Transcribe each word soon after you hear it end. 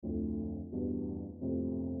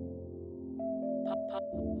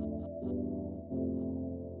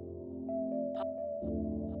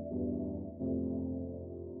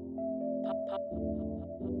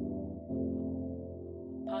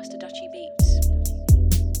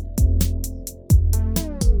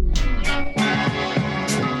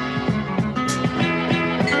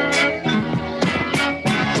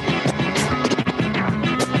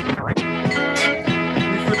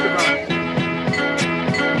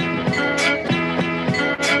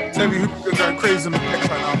Terry Hooper going crazy on the decks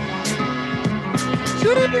right now.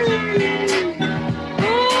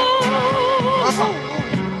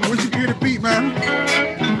 I wish you could hear the beat, man.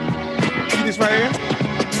 See this right here?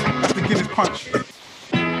 That's the Guinness punch.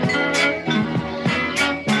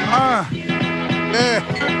 Yeah.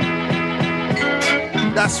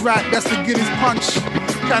 That's right, that's the Guinness punch.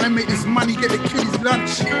 Trying to make this money, get the kiddies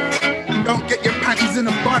lunch. Don't get your panties in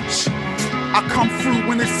a bunch. I come through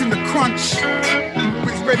when it's in the crunch.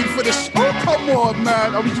 Always ready for the oh, come on,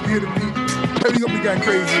 man. I wish you could hear the beat. Totally got me going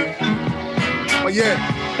crazy. But yeah,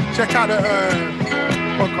 check out the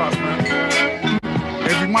podcast, man.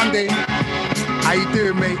 Every Monday. How you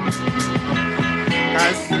doing, mate?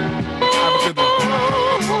 Guys, have a good one.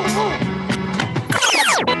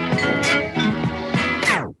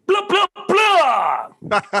 Blah, blah, blah!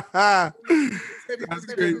 That's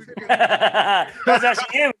great. That's actually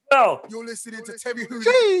him as well. You're listening to Terry Hooper.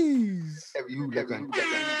 Jeez. Terry Hooper.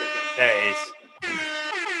 There it is.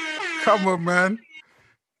 Come on, man.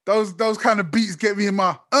 Those kind of beats get me in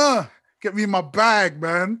my bag,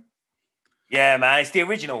 man. Yeah, man. It's the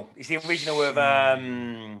original. It's the original of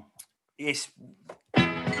it's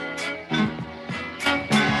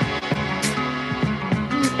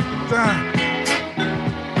Damn.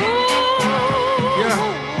 You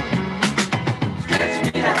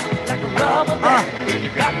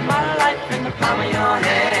got my life in the palm of your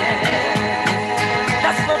hand.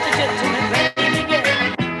 That's what you get to me,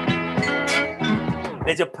 baby.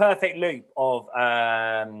 There's a perfect loop of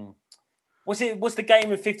what's the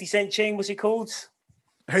game of 50 Cent tune? What's it called?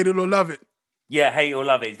 Hate it or love it. Yeah, Hate It or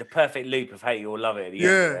Love It. It's the perfect loop of Hate It or Love It.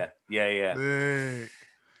 Yeah.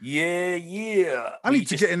 I need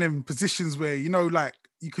to get in them positions where, you know, like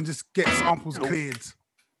you can just get samples cleared.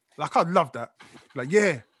 Like, I'd love that. Like,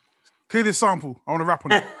 yeah, clear this sample. I want to rap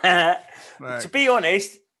on it. Like, to be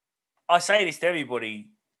honest, I say this to everybody.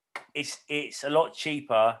 It's a lot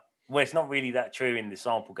cheaper. Well, it's not really that true in the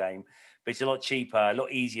sample game, but it's a lot cheaper, a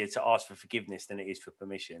lot easier to ask for forgiveness than it is for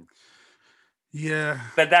permission. yeah.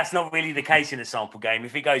 But that's not really the case in the sample game.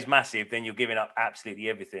 If it goes massive, then you're giving up absolutely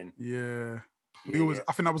everything. Yeah. I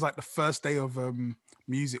think that was like the first day of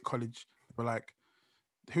music college. We're like,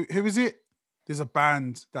 who is it? There's a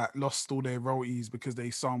band that lost all their royalties because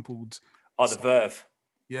they sampled. Oh, the Verve.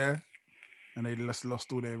 Yeah. And they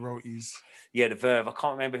lost all their royalties. Yeah, the Verve. I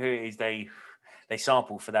can't remember who it is. They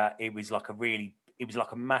sampled for that. It was like a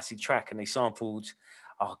massive track, and they sampled.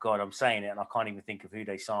 Oh God, I'm saying it, and I can't even think of who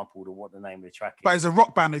they sampled or what the name of the track is. But it's a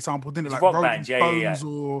rock band they sampled, didn't it? It's like rock band, Bones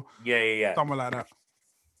or something like that.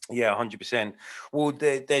 Yeah, 100%. Well,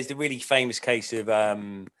 there's the really famous case of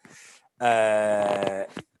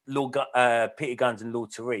Peter Guns and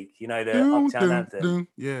Lord Tariq. You know, the Uptown Anthem.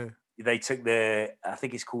 Yeah. They took I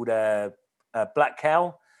think it's called Black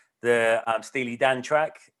Cow, the Steely Dan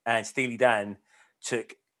track, and Steely Dan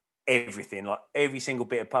took everything, like every single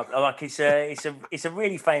bit of pub. Like it's a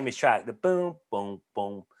really famous track. The boom, boom,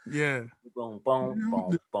 boom. Yeah. Boom, boom, boom,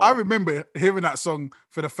 boom. I remember hearing that song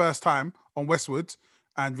for the first time on Westwood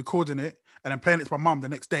and recording it and then playing it to my mum the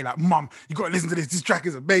next day. Like, Mum, you got to listen to this. This track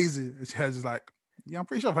is amazing. And she was just like, yeah, I'm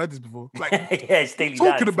pretty sure I've heard this before. Like, yeah, Steely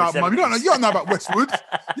Dan. Talking about, Mum, you don't know about Westwood.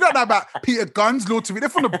 You don't know about Peter Guns, Lord Tariq. They're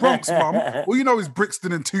from the Bronx, Mum. All you know is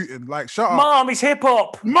Brixton and Tooting. Like, shut up. Mom, it's hip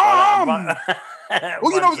hop. Mom!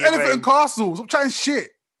 All you know is Elephant and Castle. Stop chatting shit.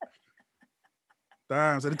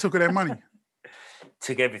 Damn, so they took all their money.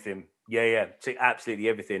 Took everything. Yeah. Took absolutely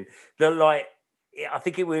everything. I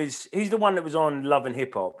think it was, who's the one that was on Love and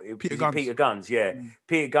Hip Hop? Peter Guns. Peter Guns, yeah.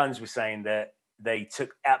 Peter Guns was saying that they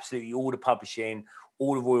took absolutely all the publishing,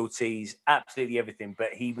 all the royalties, absolutely everything,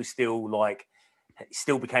 but he was still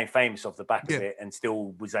became famous off the back of it and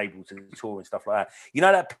still was able to tour and stuff like that. You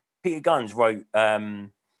know that Peter Guns wrote,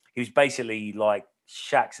 he was basically like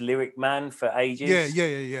Shaq's lyric man for ages.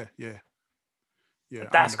 Yeah.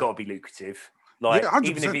 That's got to be lucrative. Like, yeah,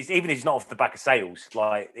 even if it's not off the back of sales,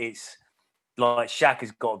 like it's like Shaq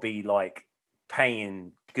has got to be like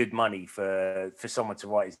paying good money for someone to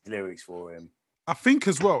write his lyrics for him. I think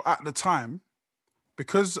as well at the time,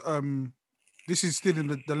 because this is still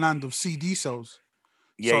in the land of CD sales.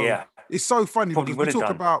 Yeah. It's so funny Probably because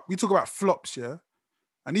we talk about flops, yeah.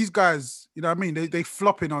 And these guys, you know what I mean? They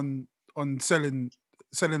flopping on selling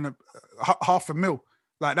 $500,000.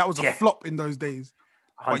 Like that was a flop in those days.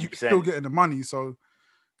 100%. But you're still getting the money. So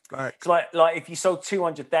like it's like if you sold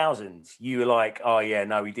 200,000, you were like, oh yeah,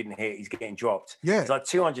 no, he didn't hit. He's getting dropped. Yeah, it's like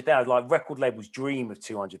 200,000. Like record labels dream of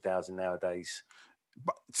 200,000 nowadays.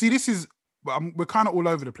 But see, we're kind of all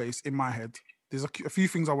over the place in my head. There's a few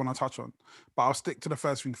things I want to touch on, but I'll stick to the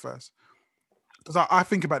first thing first because I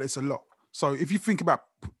think about this a lot. So if you think about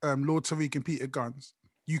Lord Tariq and Peter Guns,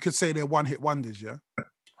 you could say they're one-hit wonders, yeah?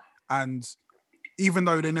 And even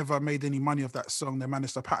though they never made any money off that song, they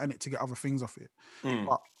managed to pattern it to get other things off it.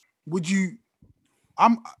 But would you...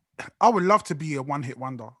 I would love to be a one-hit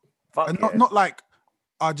wonder. And not like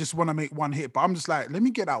I just want to make one hit, but I'm just like, let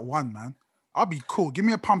me get that one, man. I'll be cool. Give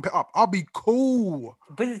me a Pump It Up. I'll be cool.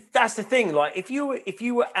 But that's the thing. Like, if you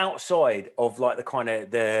were outside of like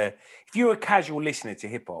if you were a casual listener to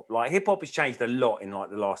hip hop, like hip hop has changed a lot in like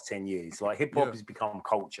the last 10 years. Like hip hop has become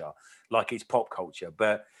culture, like it's pop culture.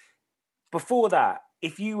 But before that,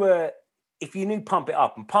 if you knew Pump It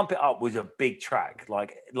Up, and Pump It Up was a big track,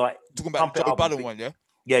 like talking about Joe Budden one, yeah.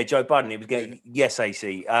 Yeah, Joe Budden. It was getting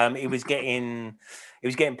AC. It was getting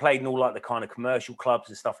played in all like the kind of commercial clubs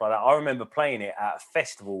and stuff like that. I remember playing it at a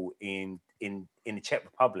festival in the Czech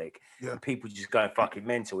Republic, and people just going fucking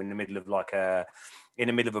mental in the middle of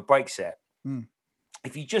a break set.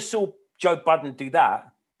 If you just saw Joe Budden do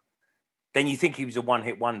that, then you think he was a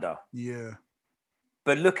one-hit wonder. Yeah.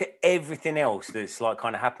 But look at everything else that's like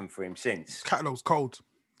kind of happened for him since. Catalog's cold.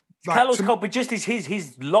 Like, Catalog's cold, but just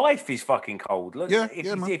his life is fucking cold. Look,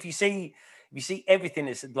 if you see everything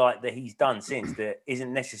that's like that he's done since that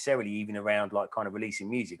isn't necessarily even around like kind of releasing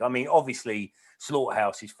music. I mean, obviously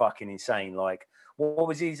Slaughterhouse is fucking insane. Like, what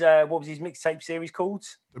was his mixtape series called?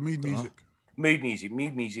 The Mood Music.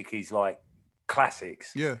 Mood Music is like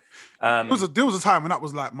classics. Yeah. There was a time when that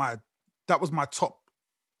was my top.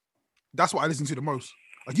 That's what I listened to the most.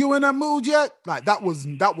 Like, you in that mood yet? Like that was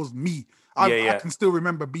me. I can still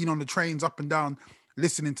remember being on the trains up and down,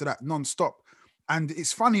 listening to that non-stop. And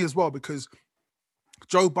it's funny as well because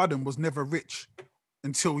Joe Budden was never rich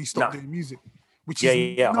until he stopped doing music, which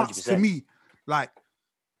is nuts 100%. To me. Like,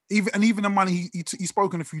 even the money, he's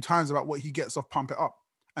spoken a few times about what he gets off Pump It Up.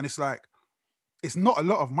 And it's like, it's not a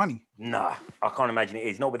lot of money. Nah, I can't imagine it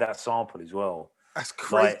is. Not with that sample as well. That's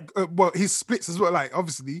crazy. Like, well, his splits as well. Like,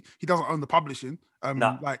 obviously, he doesn't own the publishing.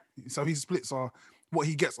 Like, so his splits are what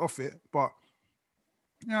he gets off it. But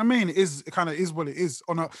you know what I mean? It kind of is what it is.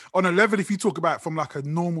 On a level, if you talk about it from like a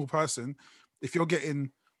normal person, if you're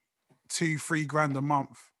getting 2-3 grand a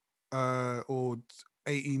month, or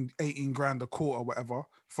 18 grand a quarter, or whatever,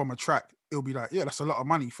 from a track, it'll be like, yeah, that's a lot of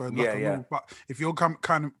money for normal. But if you're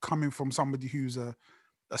kind of coming from somebody who's a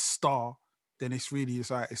star, then it's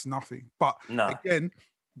like it's nothing. But again,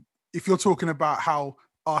 if you're talking about how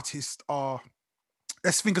artists are,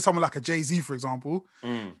 let's think of someone like a Jay-Z, for example.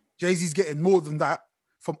 Jay-Z's getting more than that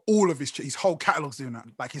from all of his whole catalog's doing that.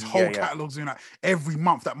 Like his whole catalog's doing that. Every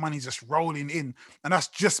month that money's just rolling in. And that's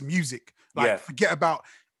just music. Like forget about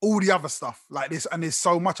all the other stuff like this. And there's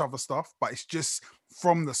so much other stuff, but it's just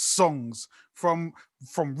from the songs, from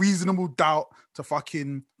Reasonable Doubt to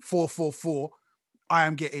fucking 444, I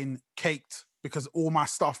am getting caked because all my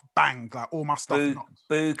stuff banged, like all my stuff.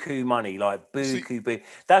 Buku money, like buku.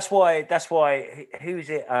 That's why.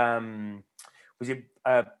 Who's it? Was it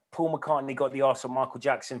Paul McCartney got the arse of Michael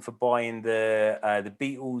Jackson for buying the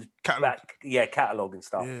Beatles catalog and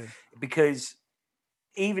stuff? Yeah. Because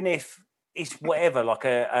even if it's whatever, like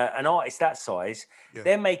an artist that size,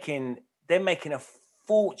 they're making a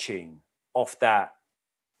fortune off that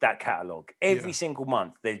catalog every single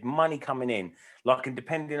month. There's money coming in, like, and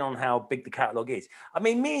depending on how big the catalog is. I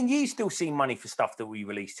mean, me and you still see money for stuff that we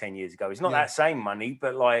released 10 years ago. It's not that same money,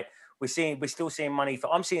 but like we're still seeing money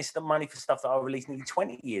for. I'm seeing some money for stuff that I released nearly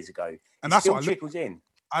 20 years ago. And that's what trickles in.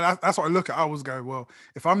 That's what I look at. I was going, well,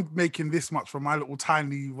 if I'm making this much from my little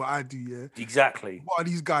tiny what I do, exactly. What are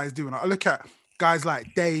these guys doing? I look at guys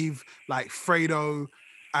like Dave, like Fredo,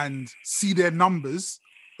 and see their numbers.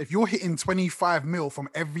 If you're hitting 25 mil from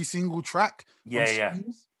every single track,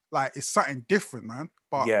 streams, like it's something different, man.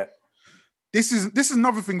 But this is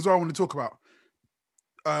another thing I want to talk about.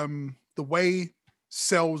 The way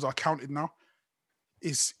sales are counted now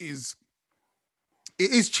is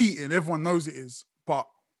cheating. Everyone knows it is, but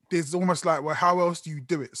there's almost like, well, how else do you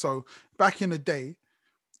do it? So back in the day,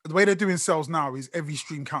 the way they're doing sales now is every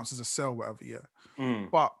stream counts as a sale, whatever.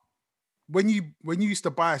 But when you used to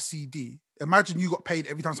buy a CD, imagine you got paid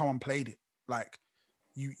every time someone played it. Like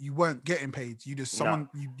you weren't getting paid. You just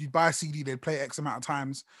you'd buy a CD, they'd play X amount of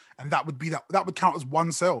times, and that would count as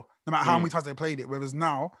one sale, no matter how many times they played it. Whereas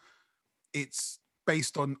now, it's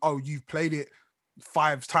based on, you've played it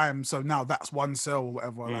 5 times, so now that's one sale or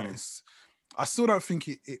whatever. Like I still don't think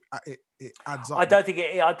it adds up. I don't think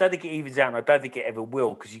it evens out, and I don't think it ever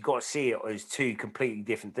will, because you've got to see it as two completely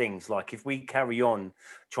different things. Like if we carry on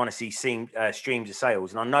trying to see streams of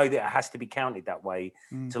sales, and I know that it has to be counted that way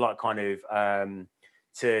to like kind of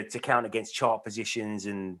to count against chart positions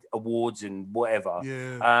and awards and whatever.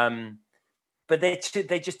 but they're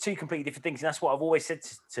just two completely different things, and that's what I've always said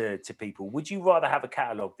to people. Would you rather have a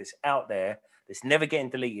catalog that's out there, that's never getting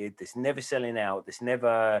deleted, that's never selling out, there's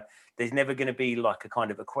never going to be like a kind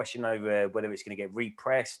of a question over whether it's going to get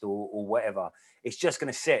repressed or whatever? It's just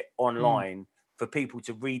going to sit online for people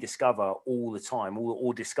to rediscover all the time,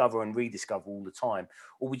 or discover and rediscover all the time?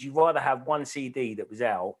 Or would you rather have one CD that was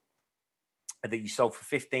out that you sold for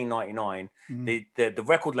 $15.99, the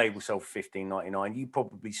record label sold for $15.99, you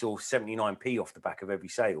probably saw 79p off the back of every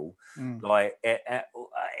sale. Like they're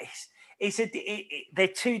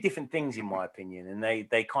two different things in my opinion, and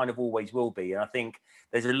they kind of always will be. And I think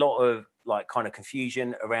there's a lot of like kind of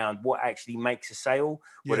confusion around what actually makes a sale,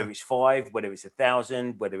 whether it's 5, whether it's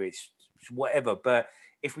 1,000, whether it's whatever. But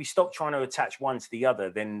if we stop trying to attach one to the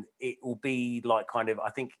other, then it will be like kind of,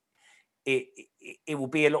 I think it will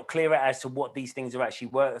be a lot clearer as to what these things are actually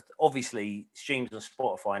worth. Obviously, streams on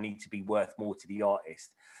Spotify need to be worth more to the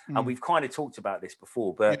artist. And we've kind of talked about this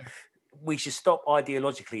before, but we should stop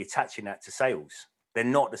ideologically attaching that to sales. They're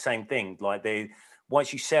not the same thing. Like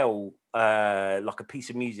once you sell like a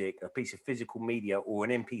piece of music, a piece of physical media, or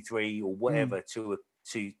an MP3 or whatever to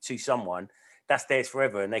someone, that's theirs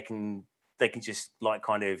forever, and they can just like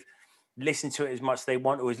kind of listen to it as much as they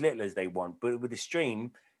want or as little as they want. But with a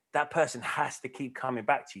stream, that person has to keep coming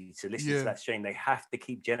back to you to listen to that stream. They have to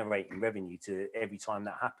keep generating revenue to every time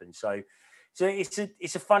that happens. So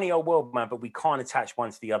it's a funny old world, man. But we can't attach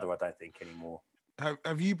one to the other, I don't think, anymore.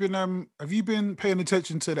 Have you been paying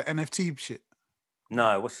attention to the NFT shit?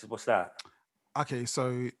 No, what's that? Okay,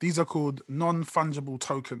 so these are called non-fungible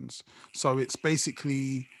tokens. So it's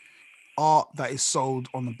basically art that is sold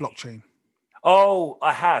on the blockchain. Oh,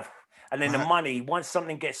 I have. And then the money, once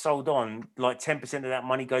something gets sold on, like 10% of that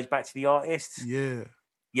money goes back to the artists. Yeah.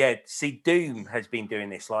 Yeah. See, Doom has been doing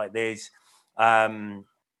this. Like there's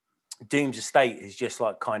Doom's estate has just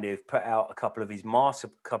like kind of put out a couple of his masks, a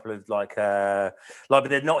couple of but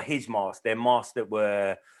they're not his masks. They're masks that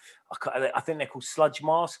were, I think they're called sludge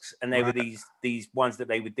masks. And they were these ones that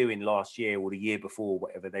they were doing last year or the year before,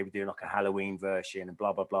 whatever. They were doing like a Halloween version and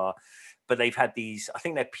blah, blah, blah. But they've had these, I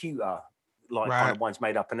think they're pewter, kind of ones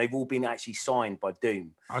made up, and they've all been actually signed by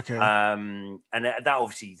Doom. Okay. And that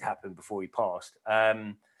obviously happened before he passed.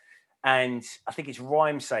 And I think it's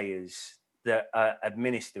Rhyme Sayers that are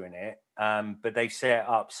administering it. But they've set it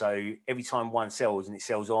up so every time one sells and it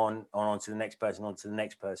sells on to the next person, on to the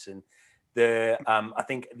next person, I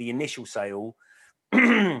think the initial sale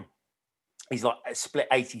is like a split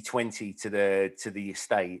 80-20 to the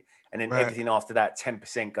estate. And then everything after that,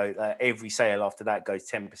 10% goes. Every sale after that goes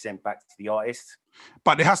 10% back to the artist.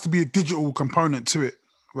 But there has to be a digital component to it,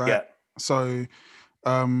 right? Yeah. So,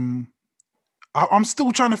 I'm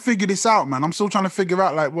still trying to figure this out, man. I'm still trying to figure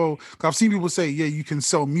out, like, well, cause I've seen people say, yeah, you can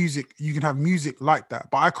sell music, you can have music like that,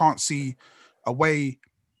 but I can't see a way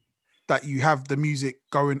that you have the music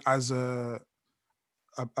going as a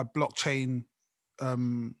blockchain.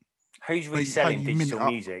 Who's really selling digital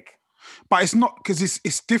music? But it's not, because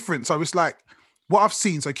it's different. So it's like what I've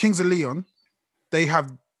seen. So Kings of Leon, they're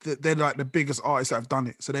like the biggest artists that have done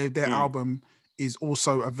it. So their album is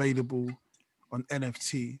also available on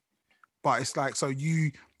NFT. But it's like, so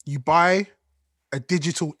you buy a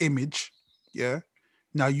digital image, yeah.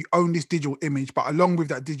 Now you own this digital image, but along with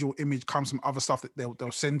that digital image comes some other stuff that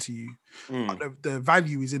they'll send to you. But the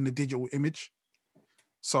value is in the digital image.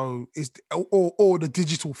 So it's or the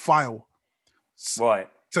digital file. Right.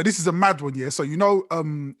 So this is a mad one, yeah. So you know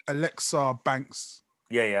Alexa Banks?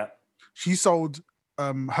 Yeah. She sold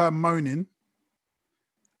her Moaning,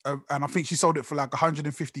 and I think she sold it for like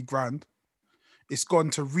 150 grand. It's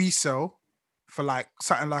gone to resell for like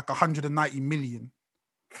something like 190 million.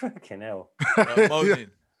 Fucking hell.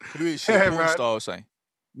 Moaning. Who is she? Porn star or something?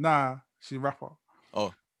 Nah, she's a rapper.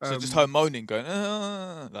 Oh. So just her moaning going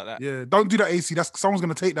like that. Yeah, don't do that, AC. That's someone's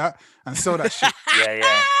gonna take that and sell that shit.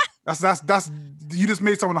 Yeah. That's you just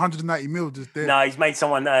made someone 190 mil just there. No, he's made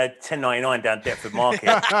someone 10.99 down Deptford Market.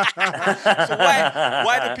 So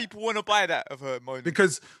why do people want to buy that of her moaning?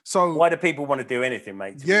 Because why do people want to do anything,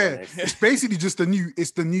 mate? It's basically just the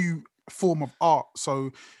new form of art.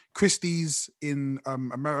 So Christie's in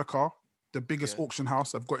America, the biggest auction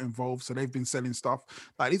house, have got involved. So they've been selling stuff.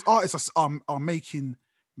 Like these artists are making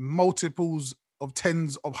multiples of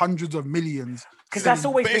tens of hundreds of millions. Because that's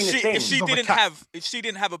always been the thing. If she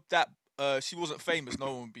didn't have that, she wasn't famous, no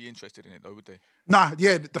one would be interested in it though, would they? Nah,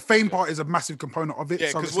 yeah, the fame part is a massive component of it. Yeah,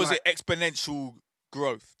 because it exponential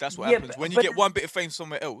growth? That's what happens. When you get one bit of fame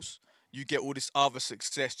somewhere else, you get all this other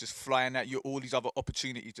success just flying at you, all these other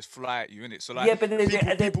opportunities just fly at you, innit? So like, yeah, but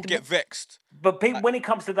people get vexed. But people, when it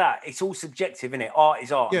comes to that, it's all subjective, innit? Art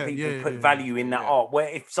is art, Yeah, and people yeah, put yeah, value in that yeah. art. Where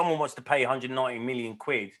if someone wants to pay 190 million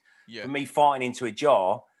quid Yeah. for me farting into a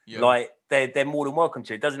jar, Yeah. like they're more than welcome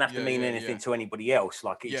to. It doesn't have to Yeah, mean yeah, anything yeah. to anybody else.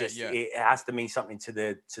 Like it Yeah, just yeah. it has to mean something to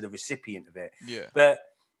the recipient of it. Yeah. But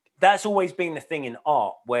that's always been the thing in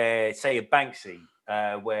art, where say a Banksy,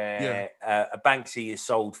 where a Banksy is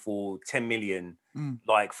sold for 10 million,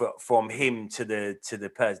 like from him to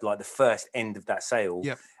the person, like the first end of that sale,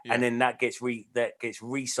 and then that gets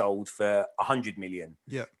resold for 100 million,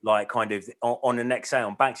 like kind of on the next sale.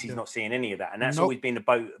 And Banksy's not seeing any of that, and that's always been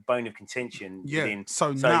the bone of contention. Within,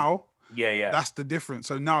 so now, yeah, that's the difference.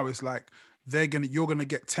 So now it's like you're gonna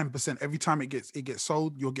get 10% every time it gets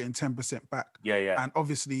sold. You're getting 10% back. Yeah. And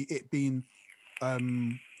obviously, it being a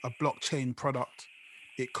blockchain product,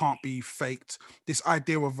 it can't be faked. This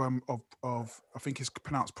idea of I think it's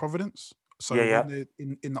pronounced providence. So when they,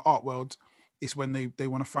 in the art world, it's when they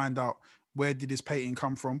want to find out where did this painting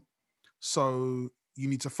come from. So you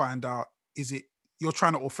need to find out, you're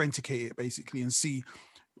trying to authenticate it basically and see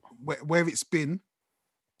where it's been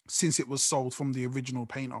since it was sold from the original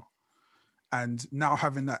painter. And now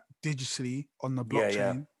having that digitally on the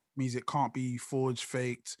blockchain means it can't be forged,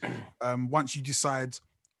 faked. Once you decide,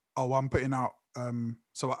 I'm putting out,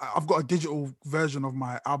 so I've got a digital version of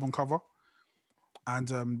my album cover,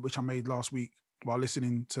 and which I made last week while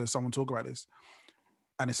listening to someone talk about this.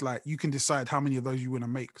 And it's like, you can decide how many of those you want to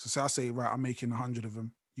make. So say I say, right, I'm making 100 of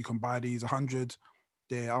them. You can buy these 100.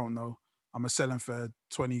 I don't know. I'm going to sell them for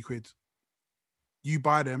 20 quid. You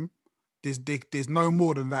buy them. There's no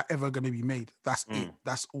more than that ever going to be made. That's it.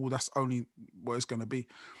 That's all. That's only what it's going to be.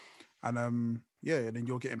 And and then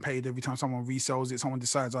you're getting paid every time someone resells it. Someone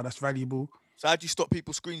decides, that's valuable. So how do you stop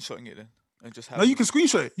people screenshotting it then? And just No, you can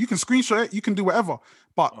screenshot it. You can screenshot it. You can do whatever.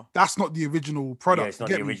 But that's not the original product. Yeah, it's not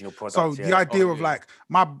the original product. So the idea of like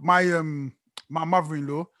my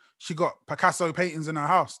mother-in-law, she got Picasso paintings in her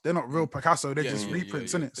house. They're not real Picasso. They're just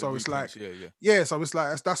reprints, innit? So it's like, so it's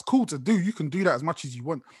like, that's cool to do. You can do that as much as you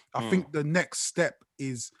want. I think the next step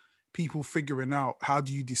is people figuring out, how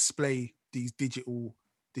do you display this digital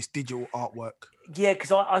artwork? Yeah,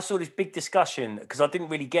 because I saw this big discussion, because I didn't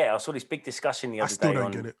really get it. I saw this big discussion the other day. I still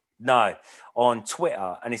don't get it. No, on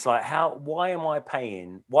Twitter, and it's like, why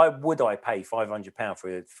would I pay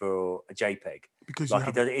 £500 for a JPEG? Because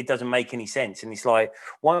like it doesn't make any sense. And it's like,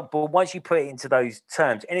 but once you put it into those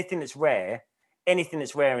terms, anything that's rare in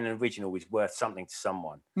an original is worth something to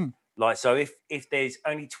someone. Like, so if there's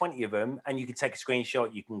only 20 of them and you can take a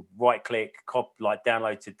screenshot, you can right click,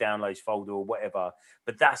 download to downloads folder or whatever,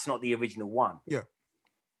 but that's not the original one.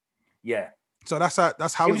 Yeah. So that's how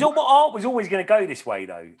it was. Art was always going to go this way,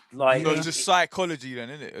 though. Like, so it's just psychology,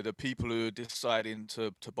 then, isn't it? Of the people who are deciding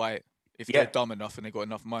to buy it, if they're dumb enough and they got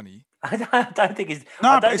enough money. I don't think it's.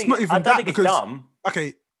 No, but it's not even that, because it's dumb.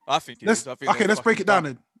 Okay, I think it is. Let's break it down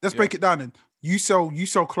then. Let's break it down then. You sell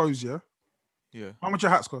clothes, yeah. Yeah. How much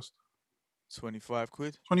your hats cost? 25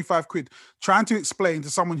 quid. 25 quid. Trying to explain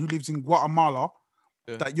to someone who lives in Guatemala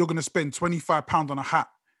that you're going to spend £25 on a hat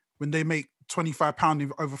when they make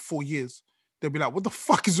 £25 over 4 years. They'll be like, what the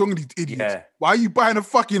fuck is wrong with these idiots? Yeah. Why are you buying a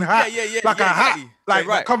fucking hat? A hat, exactly.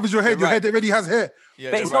 that covers your head. Your head already has hair.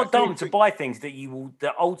 Yeah, but it's not dumb to buy things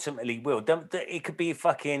that ultimately will. It could be a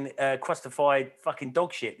fucking crustified fucking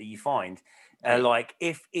dog shit that you find. Like,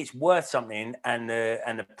 if it's worth something and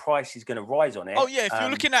the price is going to rise on it. Oh yeah, if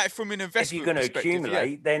you're looking at it from an investment, if you're going to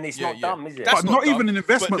accumulate, then it's not dumb, is it? But not dumb, even an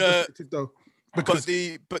investment perspective, though. Because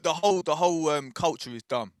but the whole culture is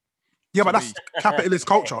dumb. Yeah, but that's capitalist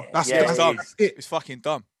culture. That's dumb. It. It's fucking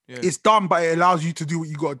dumb. Yeah. It's dumb, but it allows you to do what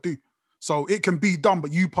you got to do. So it can be dumb,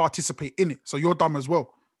 but you participate in it. So you're dumb as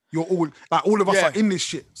well. You're all of us are in this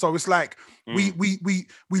shit. So it's like we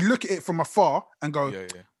look at it from afar and go,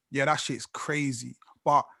 yeah, that shit's crazy.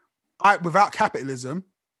 But without capitalism,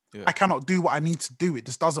 I cannot do what I need to do. It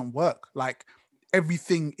just doesn't work. Like,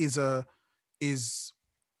 everything is. So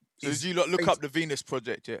did you look up the Venus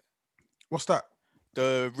Project yet? What's that?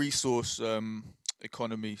 The resource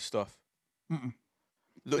economy stuff.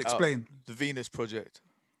 Explain. The Venus Project.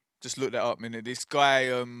 Just look that up, man. This guy,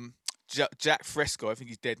 Jack Fresco, I think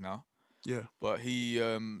he's dead now. Yeah. But he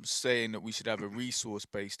saying that we should have a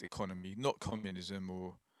resource-based economy, not communism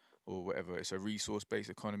or whatever. It's a resource-based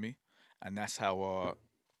economy, and that's how our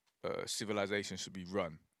civilization should be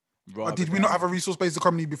run. Did we not have a resource-based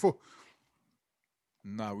economy before?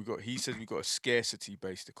 No, he says we got a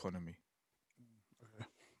scarcity-based economy.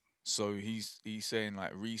 So he's saying,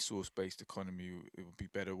 like, resource-based economy, it would be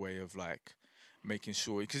a better way of, like, making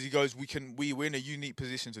sure, because he goes, we're in a unique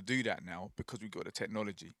position to do that now because we've got the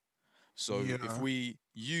technology. So if we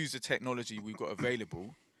use the technology we've got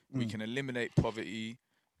available, we can eliminate poverty.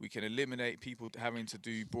 We can eliminate people having to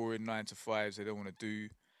do boring 9-to-5s they don't want to do,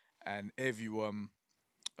 and everyone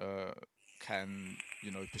can,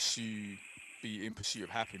 be in pursuit of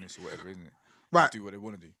happiness or whatever, isn't it? Right. And do what they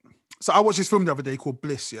want to do. So I watched this film the other day called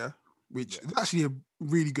Bliss, which is actually a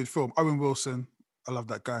really good film. Owen Wilson, I love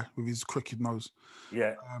that guy with his crooked nose.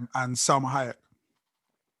 Yeah. And Salma Hayek.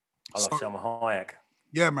 I love Salma Hayek.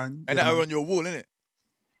 Yeah, man. And that are on your wall, innit?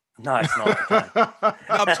 No, it's not.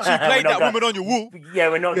 She played that woman on your wall. Yeah,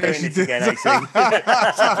 we're not doing this again, AC. She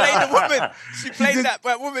played the woman. She played that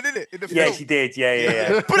woman, innit? In the film. Yeah, she did.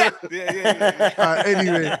 Yeah.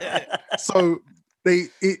 Anyway, so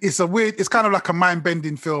it's kind of like a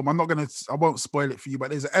mind-bending film. I won't spoil it for you,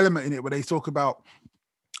 but there's an element in it where they talk about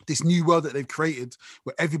this new world that they've created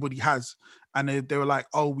where everybody has, and they were like,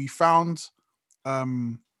 oh, we found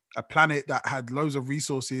a planet that had loads of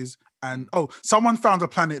resources, and someone found a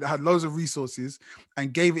planet that had loads of resources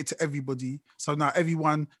and gave it to everybody. So now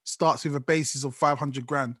everyone starts with a basis of 500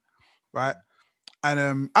 grand, right?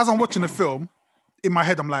 And as I'm watching the film, in my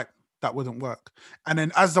head, I'm like, that wouldn't work. And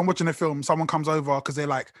then as I'm watching the film, someone comes over because they're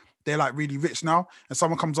like really rich now, and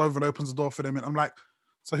someone comes over and opens the door for them, and I'm like,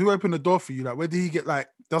 so who opened the door for you? Like, where did he get, like,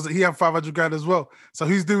 doesn't he have 500 grand as well? So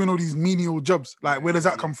who's doing all these menial jobs? Like, where does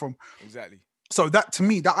that come from? Exactly. So that, to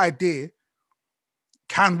me, that idea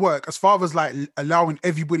can work as far as like allowing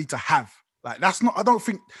everybody to have. Like, that's not, I don't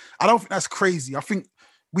think that's crazy. I think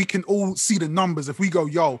we can all see the numbers. If we go,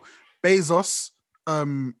 yo, Bezos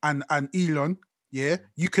and Elon,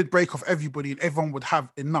 you could break off everybody and everyone would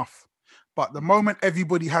have enough. But the moment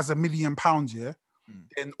everybody has £1 million,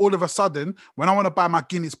 then all of a sudden, when I want to buy my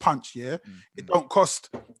Guinness Punch, it don't cost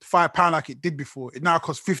 £5 like it did before. It now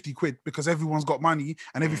costs 50 quid because everyone's got money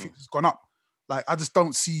and everything's gone up. Like, I just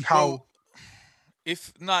don't see how. Well,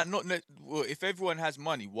 if everyone has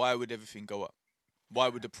money, why would everything go up? Why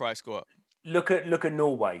would the price go up? Look at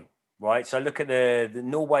Norway, right? So look at the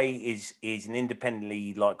Norway is an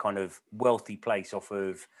independently, like, kind of wealthy place off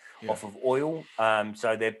of oil.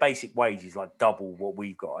 So their basic wage is like double what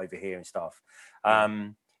we've got over here and stuff.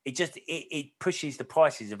 It pushes the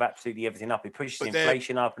prices of absolutely everything up. It pushes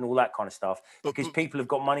inflation up and all that kind of stuff because people have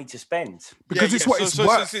got money to spend. Because it's what it's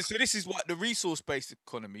worth. So this is what the resource-based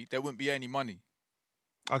economy. There wouldn't be any money.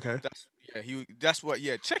 Okay. That's what.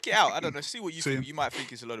 Yeah, check it out. I don't know. See what you think. You might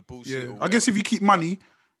think it's a lot of bullshit. Yeah. I guess if you keep money,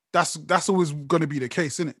 that's always going to be the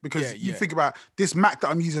case, isn't it? Because you think about this Mac that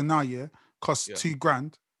I'm using now. Costs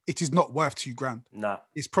 £2,000. It is not worth £2,000. No.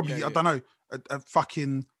 It's probably I don't know a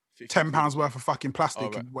fucking £10 worth of fucking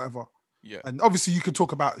plastic and whatever. Yeah. And obviously you could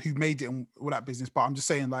talk about who made it and all that business, but I'm just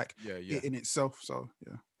saying like it in itself. So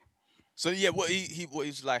yeah. So what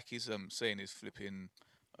he's like is saying is flipping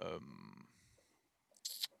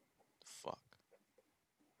fuck.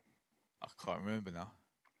 I can't remember now.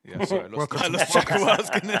 Yeah, sorry, I lost track of what I was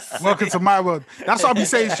gonna say. Welcome to my world. That's why I be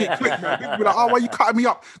saying shit quick, man. People be like, oh, why you cutting me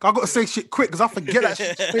up? I got to say shit quick because I forget that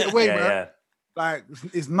shit straight away, man. Yeah. Like,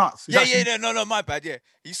 it's nuts. No, my bad,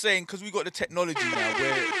 He's saying because we got the technology now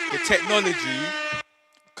where the technology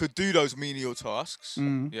could do those menial tasks,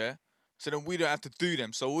 so then we don't have to do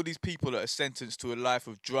them. So all these people that are sentenced to a life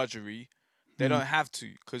of drudgery, they don't have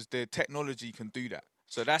to because the technology can do that.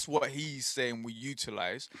 So that's what he's saying we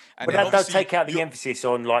utilize. And but that does take out the emphasis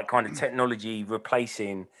on like kind of technology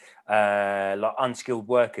replacing like unskilled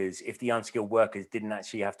workers if the unskilled workers didn't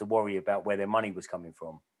actually have to worry about where their money was coming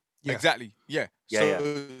from. Yeah. Exactly. Yeah.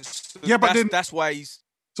 So but that's why he's.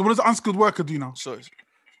 So what does an unskilled worker do now? So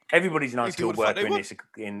everybody's an unskilled worker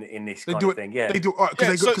in this kind of thing. Yeah, they do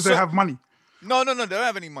because they have money. No, they don't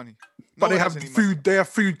have any money. But they have food. Money. They have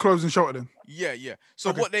food, clothes, and shelter. Then. Yeah.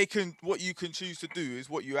 So what you can choose to do is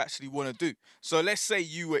what you actually want to do. So let's say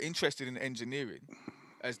you were interested in engineering,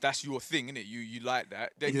 as that's your thing, isn't it? You like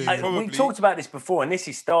that. Then you probably... We talked about this before, and this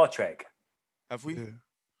is Star Trek. Have we? Yeah.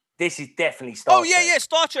 This is definitely Star Trek. Oh, yeah.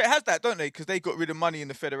 Star Trek has that, don't they? Because they got rid of money in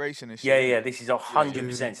the Federation and shit. Yeah. This is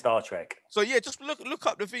 100% Star Trek. So, just look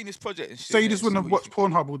up the Venus Project and shit. So you just wouldn't have watched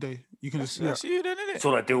Pornhub all day? You can just... That's you then, innit? That's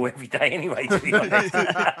all I do every day anyway, to be honest.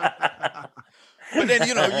 But then,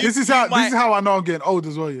 this is how I know I'm getting old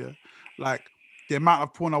as well, yeah? Like, the amount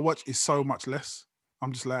of porn I watch is so much less.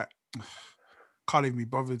 I'm just like, can't even be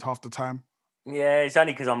bothered half the time. Yeah, it's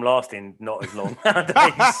only because I'm lasting not as long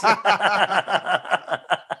nowadays.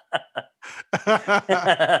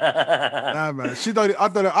 Nah, man. I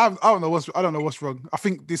don't know what's wrong. I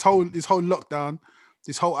think this whole lockdown,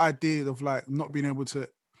 this whole idea of like not being able to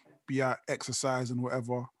be out exercise and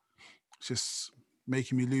whatever, it's just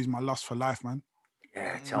making me lose my lust for life, man.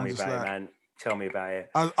 Yeah, tell me about it, man. Tell me about it.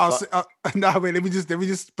 No, wait. Let me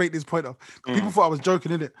just break this point off. People thought I was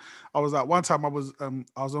joking, innit? I was like, one time I was on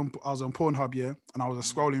Pornhub, yeah, and I was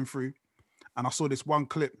scrolling through, and I saw this one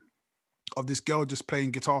clip of this girl just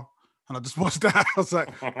playing guitar, and I just watched that. I was like,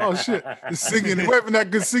 oh shit, it's singing. It wasn't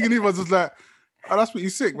that good singing. It was just like, oh, that's pretty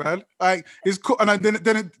sick, man. Like, it's cool. And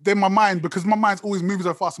then my mind, because my mind's always moving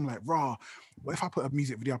so fast, I'm like, raw. What if I put a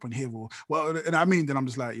music video up on here? Or, well, and I mean, then I'm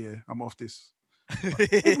just like, yeah, I'm off this. People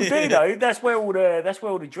do though. That's where all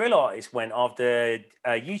the drill artists went after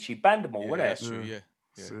YouTube banned them all, wasn't it? That's true. Yeah.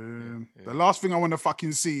 The last thing I want to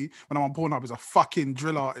fucking see when I'm on Pornhub is a fucking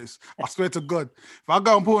drill artist. I swear to God, if I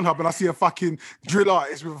go on Pornhub and I see a fucking drill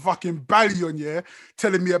artist with a fucking belly on, yeah,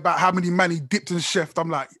 telling me about how many man he dipped and chefed, I'm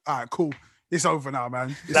like, all right, cool. It's over now,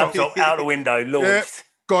 man. It's Laptop out the window, launched. Yeah,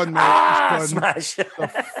 gone, man. It's gone. Smash. The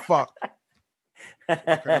fuck.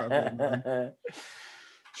 Man.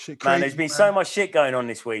 Shit crazy, Man, there's been so much shit going on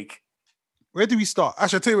this week. Where do we start?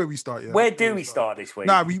 Actually, I'll tell you where we start. Yeah. Where do we start this week?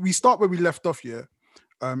 Nah, we start where we left off, yeah,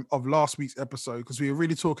 of last week's episode, because we were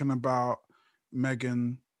really talking about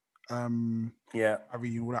Meghan, Harry,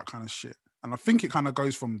 and all that kind of shit. And I think it kind of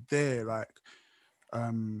goes from there, like,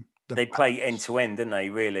 they play end to end, didn't they?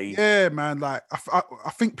 Really? Yeah, man. Like, I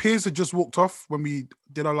think Piers had just walked off when we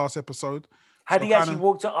did our last episode. Had he actually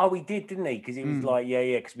walked off? Oh, he did, didn't he? Because he was like,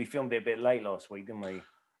 because we filmed it a bit late last week, didn't we?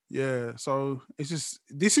 Yeah. So it's just,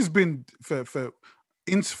 this has been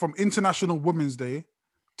from International Women's Day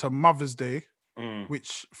to Mother's Day,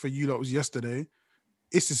 which for you lot was yesterday.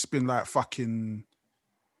 It's just been like fucking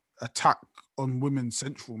attack on women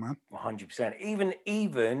central, man. 100%.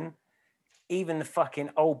 Even the fucking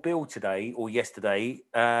old Bill today or yesterday,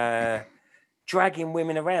 dragging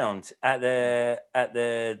women around at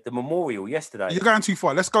the memorial yesterday. You're going too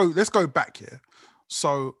far. Let's go back here.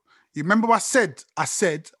 So you remember I said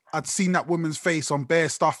I'd seen that woman's face on bare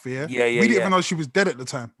stuff here. Yeah. We didn't even know she was dead at the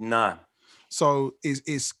time. No. So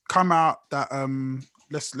it's come out that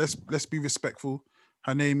let's be respectful.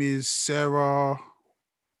 Her name is Sarah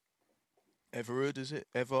Everard, is it?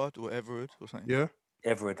 Everard or Everard or something? Yeah.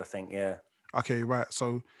 Everard, I think, yeah. Okay, right.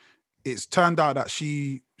 So it's turned out that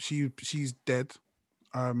she's dead.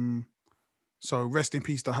 So rest in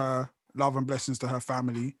peace to her. Love and blessings to her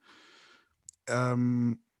family.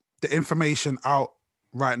 The information out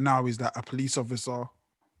right now is that a police officer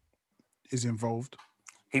is involved.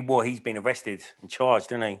 He's been arrested and charged,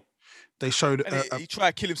 didn't he? They showed he tried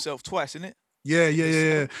to kill himself twice, innit? Yeah.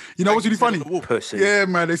 You know what's really funny? Pussy. Yeah,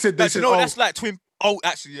 man. They said that's like twin. Oh,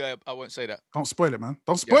 actually, yeah, I won't say that. Don't spoil it, man.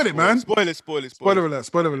 Don't spoil it, man. Spoiler alert.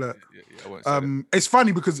 Spoiler alert. Yeah, I won't say that. It's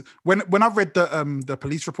funny because when I read the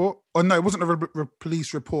police report, or no, it wasn't a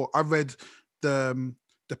police report. I read the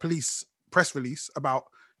police press release about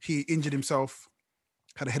he injured himself,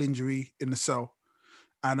 had a head injury in the cell,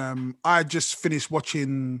 and I just finished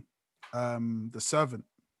watching The Servant,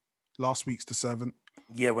 last week's The Servant.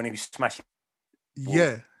 Yeah, when he was smashing.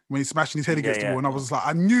 Yeah. When he's smashing his head against the wall, and I was like,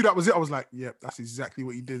 I knew that was it. I was like, yeah, that's exactly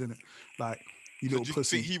what he did, innit? Like, you little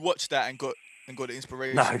pussy. Think he watched that and got the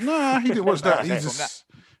inspiration? No, he didn't watch that.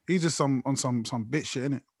 He's just on some bitch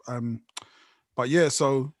shit, innit? But yeah,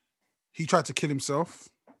 so he tried to kill himself.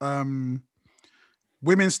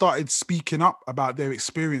 Women started speaking up about their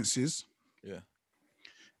experiences,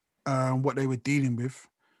 what they were dealing with,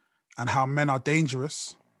 and how men are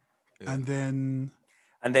dangerous, and then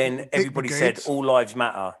everybody said all lives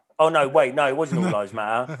matter. Oh no, wait, no, it wasn't all lives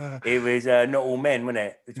matter. It was not all men, wasn't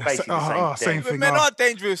it? It's basically the same thing. Men are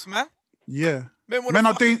dangerous, man. Yeah, men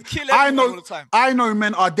are dangerous. All the time. I know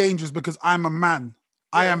men are dangerous because I'm a man.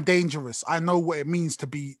 Yeah. I am dangerous. I know what it means to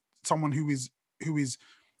be someone who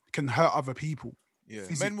can hurt other people. Yeah,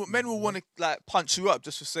 men will want to like punch you up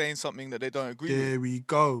just for saying something that they don't agree with. There we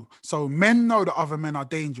go. So men know that other men are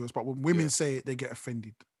dangerous, but when women say it, they get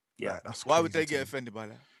offended. Yeah, like, that's why would they get offended by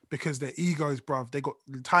that? Because their egos, bruv. They got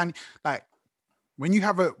tiny. Like when you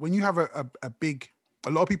have a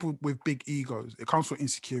lot of people with big egos, it comes from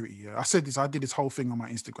insecurity. Yeah, I said this. I did this whole thing on my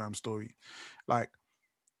Instagram story. Like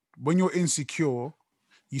when you're insecure,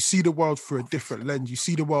 you see the world through a different lens. You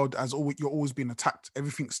see the world as you're always being attacked.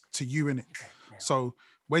 Everything's to you in it. Yeah. So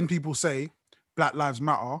when people say Black Lives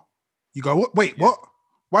Matter, you go, what? Wait, what?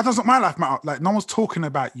 Why doesn't my life matter? Like, no one's talking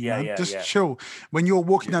about you, man. Just chill. When you're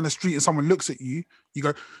walking down the street and someone looks at you, you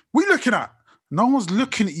go, what are you looking at? No one's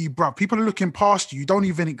looking at you, bruv. People are looking past you. You don't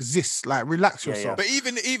even exist. Like, relax yourself. But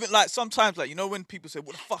even like sometimes, like, you know, when people say,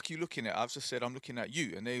 what the fuck are you looking at? I've just said, I'm looking at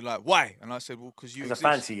you. And they're like, why? And I said, well, because you exist.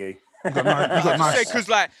 I fancy you. You got nice. Because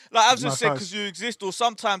I've just said because you exist. Or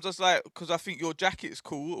sometimes I was like, because I think your jacket is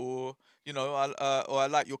cool. Or, you know, or I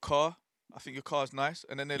like your car. I think your car's nice.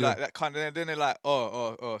 And then they're like, that kind of, then they're like,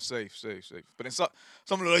 oh, safe. But then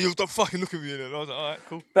someone like, you don't fucking look at me. And I was like, all right,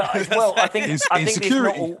 cool. But as well, I think this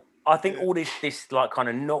insecurity. not all. I think all this like kind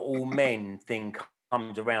of not all men thing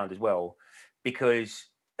comes around as well because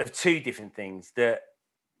of two different things. That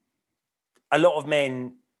a lot of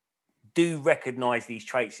men do recognise these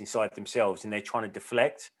traits inside themselves, and they're trying to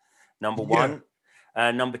deflect. Number one,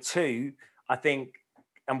 number two, I think.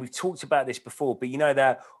 And we've talked about this before, but you know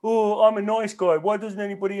that, oh, I'm a nice guy. Why doesn't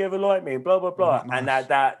anybody ever like me? Blah, blah, blah. Nice. And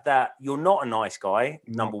that you're not a nice guy,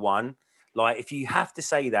 number one. Like, if you have to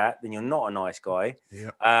say that, then you're not a nice guy.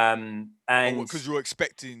 Yeah. And because you're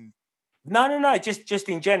expecting... No. Just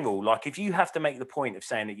in general. Like, if you have to make the point of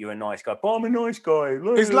saying that you're a nice guy, but I'm a nice guy.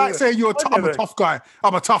 It's like saying I'm a tough guy.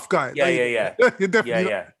 I'm a tough guy. Yeah. You're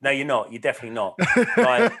definitely not. No, you're not. You're definitely not.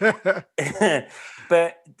 Like,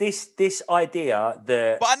 but this idea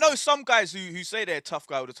that... But I know some guys who say they're a tough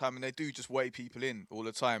guy all the time, and they do just weigh people in all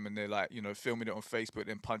the time, and they're like, you know, filming it on Facebook,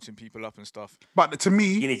 then punching people up and stuff. But to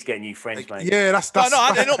me... You need to get new friends, mate. Yeah, that's they're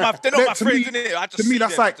not my friends, innit? I just to me,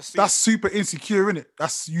 that's like, that's it. super insecure, innit?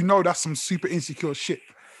 That's some super insecure shit.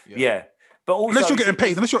 Yeah. But also, unless you're getting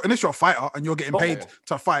paid, unless you're a fighter and you're getting paid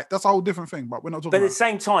to fight, that's a whole different thing. But we're not talking. But at the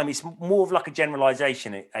same time, it's more of like a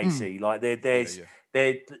generalization. AC, like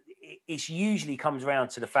it's usually comes around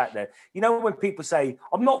to the fact that, you know, when people say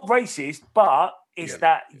I'm not racist, but it's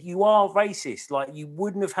that you are racist. Like, you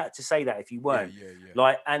wouldn't have had to say that if you weren't.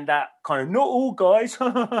 Like, and that kind of not all guys.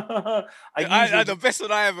 The best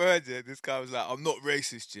one I ever heard. This guy was like, I'm not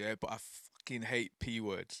racist, but I fucking hate P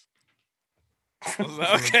words. I was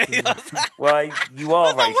like, okay. Well, you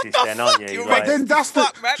are racist then, aren't you? But then that's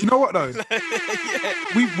the. Man. You know what though?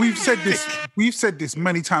 We've said this. We've said this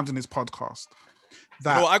many times in this podcast.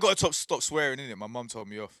 That no, I got to stop swearing in it. My mum told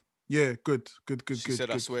me off. Yeah, good. She said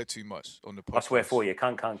I swear too much on the podcast. I swear for you,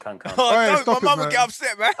 cunt. Oh, no, my mum would get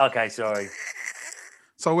upset, man. Okay, sorry.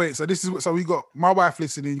 So wait, so we got my wife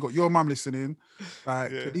listening, you got your mum listening.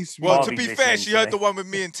 Like, well, to be fair, she heard the one with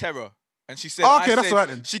me and Terra. And she said, that's right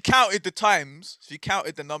then. She counted the times. She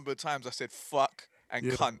counted the number of times I said fuck and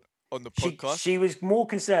cunt on the podcast. She was more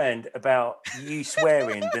concerned about you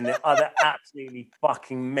swearing than the other absolutely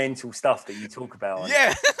fucking mental stuff that you talk about.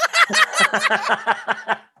 Yeah.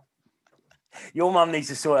 Your mum needs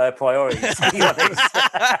to sort her priorities, to be honest.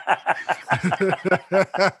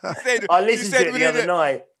 I listened to it the other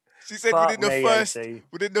night. She said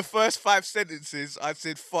within the first 5 sentences, I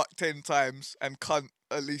said fuck 10 times and cunt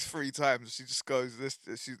at least 3 times. She just goes,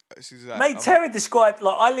 she's like... Mate, Terry described,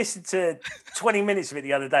 like, I listened to 20 minutes of it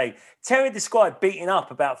the other day. Terry described beating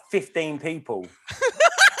up about 15 people.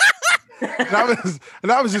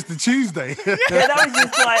 that was just the Tuesday. That was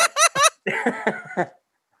just like...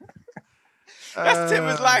 That's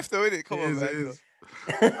Tim's life though, isn't it? Come on, man.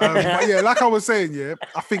 But yeah, like I was saying,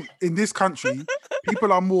 I think in this country,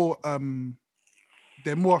 people are more,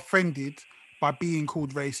 they're more offended by being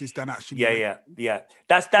called racist than actually. Yeah.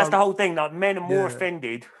 That's the whole thing. Like, men are more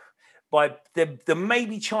offended by the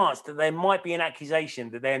maybe chance that there might be an accusation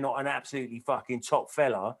that they're not an absolutely fucking top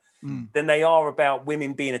fella than they are about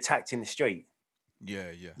women being attacked in the street.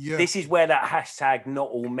 Yeah. This is where that hashtag not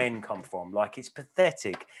all men come from. Like, it's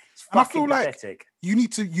pathetic. It's fucking pathetic. Like you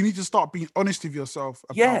need to start being honest with yourself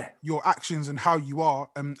about your actions and how you are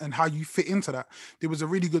and how you fit into that. There was a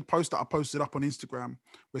really good post that I posted up on Instagram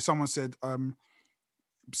where someone said,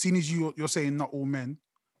 seeing as you're saying not all men,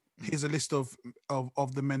 here's a list of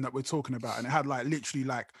the men that we're talking about. And it had like literally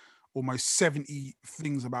like almost 70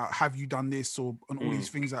 things about have you done this and all these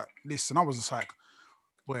things that list. And I was just like,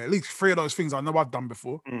 well, at least 3 of those things I know I've done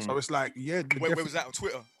before. So it's like, where was that on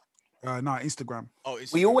Twitter? No, Instagram. Oh,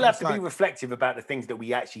 Instagram. We all have to be reflective about the things that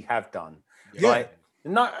we actually have done. Yeah.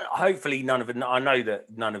 Like, hopefully none of it. I know that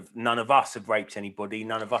none of us have raped anybody.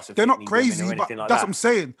 None of us have. They're not crazy, or anything but like that's that. what I'm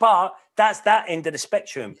saying. But that's that end of the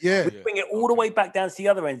spectrum. Yeah. We bring it all the way back down to the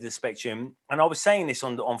other end of the spectrum. And I was saying this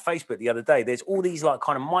on Facebook the other day. There's all these like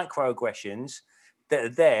kind of microaggressions that are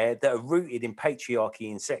there that are rooted in patriarchy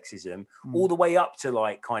and sexism, all the way up to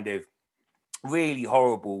like kind of really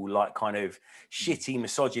horrible, like kind of shitty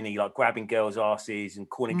misogyny, like grabbing girls' asses and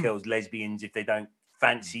calling girls lesbians if they don't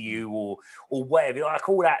fancy you or whatever, like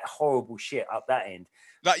all that horrible shit up that end.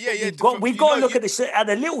 Like, we've got to look at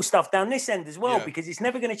the little stuff down this end as well, because it's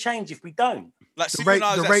never going to change if we don't. Like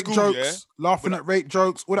the rape jokes, laughing at rape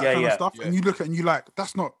jokes, all that kind of stuff, and you look at it and you like,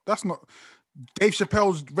 that's not. Dave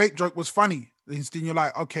Chappelle's rape joke was funny. Then you're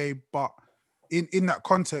like, okay, but in that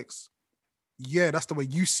context, that's the way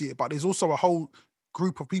you see it. But there's also a whole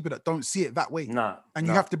group of people that don't see it that way. No, and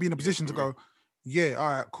you have to be in a position to go, all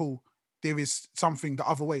right, cool. there is something the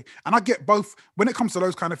other way. And I get both. When it comes to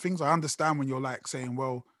those kind of things, I understand when you're like saying,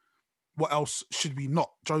 well, what else should we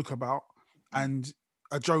not joke about? And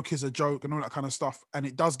a joke is a joke and all that kind of stuff. And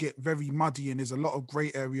it does get very muddy and there's a lot of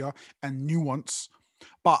gray area and nuance.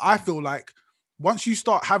 But I feel like once you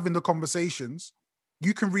start having the conversations,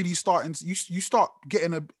 you can really start and you start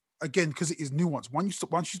getting again, because it is nuance. Once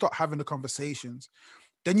you start having the conversations,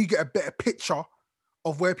 then you get a better picture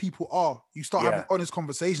of where people are. You start having honest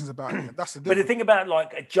conversations about it. That's the difference. But the thing about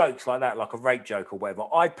like jokes like that, like a rape joke or whatever,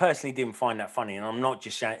 I personally didn't find that funny, and I'm not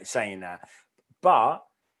just saying that. But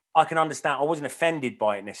I can understand. I wasn't offended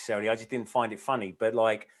by it necessarily. I just didn't find it funny. But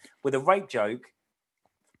like with a rape joke,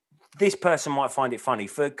 this person might find it funny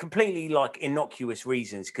for completely like innocuous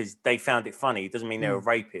reasons because they found it funny. It doesn't mean they're a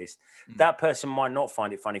rapist. That person might not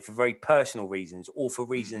find it funny for very personal reasons or for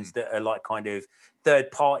reasons that are like kind of third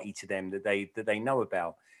party to them that they know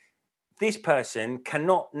about. This person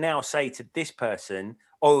cannot now say to this person,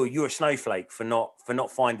 "Oh, you're a snowflake for not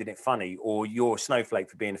finding it funny," or "You're a snowflake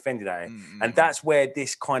for being offended at it." And that's where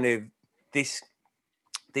this kind of this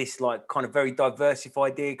like kind of very diverse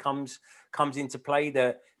idea comes into play,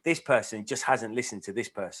 that this person just hasn't listened to this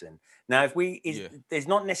person. Now, there's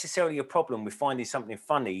not necessarily a problem with finding something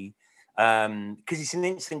funny, because it's an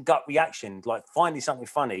instant gut reaction, like finding something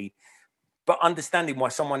funny, but understanding why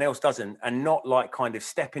someone else doesn't, and not like kind of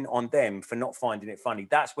stepping on them for not finding it funny.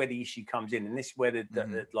 That's where the issue comes in, and this is where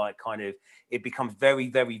the like kind of it becomes very,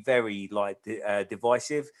 very, very like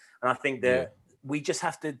divisive. And I think that we just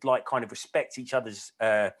have to like kind of respect each other's.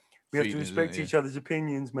 We have to respect each other's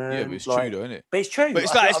opinions, man. Yeah, but it's like, true, though, isn't it? But it's true. But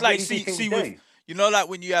it's like see with, you know, like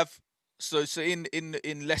when you have so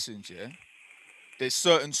in lessons, yeah, there's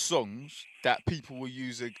certain songs that people will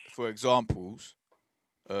use for examples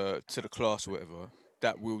to the class or whatever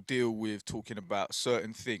that will deal with talking about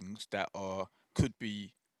certain things that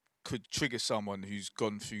could trigger someone who's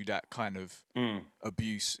gone through that kind of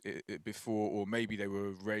abuse before, or maybe they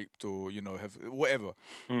were raped, or you know have whatever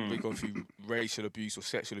they've gone through racial abuse or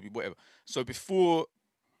sexual abuse, whatever. So before,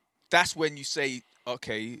 that's when you say,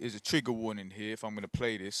 okay, there's a trigger warning here if I'm going to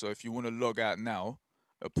play this. So if you want to log out now,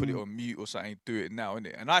 or put it on mute or something, do it now,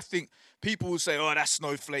 innit? And I think people will say, oh, that's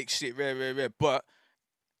snowflake shit, rare. But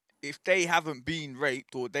if they haven't been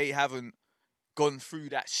raped or they haven't gone through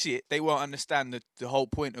that shit, they won't understand the whole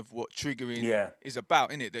point of what triggering is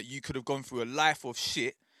about, innit? That you could have gone through a life of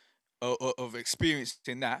shit, of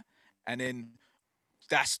experiencing that, and then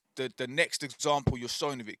that's the next example you're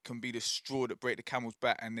showing of it can be the straw that break the camel's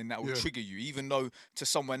back, and then that will trigger you, even though to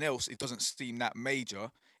someone else it doesn't seem that major.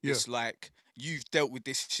 It's like you've dealt with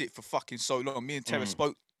this shit for fucking so long. Me and Tara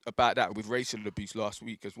spoke about that with racial abuse last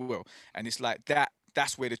week as well, and it's like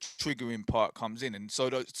that's where the triggering part comes in. And so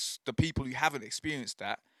the people who haven't experienced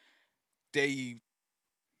that,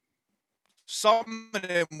 some of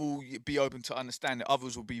them will be open to understand it,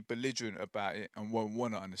 others will be belligerent about it and won't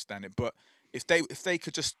want to understand it. But if they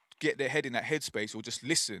could just get their head in that headspace, or just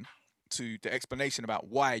listen to the explanation about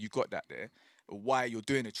why you got that there, or why you're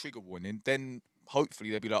doing a trigger warning, then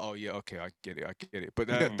hopefully they'll be like, oh yeah, okay, I get it. But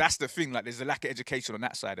that's the thing, like there's a lack of education on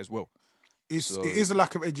that side as well. It is a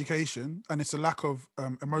lack of education, and it's a lack of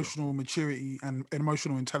emotional maturity and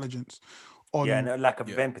emotional intelligence. And a lack of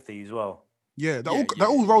empathy as well. Yeah, that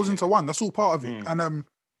all rolls into one. That's all part of it, and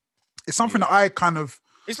it's something that I kind of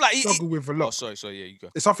struggle with a lot. Oh, sorry, yeah, you go.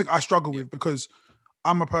 It's something I struggle with because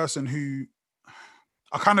I'm a person who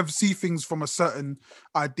I kind of see things from a certain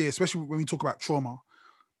idea, especially when we talk about trauma.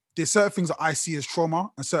 There's certain things that I see as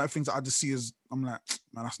trauma, and certain things that I just see as, I'm like,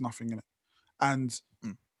 man, that's nothing in it. And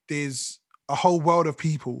there's a whole world of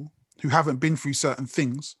people who haven't been through certain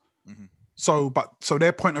things. So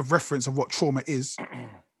their point of reference of what trauma is,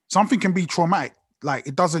 something can be traumatic. Like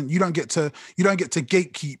you don't get to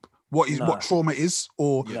gatekeep what trauma is,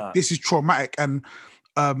 or this is traumatic. And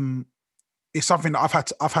it's something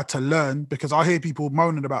that I've had to learn, because I hear people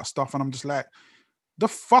moaning about stuff and I'm just like, the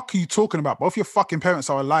fuck are you talking about? Both your fucking parents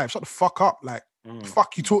are alive. Shut the fuck up. Like, the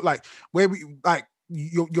fuck you talk, like, where we, like,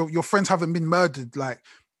 your friends haven't been murdered, like,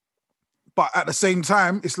 but at the same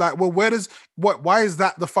time, it's like, well, why is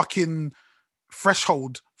that the fucking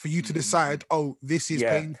threshold for you to decide, oh, this is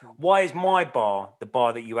painful? Why is my bar the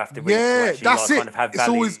bar that you have to reach to actually, that's like, it. kind of have it's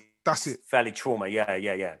always, that's it. Valid trauma, yeah.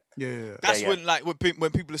 That's when, like, when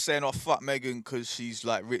people are saying, "Oh, fuck Megan because she's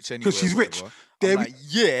like rich anyway." Because she's rich. I'm like,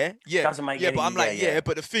 yeah. Doesn't make but I'm like,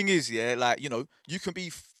 but the thing is, like, you know, you can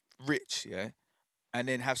be rich, and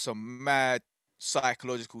then have some mad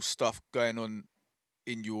psychological stuff going on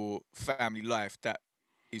in your family life that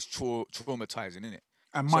is traumatizing, innit?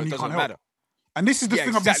 And money so it doesn't can't matter. Help. And this is the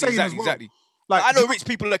thing I've been saying as well. Exactly. Like, I know rich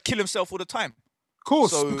people that kill themselves all the time.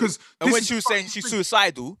 course, So, because and when she was saying she's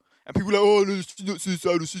suicidal, and people were like, oh no, she's not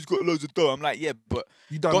suicidal, she's got loads of dough. I'm like, yeah, but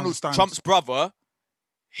you don't Donald understand. Trump's brother,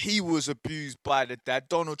 he was abused by the dad.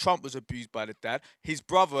 Donald Trump was abused by the dad. His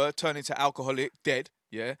brother turned into alcoholic, dead,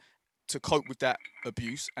 yeah, to cope with that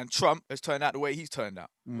abuse. And Trump has turned out the way he's turned out.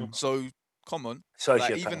 So, come on.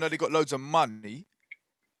 Like, even though they got loads of money,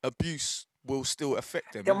 abuse will still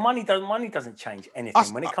affect them. The money doesn't change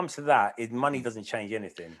anything. When it comes to that, money doesn't change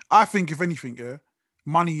anything. I think, if anything,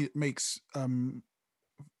 money makes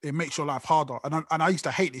it makes your life harder. And I used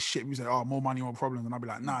to hate this shit. We say, oh, more money, more problems. And I'd be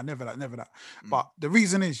like, nah, never that. But the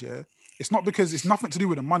reason is, it's not because it's nothing to do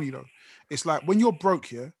with the money though. It's like when you're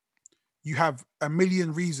broke, you have a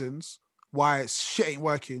million reasons why shit ain't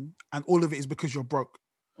working, and all of it is because you're broke.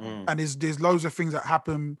 And there's loads of things that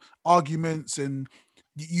happen, arguments, and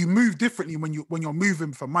you move differently when you're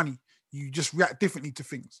moving for money. You just react differently to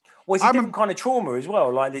things. Well, it's a different kind of trauma as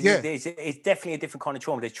well. Like, it's definitely a different kind of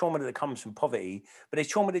trauma. There's trauma that comes from poverty, but there's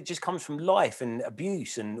trauma that just comes from life and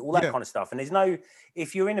abuse and all that kind of stuff. And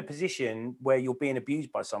if you're in a position where you're being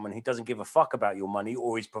abused by someone who doesn't give a fuck about your money,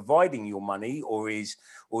 or is providing your money, or is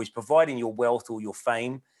providing your wealth or your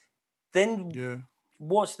fame, then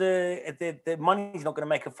what's the money's not going to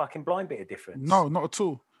make a fucking blind bit of difference. No, not at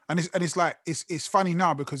all. And it's like it's funny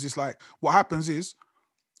now, because it's like what happens is,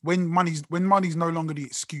 when money's no longer the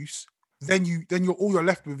excuse, then all you're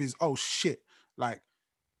left with is, oh shit, like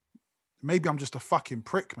maybe I'm just a fucking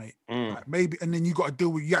prick, mate. Like, maybe, and then you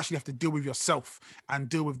actually have to deal with yourself and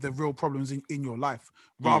deal with the real problems in your life,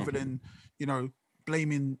 rather than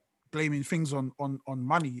blaming things on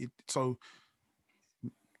money. So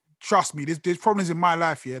trust me, there's problems in my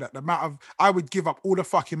life that the amount of I would give up all the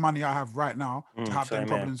fucking money I have right now to have them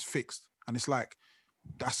problems fixed, and it's like,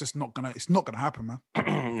 that's just not gonna happen, man.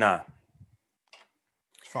 No.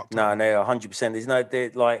 No, 100%. There's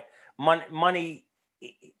no money.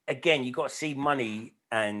 Again, you got to see money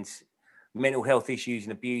and mental health issues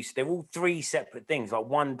and abuse. They're all three separate things. Like,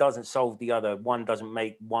 one doesn't solve the other. One doesn't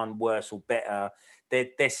make one worse or better.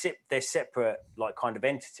 They're separate, like, kind of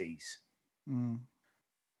entities.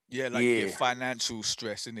 Yeah, like you get financial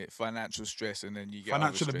stress, innit? Financial stress, and then you get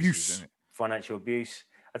financial abuse, innit? Financial abuse.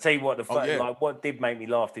 I tell you what, like what did make me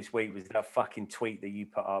laugh this week was that fucking tweet that you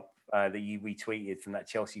put up, that you retweeted from that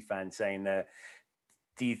Chelsea fan saying,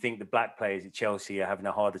 "Do you think the black players at Chelsea are having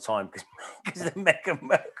a harder time because of the Meghan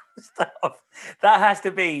Markle stuff?" That has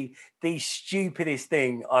to be the stupidest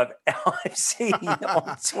thing I've seen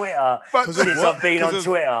on Twitter since I've been on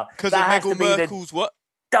Twitter. Because of Meghan Markle's what?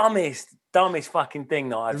 Dumbest fucking thing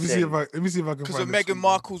that I've seen. Let me see if I can. Because of Meghan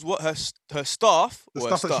Markle's what? Her staff? The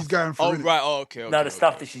stuff that she's going through. Oh, right. Oh, okay. No, the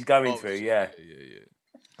stuff that she's going through. Yeah.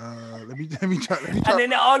 Let me try. And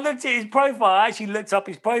then I looked at his profile. I actually looked up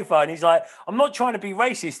his profile, and he's like, "I'm not trying to be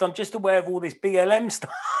racist. I'm just aware of all this BLM stuff."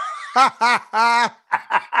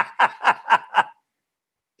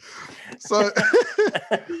 So,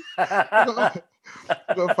 I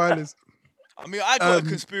gotta find this. I mean, I got a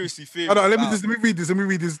conspiracy theory. Let me read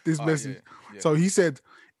this message. Yeah. So he said,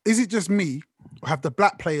 "Is it just me, or have the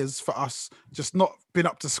black players for us just not been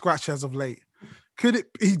up to scratch as of late? Could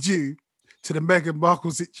it be due to the Meghan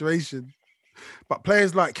Markle situation? But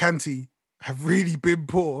players like Kanté have really been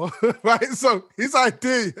poor," right? So his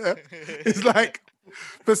idea is like,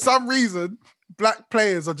 for some reason, black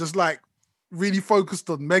players are just like really focused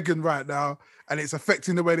on Meghan right now, and it's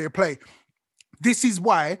affecting the way they play. This is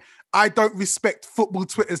why I don't respect football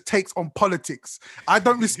Twitter's takes on politics. I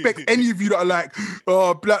don't respect any of you that are like,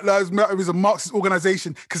 "Oh, Black Lives Matter is a Marxist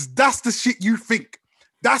organization," because that's the shit you think.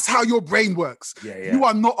 That's how your brain works. Yeah. You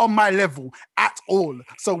are not on my level at all.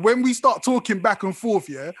 So when we start talking back and forth,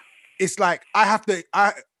 it's like I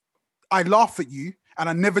laugh at you and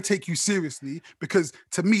I never take you seriously, because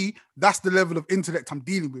to me, that's the level of intellect I'm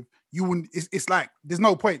dealing with. You wouldn't. It's like there's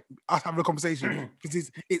no point us having a conversation, because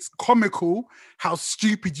it's comical how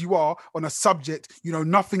stupid you are on a subject you know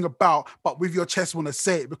nothing about, but with your chest want to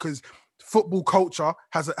say it, because football culture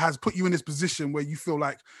has put you in this position where you feel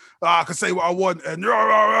like, I can say what I want and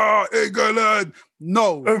England.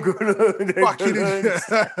 No, fucking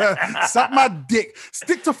suck my dick.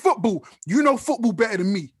 Stick to football. You know football better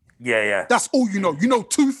than me. Yeah. That's all you know. You know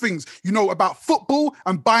two things. You know about football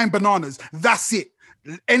and buying bananas. That's it.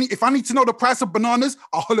 If I need to know the price of bananas,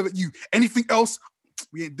 I'll holler at you. Anything else,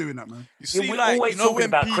 we ain't doing that, man. You see, we're always talking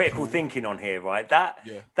about critical thinking on here, right?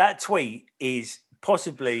 That tweet is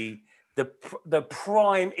possibly the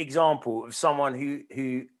prime example of someone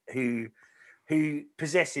who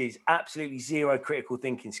possesses absolutely zero critical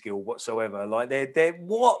thinking skill whatsoever. Like, they're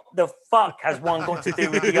what the fuck has one got to do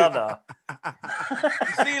with the other?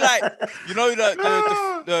 You see, like, you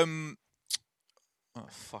know, Oh,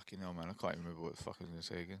 fucking hell, man. I can't even remember what the fuck I was going to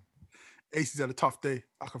say again. AC's had a tough day.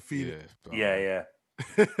 I can feel it. Bro, Yeah.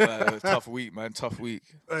 tough week, man. Tough week.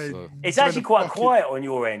 So. It's actually quite quiet on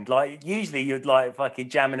your end. Like usually you'd like fucking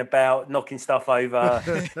jamming about, knocking stuff over,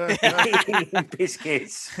 eating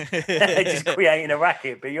biscuits, just creating a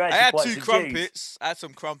racket. But you're actually I had quite 2 subdued. crumpets. I had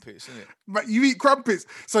some crumpets, innit? But you eat crumpets.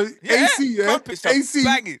 So Yeah, AC, crumpets are AC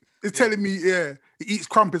banging. is telling me, he eats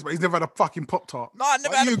crumpets, but he's never had a fucking Pop-Tart. No, I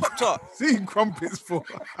never had a Pop-Tart. What's he eating crumpets for?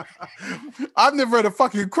 I've never had a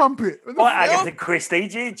fucking crumpet. What, Agatha Christie?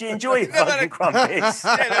 Do you enjoy fucking crumpets?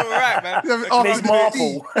 Yeah, they were right, man. Miss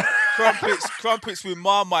Marple. Crumpets with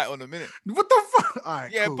Marmite on them, innit? What the fuck? All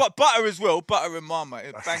right, Yeah, cool. but butter as well. Butter and Marmite.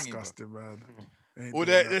 It's That's banging. disgusting, man. Ain't Or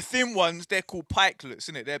doing that. the thin ones, they're called pikelets,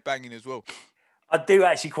 innit? They're banging as well. I do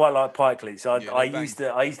actually quite like pikelets. Yeah, I they're used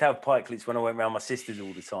to have pikelets when I went round my sister's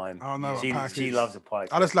all the time. I don't know what pie She clits. loves a pikelet.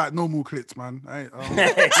 I just like normal clits, man.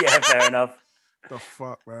 Yeah, fair enough. The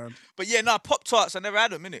fuck, man. But yeah, no, Pop-Tarts, I never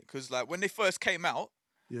had them, innit? Because like when they first came out,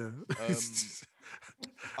 Yeah.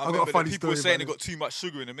 I got a remember funny that people were story saying about they got too much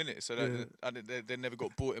sugar in them, innit? So that they never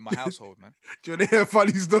got bought in my household, man. Do you want to hear a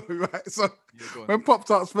funny story, right? So Yeah, go on. when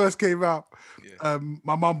Pop-Tarts first came out, Yeah.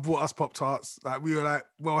 my mum bought us Pop-Tarts. Like we were like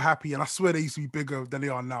well happy, and I swear they used to be bigger than they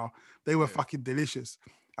are now. They were fucking delicious.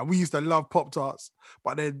 And we used to love Pop-Tarts.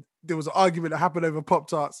 But then there was an argument that happened over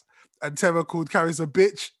Pop-Tarts, and Terra called Caris a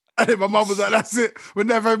bitch. And then my mum was like, that's it. We're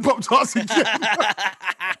never having Pop-Tarts again.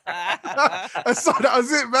 And so that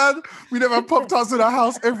was it, man. We never had Pop-Tarts in our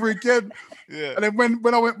house ever again. Yeah. And then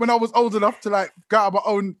when I was old enough to like go out on my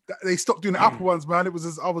own, they stopped doing the apple ones, man. I was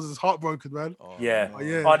as heartbroken, man. Yeah. Oh,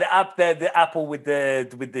 yeah. Oh, the apple with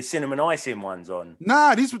the cinnamon icing ones on.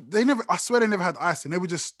 Nah, I swear they never had icing. They were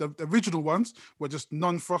just the original ones were just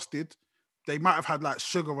non-frosted. They might have had like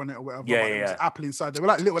sugar on it or whatever. Yeah, but it was apple inside. They were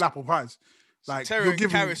like little apple pies. Like Terra you're and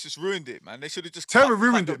giving Caris just ruined it, man. They should have just Terra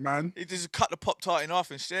ruined it, man. He just cut the Pop-Tart in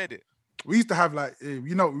half and shared it. We used to have like,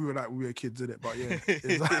 you know, what we were like when we were kids, didn't it? But yeah,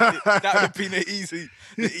 That would have been the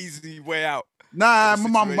easy way out. Nah, the my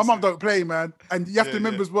mum situation. don't play, man. And you have to Yeah,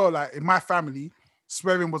 remember yeah. as well, like in my family,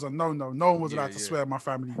 swearing was a no-no. No one was allowed to Yeah. swear in my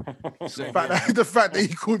family. Same, The fact that he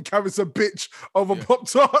called Caris a bitch over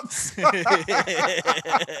Pop-Tarts.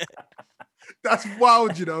 That's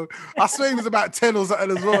wild, you know. I swear he was about 10 or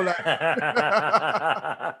something as well. Like,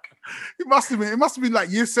 it must have been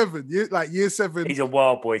like year 7. Year 7. He's a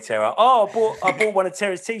wild boy, Terra. Oh, I bought one of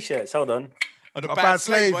Terra's t-shirts. Hold on. Oh, the A bad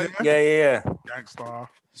slave, one. yeah. Yeah. Gangster.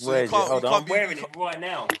 So Where you is it? can't- Hold you on. can't I'm be- wearing it right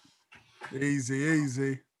now.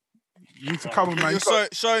 Easy. You need to come on, man. You're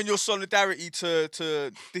showing your solidarity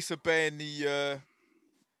to disobeying the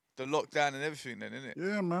lockdown and everything, then, isn't it?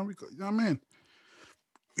 Yeah, man. We got, you know what I mean?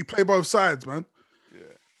 We play both sides, man. Yeah.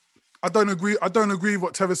 I don't agree with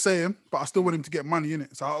what Terra's saying, but I still want him to get money in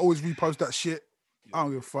it. So I always repost that shit. I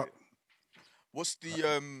don't give a fuck. What's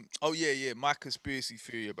the my conspiracy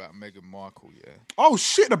theory about Meghan Markle? Yeah. Oh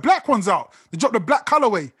shit, the black one's out. They dropped the black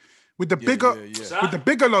colorway with the bigger yeah. with the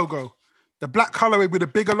bigger logo. The black colorway with the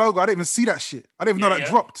bigger logo. I didn't even see that shit. I didn't even know that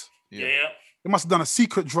dropped. Yeah. They must have done a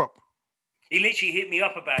secret drop. He literally hit me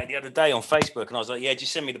up about it the other day on Facebook, and I was like, "Yeah,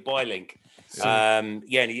 just send me the buy link." And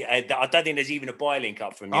I don't think there's even a buy link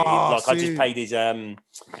up from you. Oh, I just paid his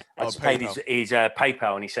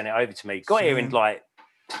PayPal, and he sent it over to me. Got here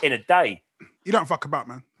in a day. You don't fuck about,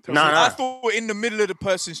 man. No. I thought in the middle of the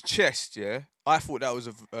person's chest, I thought that was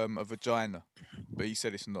a vagina, but he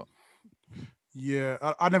said it's not. Yeah,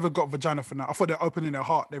 I never got vagina for that. I thought they're opening their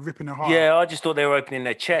heart. They're ripping their heart. Yeah, I just thought they were opening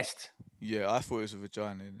their chest. Yeah, I thought it was a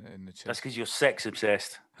vagina in the chest. That's because you're sex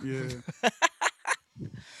obsessed. Yeah.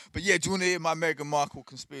 But yeah, do you want to hear my Meghan Markle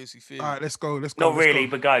conspiracy theory? All right, let's go. Not really,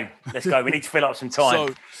 but go. Let's go. We need to fill up some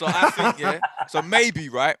time. So I think, so maybe,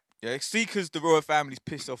 right? Yeah, see, because the royal family's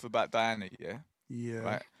pissed off about Diana, Yeah.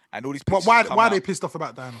 right? And all these But pictures why are they pissed off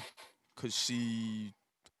about Diana? Because she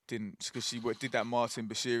did that Martin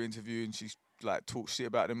Bashir interview and she's like talked shit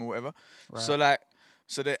about them or whatever. Right.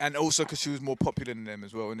 And also because she was more popular than them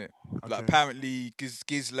as well, innit? Like Okay. apparently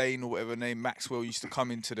Ghislaine or whatever her name, Maxwell, used to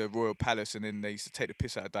come into the royal palace and then they used to take the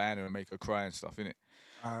piss out of Diana and make her cry and stuff, innit?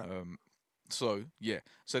 So yeah.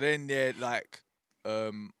 So then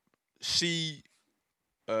she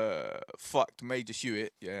fucked Major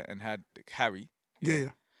Hewitt, and had Harry. Yeah.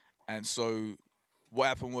 And so what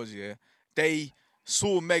happened was, they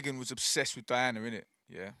saw Meghan was obsessed with Diana, innit?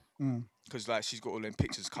 Yeah. Because like she's got all them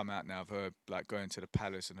pictures come out now of her like going to the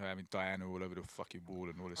palace and her having Diana all over the fucking wall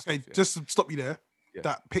and all this Hey, stuff. Yeah? just to stop you there. Yeah.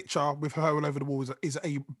 That picture with her all over the wall is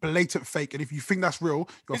a blatant fake. And if you think that's real,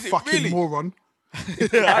 you're a Is it fucking really? moron.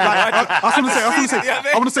 I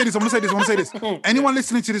want to say this. Anyone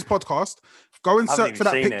listening to this podcast, go and I haven't search for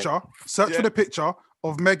that even seen picture. Search for the picture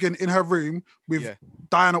of Megan in her room with Yeah.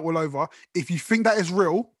 Diana all over. If you think that is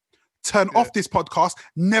real, turn off this podcast.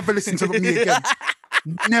 Never listen to me again.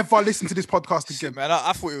 Never listen to this podcast again. Shit, man,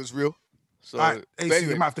 I thought it was real. So, AC, but anyway,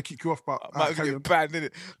 you might have to kick you off, but might carry get on. banned,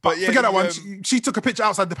 innit? But yeah, forget that one. the, She took a picture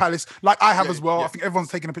outside the palace, like I have Yeah, as well. yeah. I think everyone's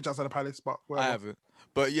taking a picture outside the palace, but whatever. I haven't.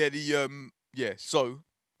 But yeah, so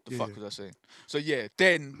the fuck was I saying? So yeah,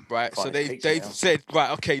 then right, so Quite a they've picture now. said, right,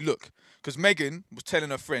 okay, look, because Megan was telling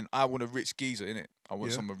her friend, I want a rich geezer, innit? I want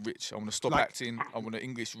Yeah. someone rich. I want to stop Like- acting. I want an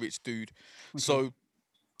English rich dude. So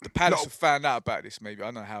the palace have found out about this, maybe. I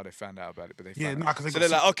don't know how they found out about it, but they Yeah, found no, out. 'cause they So got they're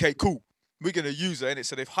like, secret- okay, cool. We're gonna use her, innit?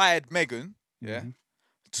 So they've hired Megan, yeah,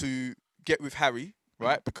 to get with Harry,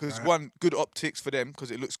 right? Because Right. one, good optics for them, because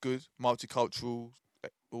it looks good, multicultural,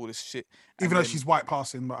 all this shit. And Even though then- she's white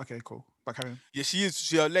passing, but okay, cool. But carry on. yeah, she is.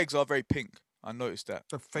 Her legs are very pink. I noticed that.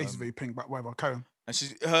 The face is very pink, but whatever. Carry on. And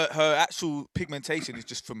she's her actual pigmentation is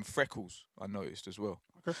just from freckles. I noticed as well.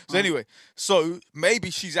 Okay. So anyway, so maybe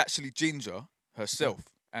she's actually ginger herself,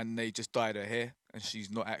 and they just dyed her hair, and she's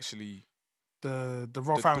not actually The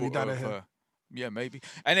royal the family daughter down of here. her. Yeah, maybe.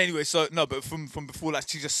 And anyway, so no, but from before that,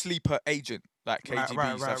 she's a sleeper agent, like Right, KGB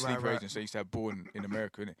right, used to have right, sleeper right. agents. They used to have born in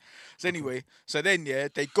America, innit? So anyway, so then yeah,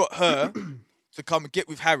 they got her to come and get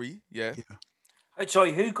with Harry. Yeah,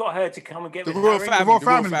 Sorry, who got her to come and get the with royal Harry?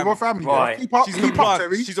 family. The royal family. Right. Keep up, She's keep a up, plant.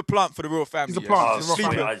 Terry. She's a plant for the royal family. She's a yeah. plant. Oh, She's a royal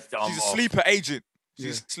sorry, family. She's a off. sleeper agent. She's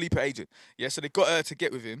Yeah. a sleeper agent. Yeah, so they got her to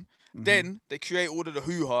get with him. Then they create all of the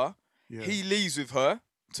hoo-ha. Yeah. He leaves with her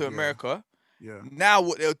to America. Yeah. Now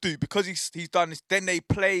what they'll do, because he's done this, then they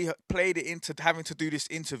played it into having to do this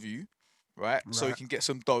interview, right? So he Right. can get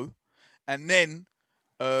some dough. And then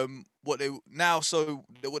what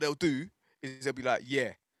they'll do is they'll be like,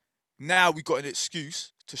 yeah, now we got an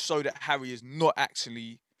excuse to show that Harry is not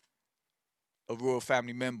actually a royal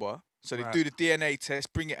family member. So they Right. do the DNA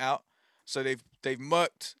test, bring it out. So they've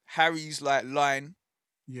murked Harry's like line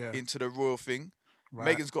Yeah. into the royal thing.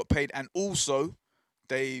 Right. Meghan's got paid, and also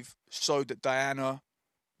they've showed that Diana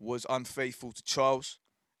was unfaithful to Charles,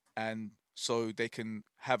 and so they can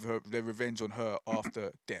have their revenge on her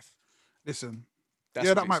after death. Listen. That's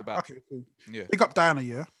Yeah, what that it's might. about. Okay, cool. Yeah. Big up Diana,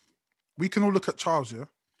 yeah. We can all look at Charles, yeah,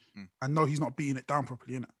 Mm. and know he's not beating it down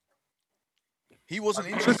properly, innit? He wasn't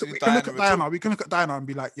We can interested in look at Diana at all. Diana. We can look at Diana and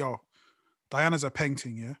be like, yo, Diana's a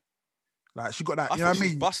painting, yeah. Like she got that. I You know thought what I she was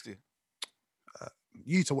mean? busted.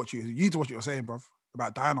 You to what you're saying, bruv,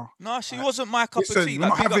 about Diana. No, she wasn't my cup Listen, of tea. we're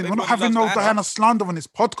not Like, big up having everyone who no loves Diana slander on this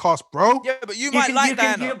podcast, bro. Yeah, but you might like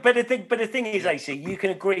Diana. but the thing is, AC, you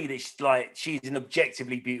can agree that she's an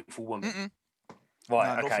objectively beautiful woman. Right,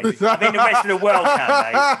 Nah, not okay. for me. I think the rest of the world can,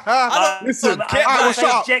 mate. I don't Listen, care. I well, say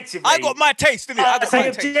shut up. objectively. I got my taste, didn't it? I I got say my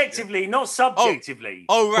taste. objectively, not subjectively.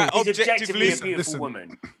 Oh, right, She's objectively a objectively. beautiful Listen.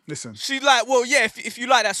 woman. Listen, She's like, well, yeah, if you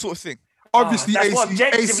like that sort of thing. obviously, that's AC, what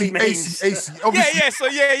objectively AC, means. AC, Yeah, obviously, yeah, so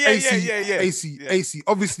yeah. AC, AC.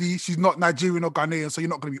 Obviously, she's not Nigerian or Ghanaian, so you're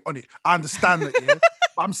not going to be on it. I understand that, yeah.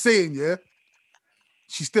 But I'm saying, yeah,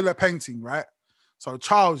 she's still a painting, right? So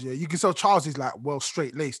Charles, yeah, you can tell Charles is like well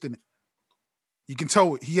straight laced, isn't it? You can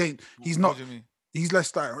tell he's not. What do you mean? He's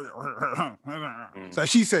less like. So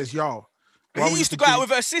she says, "Yo." But he used to go out with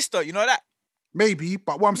her sister, you know that? Maybe,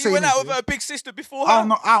 but what I'm He saying went is, out with yeah, her big sister before her.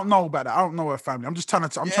 I don't know about that. I don't know her family. I'm just trying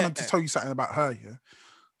to. I'm trying to Yeah. tell you something about her. Yeah,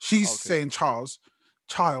 she's Okay. saying, Charles,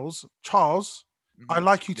 I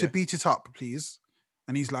like you to Yeah. beat it up, please.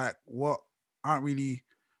 And he's like, what? I don't really.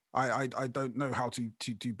 I don't know how to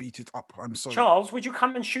beat it up. I'm sorry. Charles, would you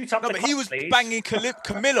come and shoot up No, the but he cup, was please? banging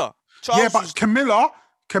Camilla. Charles Yeah, but was,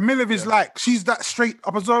 Camilla is like she's that straight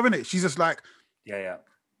up as well, innit? She's just like Yeah.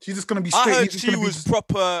 she's just gonna be I straight. heard He's just she gonna be was just-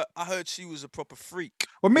 proper. I heard she was a proper freak.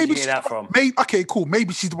 Well, maybe Where'd you she's hear that the- from? Maybe okay, cool.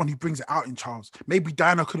 Maybe she's the one who brings it out in Charles. Maybe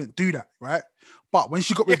Diana couldn't do that, right? But when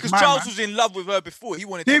she got Yeah, with because my Charles man, was in love with her before. He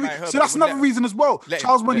wanted there to we- marry her. so but that's he wouldn't another let reason as well. Let him,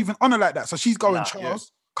 Charles wasn't let even on her like that. So she's going, Nah,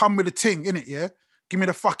 Charles, come with a ting, innit, yeah? Give me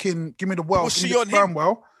the world. Was give me she the on him? sperm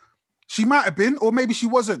well. She might have been, or maybe she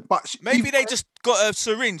wasn't. But Maybe either they way- just got a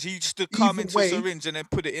syringe. He used to come Either into way- a syringe and then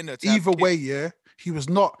put it in her. to have Either kids. way, yeah, he was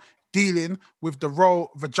not dealing with the raw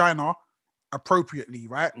vagina appropriately,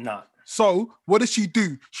 right? No. So what does she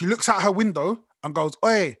do? She looks out her window and goes,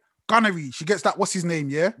 "Oi, gunnery." She gets that. What's his name?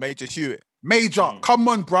 Yeah, Major Hewitt. Major. Come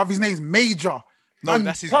on, bruv. His name's Major. No, Man,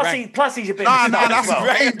 that's his Plus, rank. he's a bit. Nah, of a stud that's as his well.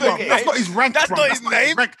 rank. name, bruv. That's not his rank. That's bruv. not his not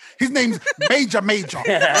name. rank. His name's Major.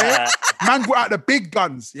 Yeah? Man brought out the big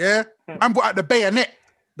guns. Yeah, man brought out the bayonet.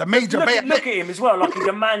 The Major bayonet. Look at him as well. Like he's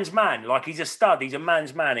a man's man. Like he's a stud. He's a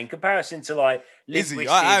man's man in comparison to like Is he?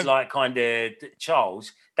 limp-wristed, like kind of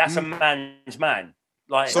Charles. That's a man's man.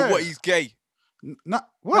 Like So Yeah. what? He's gay. Nah,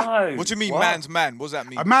 what? no. What do you mean, What? man's man? What does that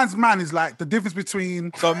mean? A man's man is like the difference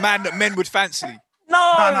between. So a man that men would fancy.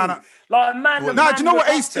 No, No. like a man. What? Nah, do you know what,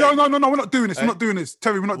 looked Ace? up to. No, we're not doing this. We're not doing this.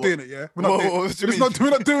 Terry, we're not doing it, yeah? We're not doing What do you it. We're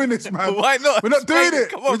not doing this, man. Why not? We're not doing Explain it. it.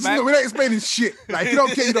 Come on, man. We're not explaining shit. Like, if you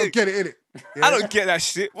don't get it, you don't get it, innit? Yeah? I don't get that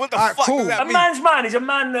shit. What the Alright, fuck cool. does that A mean? man's man is a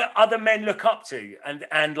man that other men look up to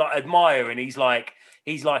and like admire, and he's like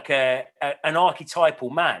an archetypal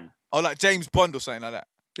man. Oh, like James Bond or something like that.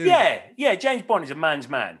 Yeah. James Bond is a man's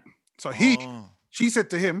man. So she said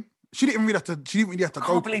to him, she didn't really have to I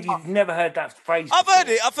can't believe you've never heard that phrase. I've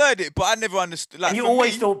before. heard it, but I never understood. Like, And you for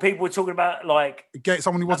always me- thought people were talking about like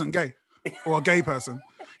someone who wasn't gay or a gay person.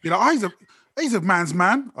 You're like, he's a man's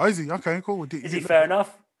man. Oh, is he? Okay, cool. is he fair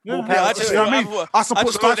enough? More Yeah, power I to just him. know what I thought, mean? I I support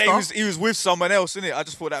just the thought that lifestyle. he was with someone else, innit? I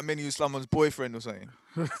just thought that meant he was someone's boyfriend or something.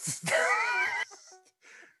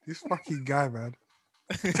 This fucking guy, man.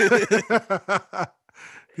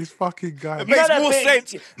 This fucking guy. It You know makes that more bit-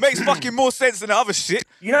 sense. Makes fucking more sense than the other shit.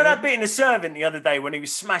 You know that bit in The Servant the other day when he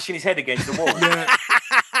was smashing his head against the wall? Yeah.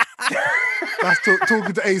 That's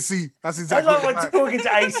talking to AC. That's That's exactly like what when it talking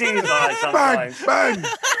to AC is like Bang, sometimes. bang.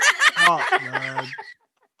 Fuck, man.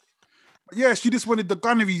 Yeah, she just wanted the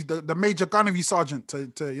gunnery, the major gunnery sergeant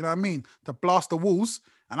to you know what I mean, to blast the walls,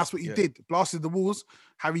 and that's what he did. Blasted the walls.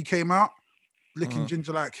 Harry came out, looking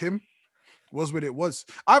ginger like him. Was what it was.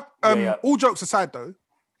 All jokes aside, though,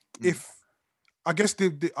 if I guess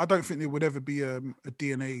I don't think there would ever be a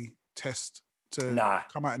DNA test to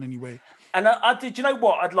come out in any way. And I did. You know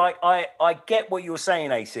what? I get what you're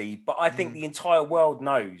saying, AC, but I think the entire world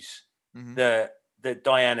knows that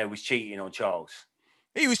Diana was cheating on Charles.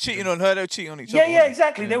 He was cheating on her. They were cheating on each other. Yeah,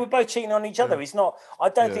 exactly. They were both cheating on each other. It's not. I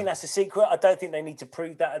don't think that's a secret. I don't think they need to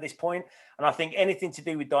prove that at this point. And I think anything to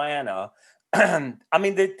do with Diana. I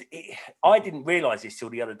mean, I didn't realise this till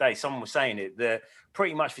the other day. Someone was saying it that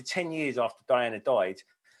pretty much for 10 years after Diana died,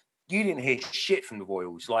 you didn't hear shit from the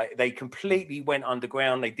royals. Like they completely went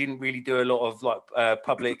underground. They didn't really do a lot of like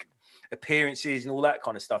public appearances and all that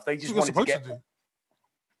kind of stuff. They just wanted to get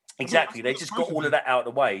exactly. They just got all of that out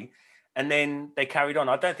of the way. And then they carried on.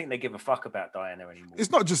 I don't think they give a fuck about Diana anymore.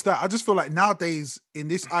 It's not just that. I just feel like nowadays, in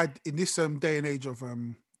this day and age of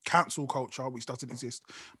cancel culture, which doesn't exist,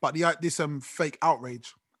 but this fake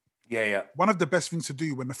outrage. Yeah. One of the best things to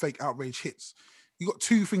do when the fake outrage hits, you got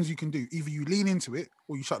two things you can do. Either you lean into it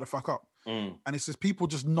or you shut the fuck up. And it's just people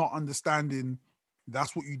just not understanding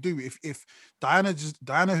that's what you do. If Diana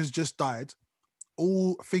has just died,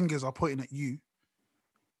 all fingers are pointing at you.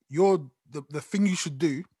 You're the thing you should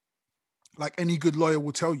do, like any good lawyer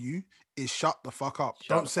will tell you, is shut the fuck up.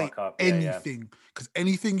 Don't say anything, because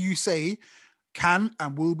anything you say can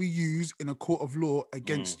and will be used in a court of law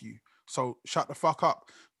against you. So shut the fuck up,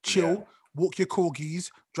 chill, walk your corgis,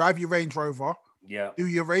 drive your Range Rover, do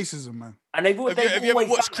your racism, man. And have you ever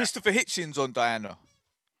watched Christopher Hitchens on Diana?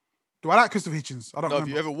 Do I like Christopher Hitchens? I don't know. Have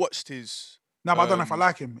you ever watched his? No, but I don't know if I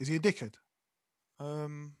like him. Is he a dickhead?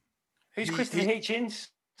 Who's Christopher Hitchens?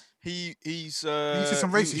 He's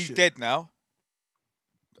some racist he's shit? dead now.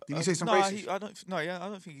 Did he say some no, racist? I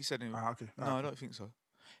don't think he said anything. Okay. No, I don't think so.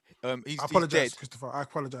 He's I apologize, dead. Christopher. I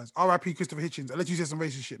apologize. R.I.P. Christopher Hitchens. Unless you say some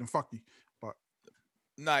racist shit, then fuck you. But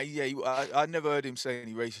I never heard him say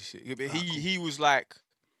any racist shit. But he was like,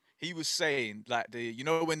 he was saying like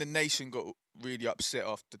when the nation got really upset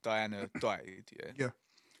after Diana died. Yeah.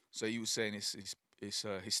 So he was saying it's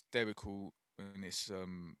hysterical and it's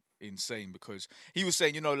insane because he was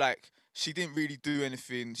saying like she didn't really do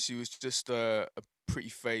anything. She was just a pretty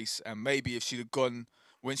face, and maybe if she'd have gone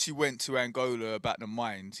when she went to Angola about the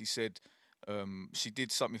mines, he said she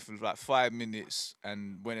did something for like 5 minutes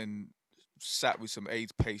and went and sat with some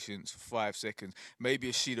AIDS patients for 5 seconds. Maybe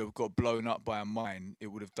if she'd have got blown up by a mine, it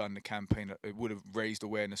would have done the campaign. It would have raised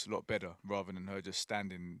awareness a lot better rather than her just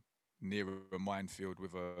standing near a minefield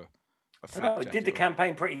with a fat It did the jacket on.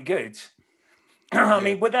 campaign pretty good. I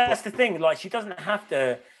mean, but that's the thing. Like, she doesn't have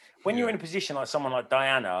to. When you're in a position like someone like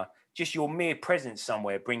Diana, just your mere presence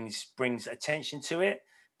somewhere brings attention to it.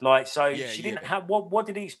 Like, so she didn't have. What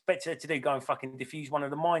did he expect her to do? Go and fucking defuse one of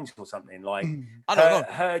the mines or something? Like, I don't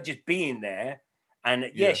know. Her just being there.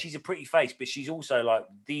 And she's a pretty face, but she's also like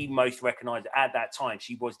the most recognized at that time.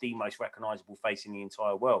 She was the most recognizable face in the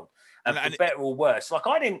entire world, and for better or worse. Like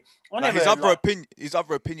his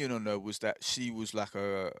other opinion on her was that she was like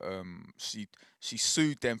she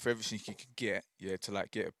sued them for everything she could get, to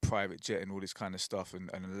like get a private jet and all this kind of stuff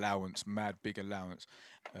and an allowance, mad big allowance,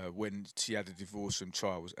 when she had a divorce from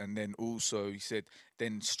Charles, and then also he said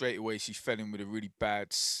then straight away she fell in with a really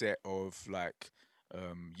bad set of like.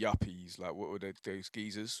 Yuppies, like what were those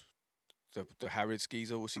geezers? The Harrods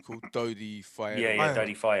geezer, what's he called? Dodie Fired. Yeah,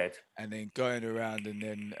 Dodie Fired. And then going around, and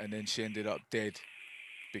then she ended up dead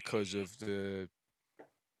because of the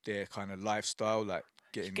their kind of lifestyle, like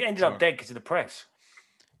getting He ended drunk. up dead because of the press.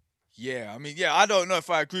 Yeah, I mean, I don't know if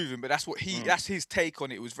I agree with him, but that's his take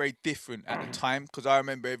on it. It was very different at the time, because I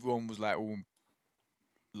remember everyone was like all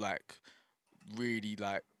like really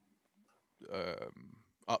like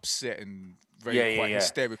upset and very quite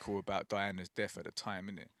hysterical about Diana's death at the time,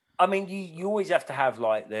 innit? I mean, you always have to have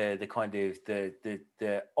like the kind of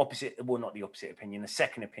the opposite, well, not the opposite opinion, the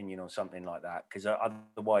second opinion on something like that, because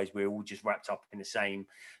otherwise we're all just wrapped up in the same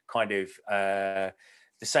kind of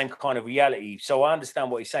reality. So I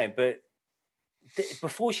understand what he's saying, but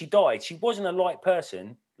before she died, she wasn't a light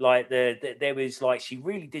person. Like there was like, she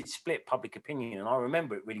really did split public opinion, and I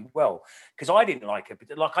remember it really well, because I didn't like her,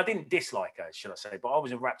 but like I didn't dislike her, should I say, but I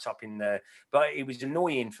wasn't wrapped up in the. But it was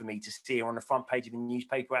annoying for me to see her on the front page of the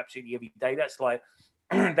newspaper absolutely every day. That's like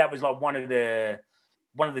that was like one of the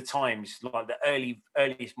times, like the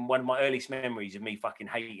earliest one of my earliest memories of me fucking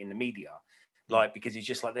hating the media. Like, because it's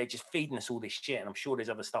just like they're just feeding us all this shit, and I'm sure there's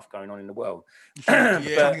other stuff going on in the world. Trying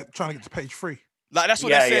to get to page 3. Like, that's what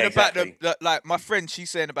they're saying about exactly. like my friend, she's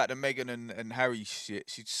saying about the Meghan and Harry shit.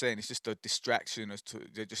 She's saying it's just a distraction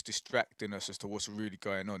they're just distracting us as to what's really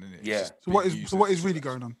going on, innit? Yeah. So what is really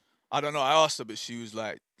going on? I don't know. I asked her, but she was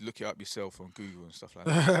like, look it up yourself on Google and stuff like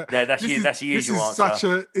that. Yeah, that's the usual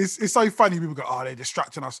answer. It's so funny. People go, oh, they're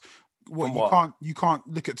distracting us. You can't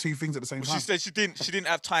look at two things at the same time. She said she didn't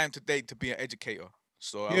have time today to be an educator.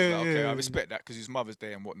 So I was like, okay, I respect that, because it's Mother's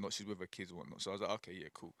Day and whatnot. She's with her kids and whatnot. So I was like, okay, yeah,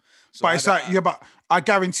 cool. So but it's but I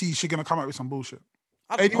guarantee she's gonna come up with some bullshit.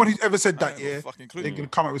 Anyone who's ever said that, they're gonna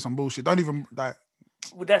come up with some bullshit. Don't even like.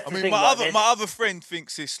 Well, that's the thing. My other friend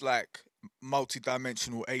thinks it's like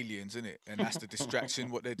multi-dimensional aliens, isn't it? And that's the distraction,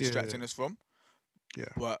 what they're distracting us from. Yeah.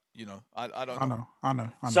 But you know, I don't know. I know.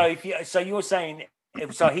 So you're saying,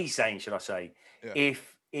 so he's saying, should I say,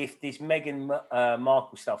 if this Meghan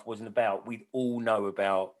Markle stuff wasn't about, we'd all know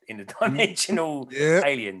about interdimensional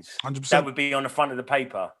aliens. 100%. That would be on the front of the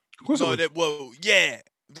paper. Of course. They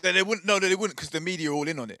wouldn't. No, they wouldn't, because the media are all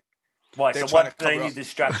in on it. Right. So what they need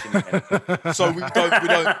distraction? So we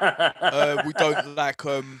don't like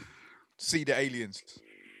see the aliens.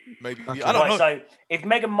 Maybe I don't know. So if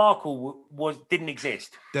Meghan Markle didn't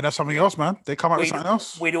exist, then that's something else, man. They come up with something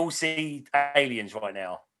else. We'd all see aliens right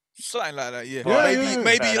now. Something like that, yeah.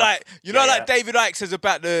 Maybe like like David Icke says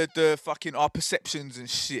about the fucking our perceptions and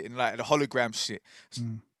shit, and like the hologram shit.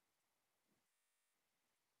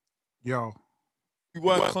 Yo, we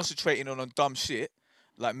weren't concentrating on dumb shit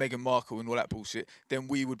like Meghan Markle and all that bullshit, then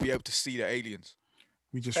we would be able to see the aliens.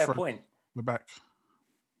 We just fair point. We're back.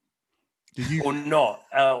 Or not,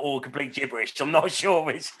 or complete gibberish. I'm not sure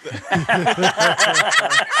which.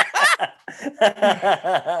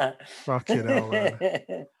 Fucking hell,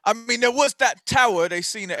 man. I mean, there was that tower they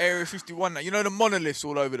seen at Area 51. You know, the monoliths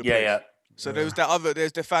all over the place. Yeah. So there was that other. They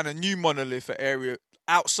found a new monolith at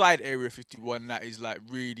outside Area 51 that is like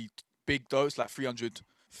really big though. It's like 300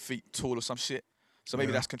 feet tall or some shit. So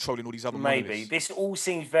maybe that's controlling all these other monoliths. Maybe. This all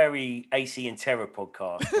seems very AC and Terror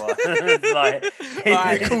podcast. Cool.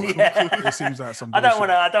 It seems like some bullshit.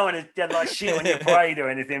 I don't want to like shit on your parade or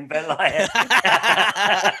anything, but like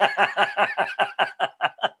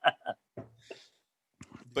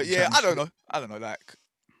but yeah, I don't know, like,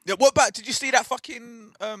 yeah, what about, did you see that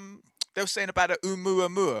fucking they were saying about the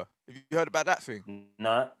Oumuamua? Have you heard about that thing?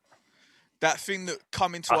 No. That thing that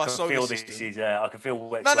come into our solar system. I can feel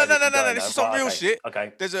where No. This is some real shit.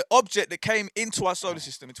 Okay. There's an object that came into our solar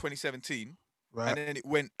system in 2017, and then it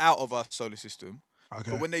went out of our solar system. Okay.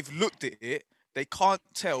 But when they've looked at it, they can't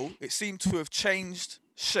tell. It seemed to have changed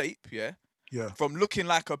shape, from looking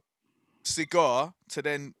like a cigar to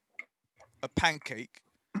then a pancake,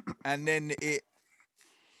 and then it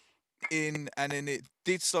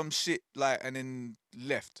did some shit and then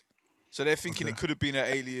left. So they're thinking it could have been an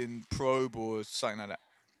alien probe or something like that.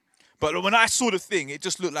 But when I saw the thing, it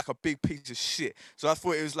just looked like a big piece of shit. So I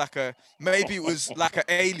thought it was maybe it was like an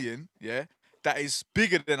alien, that is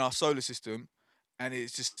bigger than our solar system, and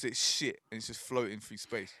it's shit, and it's just floating through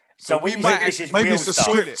space. So we might maybe it's the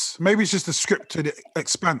script. Maybe it's just the script to the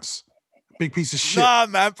Expanse. Big piece of shit. Nah,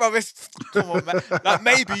 man, bro. Come on, man. Like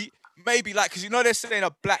maybe, because they're saying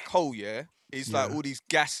a black hole, It's like all these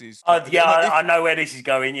gases. I know where this is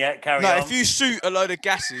going. Yeah, carry on. If you shoot a load of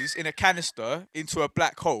gases in a canister into a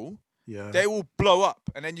black hole, they all blow up,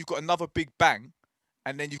 and then you've got another big bang,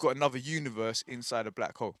 and then you've got another universe inside a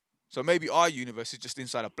black hole. So maybe our universe is just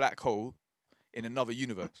inside a black hole in another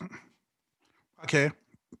universe. Okay.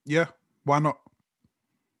 Yeah. Why not?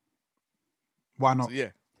 So,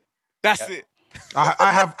 that's it.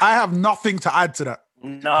 I have nothing to add to that.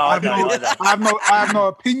 No, I have no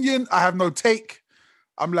opinion. I have no take.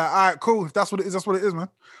 I'm like, all right, cool. If that's what it is, that's what it is, man.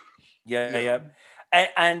 Yeah.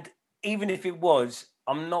 And even if it was,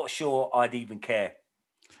 I'm not sure I'd even care.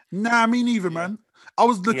 Nah, me neither, man. I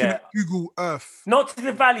was looking Yeah. at Google Earth. Not to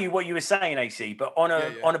the value what you were saying, AC, but on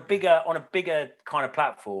a bigger kind of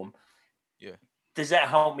platform. Yeah. Does that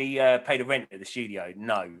help me pay the rent at the studio?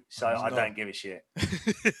 No. So I don't give a shit.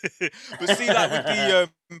 But see, like with the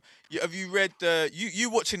have you read you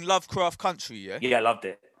watching Lovecraft Country? Yeah. Yeah, I loved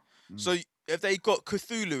it. So have they got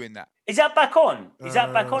Cthulhu in that? Is that back on? Is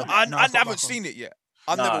that back on? I haven't seen it yet.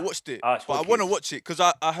 I've never watched it, but I want to watch it because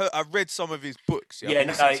I read some of his books. Yeah,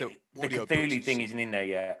 no, the Cthulhu thing isn't in there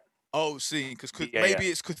yet. Oh, see, because maybe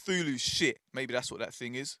it's Cthulhu's shit. Maybe that's what that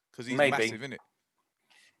thing is because he's massive, isn't it?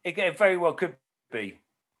 It very well could be.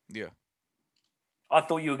 Yeah. I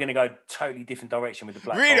thought you were going to go totally different direction with the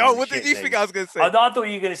black hole. Really? Oh, what did you think I was going to say? I thought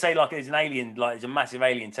you were going to say like there's an alien, like there's a massive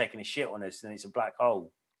alien taking a shit on us, and it's a black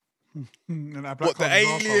hole. And that What the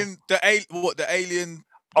alien? The alien?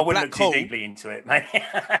 I wouldn't look too deeply into it, mate.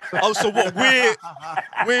 Oh, so what?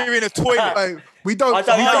 We're in a toilet. Hey, we don't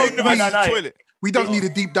need a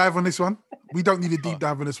deep dive on this one. We don't need a deep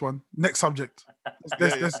dive on this one. Next subject.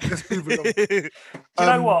 Let's move it on. Do you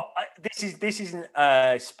know what? This isn't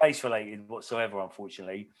space related whatsoever,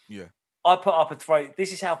 unfortunately. Yeah. I put up a throw.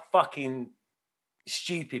 This is how fucking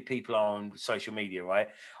stupid people are on social media, right?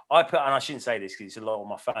 And I shouldn't say this because it's a lot of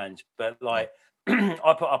my fans, but like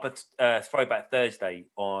I put up a Throwback Thursday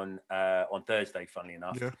on Thursday, funnily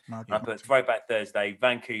enough. Yeah, I put Throwback Thursday,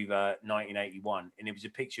 Vancouver, 1981, and it was a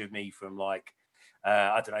picture of me from like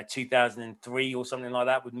I don't know, 2003 or something like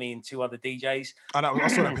that, with me and two other DJs. I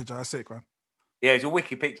saw that picture. That's sick, man. Yeah, it's a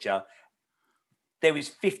wicked picture. There was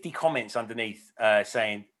 50 comments underneath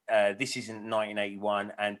saying this isn't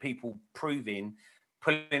 1981, and people pulling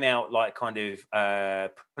out like kind of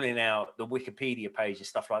pulling out the Wikipedia page and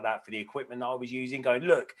stuff like that for the equipment that I was using, going,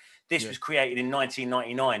 look, this was created in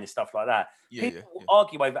 1999 and stuff like that. People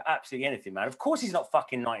argue over absolutely anything, man. Of course he's not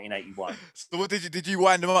fucking 1981. So what did you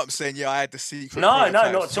wind them up saying, I had the secret? No,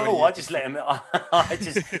 not at all. I just let him, I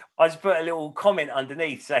just put a little comment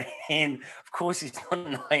underneath saying, of course it's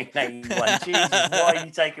not 1981. Jesus, why are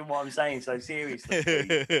you taking what I'm saying so seriously?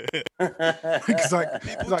 Because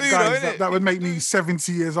guys, that would make me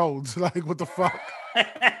 70 years old. Like, what the fuck?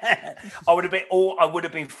 I would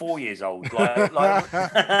have been 4 years old. Like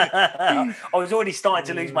I was already starting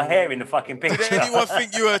to lose my hair in the fucking picture. Did anyone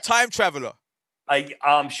think you were a time traveler?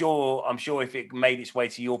 I'm sure if it made its way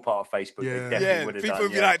to your part of Facebook, it definitely would have done. People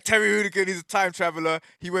would be like, Terry Hoonigan, he's a time traveler.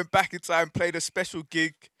 He went back in time, played a special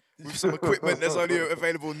gig with some equipment that's only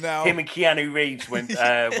available now. Him and Keanu Reeves went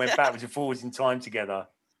backwards and forwards in time together.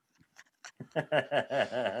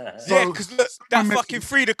 Yeah, because that fucking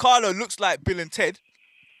Frida Kahlo looks like Bill and Ted,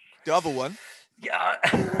 the other one. Yeah.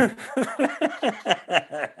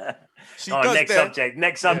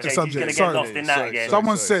 Next subject. He's going to get lost in that again.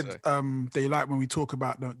 Someone said they like when we talk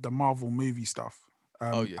about the Marvel movie stuff.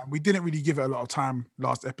 We didn't really give it a lot of time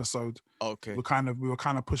last episode. Okay. We were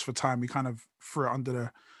kind of pushed for time. We kind of threw it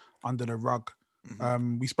under the rug.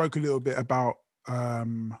 Mm-hmm. We spoke a little bit about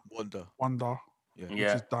Wonder. Which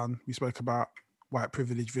is done. We spoke about white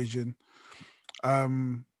privilege vision.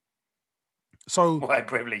 So white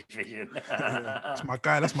privilege vision. That's my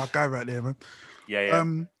guy. That's my guy right there, man. Yeah.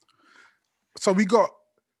 So we got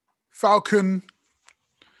Falcon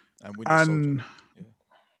and Winter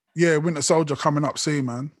Soldier. Winter Soldier coming up soon,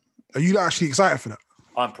 man. Are you actually excited for that?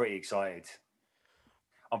 I'm pretty excited.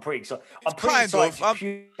 I'm pretty excited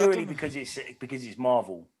purely because it's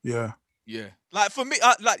Marvel. Yeah. Yeah. Like for me,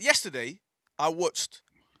 like yesterday, I watched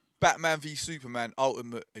Batman v Superman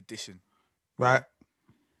Ultimate Edition. Right.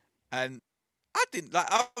 And I didn't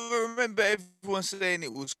I remember everyone saying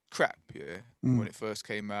it was crap, when it first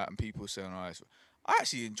came out, and people saying, I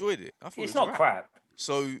actually enjoyed it. I thought it's not crap.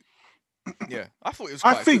 So I thought it was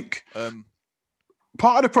I think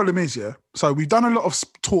part of the problem is, so we've done a lot of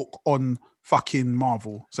talk on fucking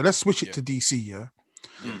Marvel. So let's switch it to DC,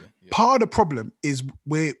 Part of the problem is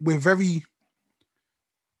we're very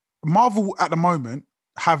Marvel at the moment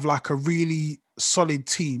have like a really solid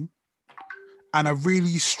team and a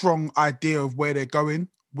really strong idea of where they're going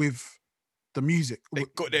with the music. They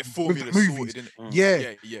got their formula sorted,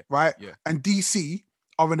 innit? Yeah, right? Yeah. And DC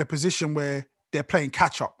are in a position where they're playing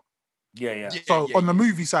catch up. So on the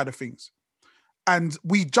movie side of things. And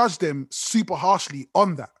we judge them super harshly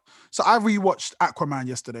on that. So I rewatched Aquaman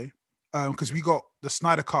yesterday because we got the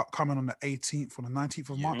Snyder Cut coming on the 18th or the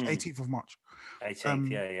 19th of March, 18th of March.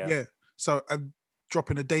 18th, Yeah. So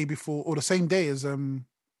dropping a day before, or the same day as dropping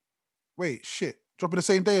the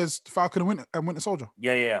same day as Falcon and Winter Soldier.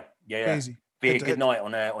 Yeah. Crazy. Be a Head to good head. night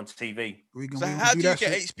on TV. So how do you get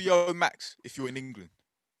HBO Max if you're in England?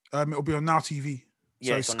 It'll be on Now TV.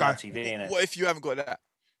 Yeah, So it's on Sky. Now TV, innit? What if you haven't got that?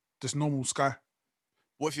 Just normal Sky.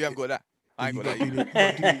 What if you haven't got that? I ain't You got got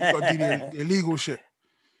that. to do the illegal shit.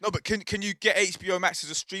 No, but can you get HBO Max as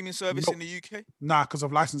a streaming service in the UK? Nah, because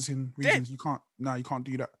of licensing reasons, you can't. Nah, you can't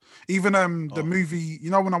do that. Even the Oh. movie, you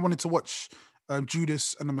know, when I wanted to watch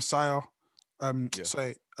Judas and the Messiah,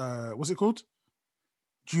 what's it called?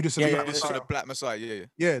 Judas and the Black Messiah. The Black Messiah, yeah.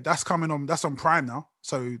 Yeah, that's coming on. That's on Prime now.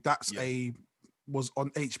 So that's Yeah. was on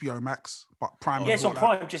HBO Max, but Prime. Yeah, it's on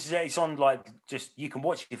bought that. Prime. It's on like you can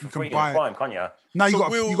watch it for You can free buy on it. Prime, can't you? No, you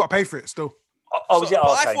So got to pay for it still. Oh, is it? But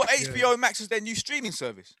Oh, I okay. thought HBO Max is their new streaming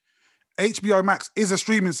service. HBO Max is a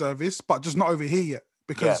streaming service, but just not over here yet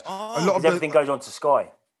because a lot of everything goes on to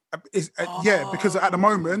Sky. Because at the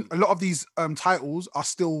moment a lot of these titles are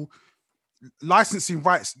still licensing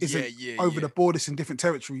rights isn't over the borders in different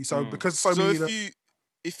territories. So because so many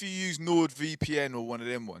if you use NordVPN or one of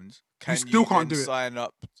them ones, can you still can't do it. Sign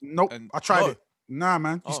up? Nope, I tried it. Nah,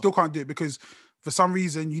 man, you still can't do it because for some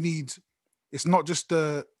reason you need. It's not just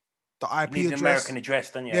the IP you need address. an American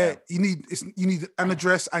address, don't you? Yeah, you need an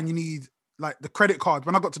address and you need like the credit card.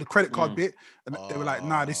 When I got to the credit card bit, and they were like,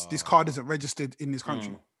 "Nah, this card isn't registered in this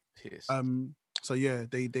country." So yeah,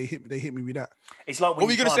 they hit me with that. It's like what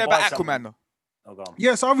were you gonna say about Aquaman though? Oh, go on.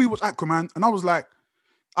 Yeah, so I rewatched Aquaman and I was like,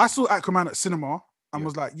 I saw Aquaman at cinema and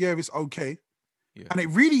was like, yeah, it's okay, and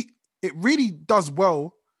it really does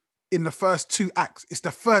well in the first 2 acts. It's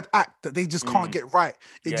the third act that they just can't get right.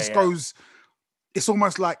 It just goes. It's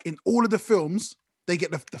almost like in all of the films, they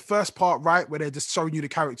get the first part right where they're just showing you the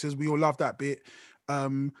characters. We all love that bit.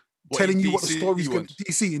 Telling you what the story's going to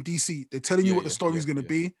DC. They're telling you what the story's going to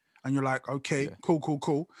be. And you're like, okay,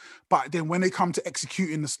 cool. But then when they come to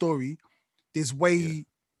executing the story, there's way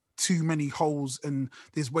too many holes and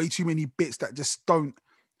there's way too many bits that just don't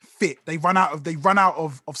fit. They run out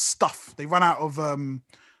of stuff. They run out of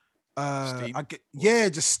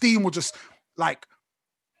steam? Just steam or just like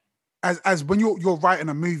as when you're writing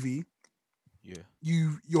a movie,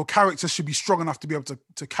 your character should be strong enough to be able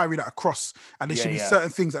to carry that across, and there should be certain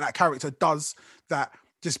things that character does that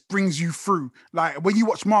just brings you through. Like when you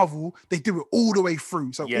watch Marvel, they do it all the way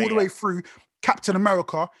through. So all the way through, Captain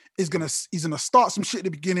America he's gonna start some shit at the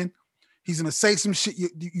beginning. He's gonna say some shit.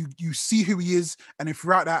 You see who he is, and then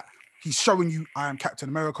throughout that, he's showing you, I am Captain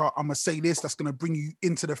America. I'm gonna say this. That's gonna bring you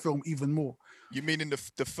into the film even more. You mean in the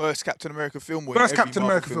first Captain America film? First Captain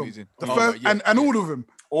America film. The first, and all of them.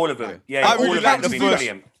 All of them. Yeah, I really like the first.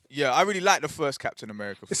 Brilliant. Yeah, I really like the first Captain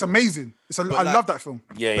America film. It's amazing. I love that film.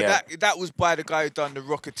 That was by the guy who done the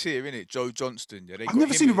Rocketeer, innit? Joe Johnston. Yeah, I've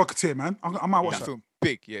never seen the Rocketeer, man. I might watch that. Film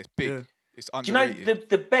big. Yeah, it's big. Yeah. It's underrated. Do you know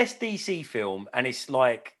the best DC film, and it's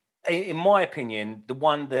like, in my opinion, the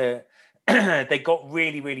one that they got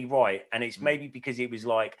really, really right, and it's maybe because it was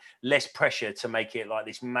like less pressure to make it like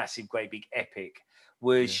this massive, great big epic,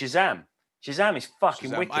 was Shazam. Shazam is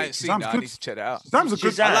fucking wicked. I ain't seen that. I need to check that out. Shazam's a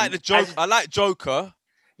good. Shazam, I like the joke. I like Joker.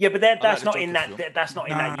 Yeah, but that's not Joker in that. film. That's not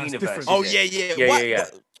in that it's universe. different. Oh is yeah, it? yeah.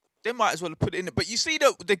 They might as well have put it in it. But you see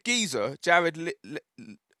the geezer, Jared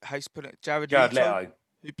how you put it? Jared Leto.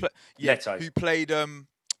 Leto. Who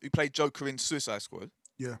played Joker in Suicide Squad.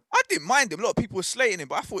 Yeah. I didn't mind him. A lot of people were slating him,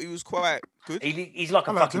 but I thought he was quite good. He's like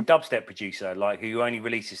a fucking dubstep producer, like who only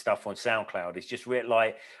releases stuff on SoundCloud. It's just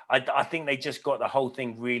like I think they just got the whole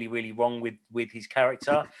thing really, really wrong with his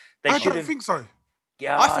character. I don't think so.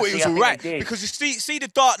 Yeah, I thought he was alright because because you see the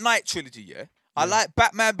Dark Knight trilogy. Yeah, I like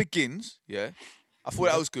Batman Begins. Yeah, I thought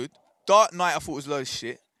that was good. Dark Knight I thought was a load of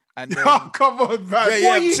shit. And then, Oh, come on, man. What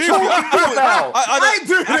are you talking about? I ain't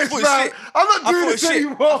doing this, man. I'm not doing this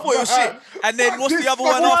anymore. I thought it was shit. And then what's the other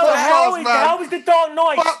one after that? How is the Dark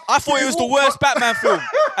Knight? I thought it was the worst Batman film.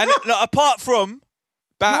 And apart from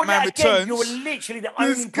Batman Returns, you're literally the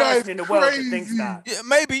only person in the world that thinks that. Yeah,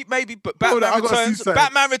 maybe, but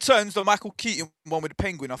Batman Returns, the Michael Keaton one with the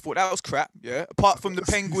Penguin, I thought that was crap. Yeah, apart from the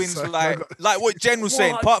Penguins, like what Jen was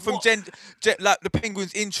saying, apart from Jen, like the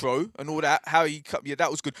Penguins intro and all that, how he cut,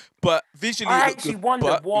 that was good. But visually, I it looked actually good, wonder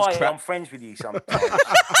but why I'm friends with you sometimes.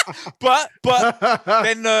 but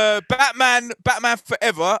then Batman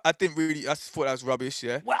Forever, I thought that was rubbish.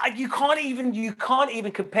 Yeah. Well, you can't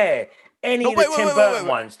even compare any of the Tim Burton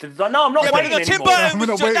ones. No, I'm not waiting anymore. Tim Burton was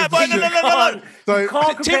no.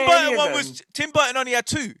 Tim Burton one was Tim Burton only had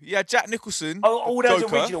 2. He had Jack Nicholson. All those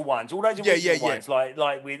original ones. All those original ones.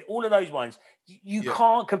 Like with all of those ones, you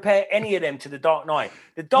can't compare any of them to the Dark Knight.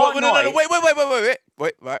 The Dark Knight. No,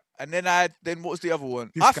 wait, right. And then what was the other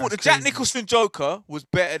one? I thought the Jack Nicholson Joker was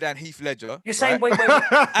better than Heath Ledger. You're saying right? wait. And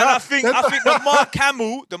I think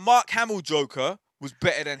the Mark Hamill Joker was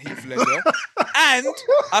better than Heath Ledger. And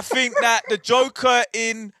I think that the Joker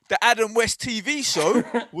in the Adam West TV show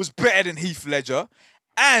was better than Heath Ledger.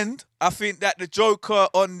 And I think that the Joker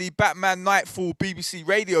on the Batman Nightfall BBC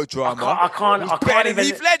radio drama was better than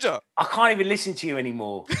Heath Ledger. I can't even listen to you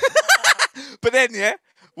anymore. But then, yeah,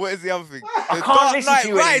 what is the other thing? I can't listen to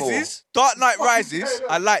you anymore. Dark Knight Rises.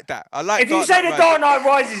 I like that. I like. If you say the Dark Knight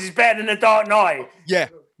Rises is better than the Dark Knight, yeah.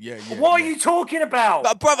 What are you talking about?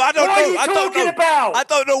 But brother, I don't know. What are you talking about? I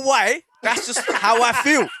don't know why. That's just how I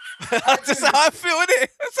feel. That's just how I feel, innit?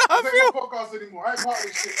 That's how I feel. Podcast anymore. I ain't part of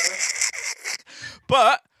this shit, man.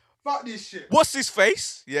 But fuck this shit. What's his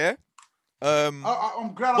face? Yeah.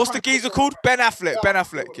 I'm glad. What's the geezer called? Ben Affleck. Ben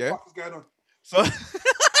Affleck. Yeah. What the fuck is going on? So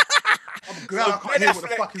I'm glad I can't hear what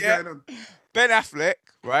the fuck is going on. Ben Affleck,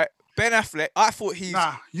 right? Ben Affleck. I thought he's.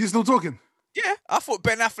 Nah, you still talking? Yeah, I thought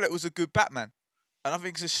Ben Affleck was a good Batman, and I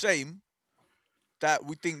think it's a shame that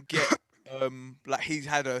we didn't get like he's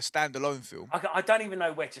had a standalone film. I don't even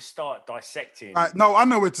know where to start dissecting. No, I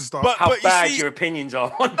know where to start. How bad your opinions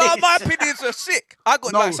are on No, this. my opinions are sick. I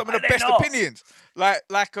got like some of the best opinions. Like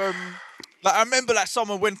I remember like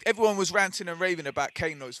someone when everyone was ranting and raving about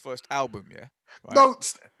Kano's first album, yeah. Right? No,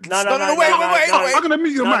 wait. I'm gonna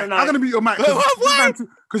mute your mic. No. I'm gonna mute your mic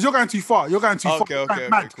because you're going too far. You're going too far. Okay,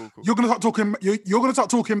 cool. You're gonna start talking. You're gonna start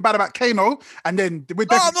talking bad about Kano, and then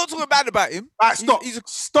I'm not talking bad about him. Right,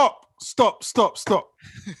 stop.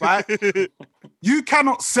 Right, you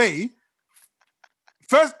cannot say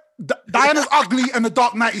first Diana's ugly and the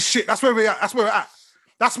Dark Knight is shit. That's where we're at.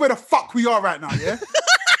 That's where the fuck we are right now. Yeah.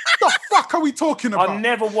 The fuck are we talking about? I'm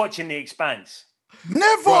never watching The Expanse.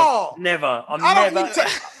 Never. Bro, never.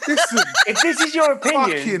 Listen, if this is your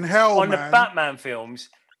opinion on the Batman films,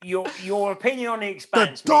 your opinion on The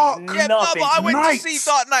Expanse means nothing. But I went to see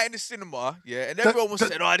Dark Knight in the cinema, yeah, and everyone was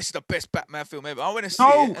saying, "Oh, this is the best Batman film ever." I went to see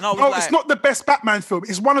it, and I was like, it's not the best Batman film.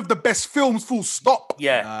 It's one of the best films. Full stop.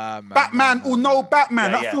 Yeah, Batman or no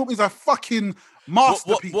Batman. That film is a fucking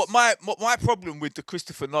masterpiece. What my problem with the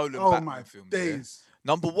Christopher Nolan Batman film? Yeah,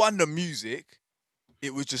 number one, the music.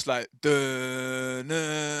 It was just like that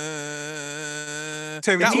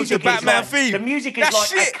was the Batman theme. The music is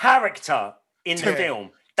like a character in the film.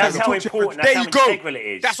 That's how important. That's how integral it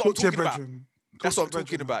is. That's what I'm talking about. That's what I'm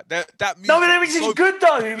talking about. That music. No, but it was good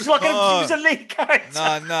though. It was like he was a lead character.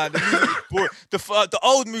 Nah. The music is boring. The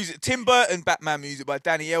old music, Tim Burton Batman music by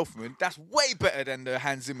Danny Elfman. That's way better than the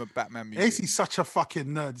Hans Zimmer Batman music. AC's such a fucking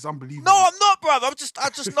nerd. It's unbelievable. No, I'm not, brother. I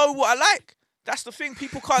just know what I like. That's the thing.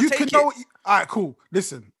 People can't take it. All right, cool.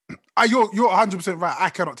 Listen, you're 100% right.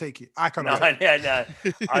 I cannot take it. I cannot. No. I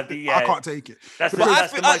can't take it. That's the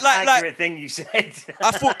most accurate thing you said.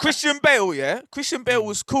 I thought Christian Bale, Christian Bale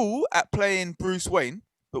was cool at playing Bruce Wayne,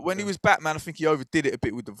 but when he was Batman, I think he overdid it a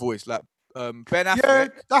bit with the voice. Like Ben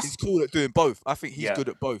Affleck, he's cool at doing both. I think he's good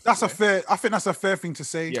at both. I think that's a fair thing to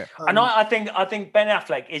say. Yeah. And I think Ben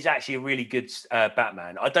Affleck is actually a really good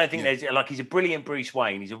Batman. I don't think there's he's a brilliant Bruce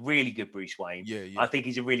Wayne. He's a really good Bruce Wayne. Yeah. I think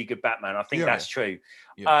he's a really good Batman. I think that's true.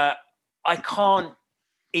 Yeah. I can't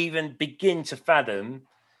even begin to fathom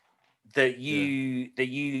that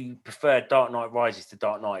you prefer Dark Knight Rises to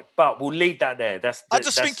Dark Knight, but we'll leave that there. I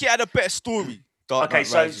just think it had a better story. Dark Knight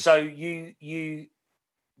Rises. So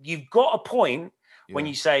you've got a point when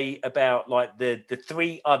you say about like the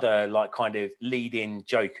three other like kind of leading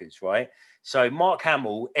Jokers, right? So Mark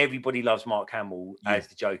Hamill, everybody loves Mark Hamill as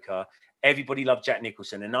the Joker. Everybody loves Jack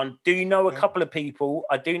Nicholson, and I do know a couple of people.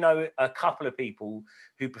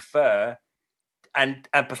 Who prefer and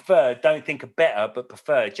prefer, don't think are better, but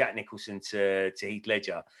prefer Jack Nicholson to Heath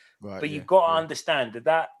Ledger. Right, but you've got to understand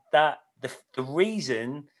that the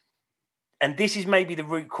reason. And this is maybe the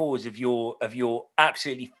root cause of your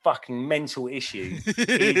absolutely fucking mental issue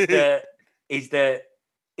is that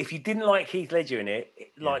if you didn't like Heath Ledger in it,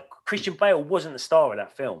 like Christian Bale wasn't the star of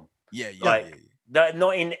that film.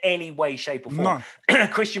 Not in any way, shape, or form. No.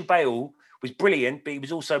 Christian Bale was brilliant, but he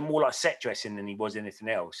was also more like set dressing than he was anything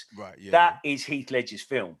else. Right. Yeah. That is Heath Ledger's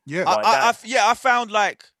film. Yeah. I found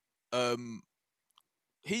like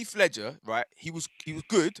Heath Ledger, right? He was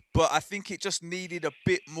good, but I think it just needed a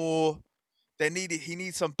bit more. He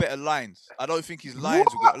needs some better lines. I don't think his lines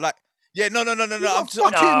were good. Like, no. I'm just,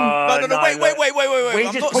 wait. I'm not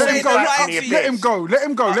saying let him go.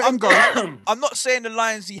 I'm not saying the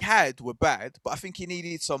lines he had were bad, but I think he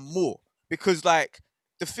needed some more because, like,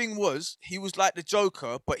 the thing was, he was like the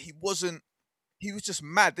Joker, but he wasn't. He was just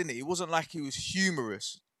mad, didn't he? It wasn't like he was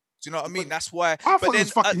humorous. Do you know what I mean? That's why. I thought it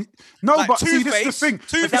was fucking but see, this is the thing.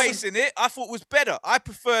 Two-Face in it, I thought was better. I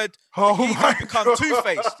preferred he become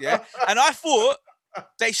Two-Faced, and I thought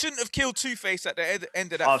they shouldn't have killed Two-Face at the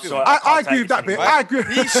end of that I'm film. sorry, I agree with that bit. Right? I agree.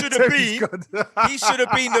 He should have been. He should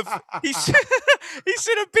have been the.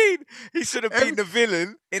 He should have been the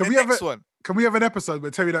villain in the next one. Can we have an episode where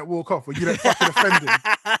Terry don't walk off, or you don't fucking offend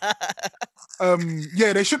him?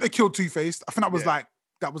 Yeah, they shouldn't have killed Two-Face. I think that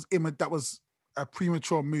was that was a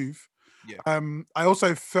premature move. Yeah. I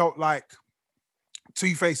also felt like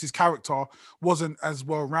Two-Face's character wasn't as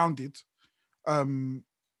well rounded. And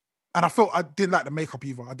I felt I didn't like the makeup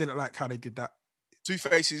either. I didn't like how they did that.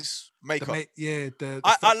 Two-Face's makeup.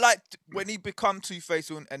 I liked when he become Two-Face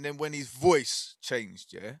and then when his voice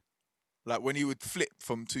changed, yeah? Like when he would flip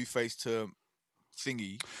from Two-Face to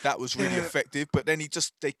thingy, that was really effective. But then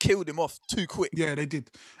they killed him off too quick. Yeah, they did.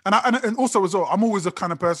 And also as well, I'm always the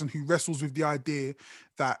kind of person who wrestles with the idea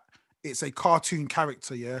that it's a cartoon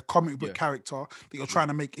character, comic book character that you're trying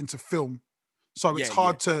to make into film. So it's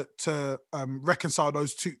hard to reconcile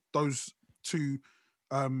those two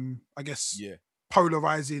I guess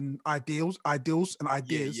polarizing ideals and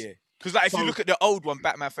ideas. Yeah. Because like if you look at the old one,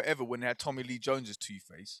 Batman Forever, when they had Tommy Lee Jones as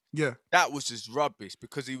Two-Face, that was just rubbish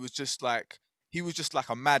because he was just like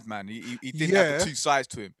a madman. He didn't have the two sides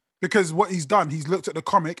to him. Because what he's done, he's looked at the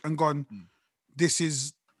comic and gone, this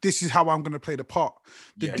is how I'm going to play the part.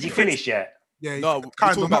 Has he finished yet? Yeah. No, we're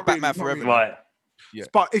talking about Batman Forever. Right. Yeah.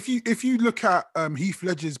 But if you look at Heath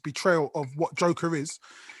Ledger's portrayal of what Joker is,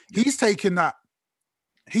 he's taken that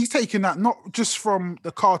not just from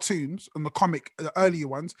the cartoons and the comic, the earlier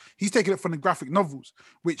ones, he's taken it from the graphic novels,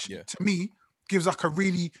 which to me gives like a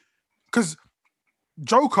really, because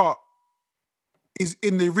Joker is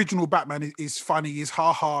in the original Batman is funny, is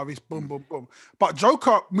ha-ha, is boom, boom, boom. But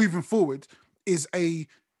Joker moving forward is a...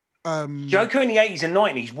 Joker in the 80s and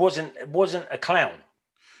 90s wasn't a clown.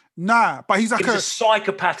 Nah, but he's like a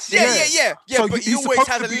psychopath. Yeah. So but he always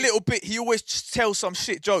has a little bit. He always just tells some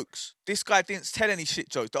shit jokes. This guy didn't tell any shit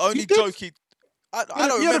jokes. The only joke I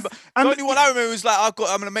don't remember. The only one I remember was like,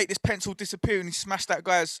 I'm gonna make this pencil disappear, and he smashed that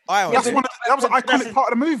guy's eye on. That was an iconic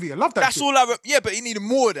part of the movie. I love that. That's all but he needed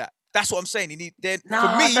more of that. That's what I'm saying. For me,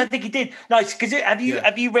 I don't think he did. No, because have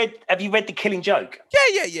you read The Killing Joke?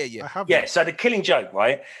 Yeah. I have. Yeah. So The Killing Joke,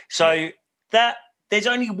 right? So that. There's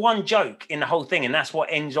only one joke in the whole thing, and that's what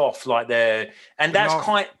ends off that's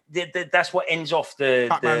what ends off the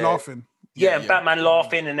Batman laughing. Yeah, Batman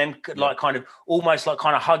laughing, and then like kind of almost like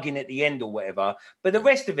kind of hugging at the end or whatever. But the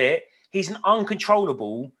rest of it, he's an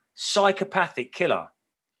uncontrollable psychopathic killer.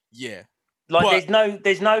 Yeah. Like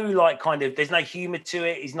there's no like kind of there's no humor to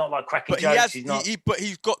it. He's not like cracking jokes. But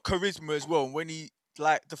he's got charisma as well. And when he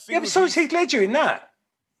like the thing. Yeah, but so is Heath Ledger in that.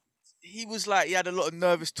 He was like, he had a lot of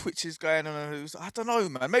nervous twitches going on. I don't know,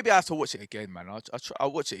 man. Maybe I have to watch it again, man.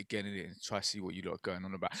 I'll watch it again and try to see what you lot are going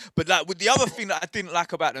on about. But like with the other thing that I didn't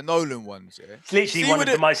like about the Nolan ones, it's literally one of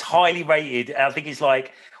the most highly rated. I think it's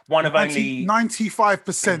like one of only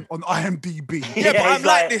 95% on IMDb. Yeah, but I'm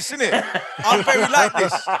like this, innit? I'm very like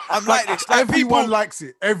this. I'm like this. Like everyone likes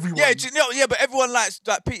it. Everyone. Yeah, but everyone likes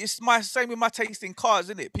like it's my same with my taste in cars,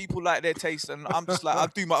 isn't it? People like their taste, and I'm just like I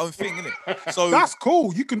do my own thing, innit? So that's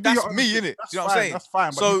cool. You can do that's me, innit? You know what I'm saying? That's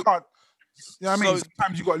fine. But you can't. You know what I mean?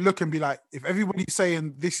 Sometimes you got to look and be like, if everybody's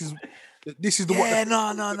saying this is the one. Yeah,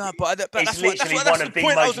 no. But it's that's literally what, one of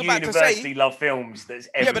the most universally loved films that's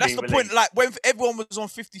ever been but that's the released. point. Like when everyone was on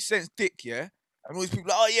 50 Cent's dick, and all these people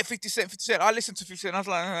like, oh yeah, 50 Cent. I listened to 50 Cent. I was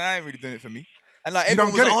like, I ain't really doing it for me. And like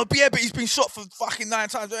everyone was like, but he's been shot for fucking 9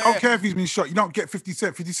 times. I don't care if he's been shot. You don't get 50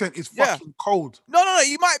 Cent. 50 Cent is fucking cold. No.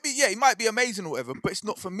 He might be amazing or whatever, but it's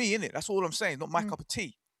not for me, innit? That's all I'm saying. Not my cup of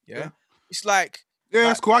tea. Yeah. It's like. Yeah,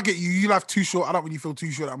 that's cool. I get you. You laugh too short. I don't really feel too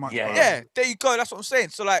short that much. Yeah. There you go. That's what I'm saying.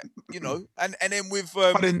 So like, and then with.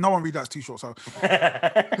 But then no one read that's too short. So.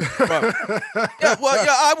 I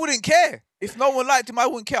wouldn't care if no one liked him. I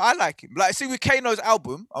wouldn't care. I like him. Like, see with Kano's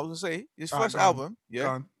album, I was gonna say his first album.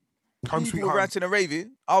 Yeah. People were ranting and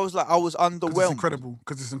raving. I was underwhelmed. It's incredible.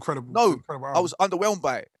 No, it's incredible I was underwhelmed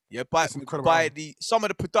by it. Yeah, by some of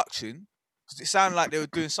the production. It sounded like they were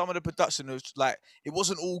doing some of the production. It was like it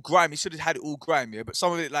wasn't all grime. He should have had it all grime, but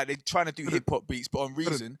some of it like they're trying to do hip hop beats, but on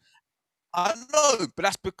Reason. I know,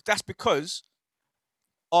 but that's because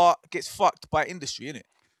art gets fucked by industry, innit?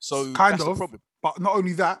 So that's the problem. But not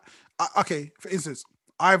only that, for instance,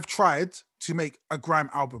 I've tried to make a grime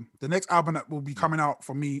album. The next album that will be coming out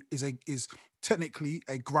for me is technically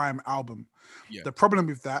a grime album. Yeah. The problem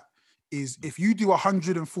with that is if you do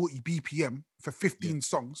 140 BPM for 15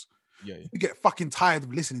 songs. You get fucking tired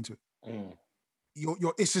of listening to it.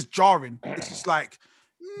 It's just jarring. It's just like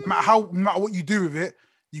no matter what you do with it,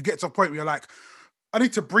 you get to a point where you're like, I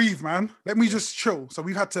need to breathe, man. Let me just chill. So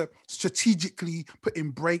we've had to strategically put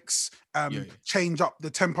in breaks, change up the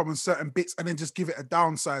tempo on certain bits, and then just give it a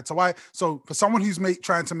downside. So for someone who's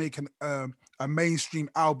trying to make a mainstream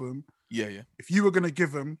album, if you were gonna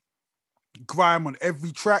give them grime on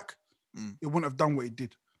every track, it wouldn't have done what it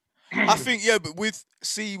did. I think, but with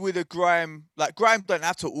a grime, like grime don't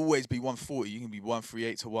have to always be 140. You can be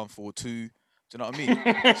 138 to 142. Do you know what I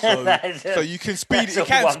mean? So you can speed it. You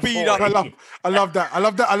can speed up. I love that. I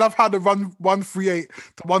love how the run 138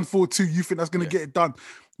 to 142. You think that's gonna get it done?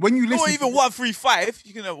 When you listen, or even 135.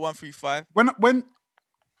 You can have 135. When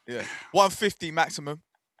 150 maximum.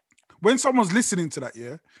 When someone's listening to that,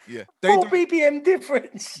 Full BPM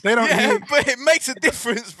difference. They don't hear, but it makes a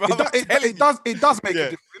difference, bro. It does make a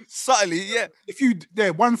difference. Subtly, If you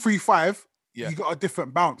 135, you got a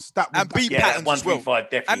different bounce. And beat patterns as well.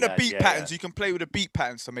 And the beat patterns, yeah. you can play with the beat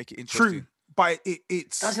patterns to make it interesting. True, but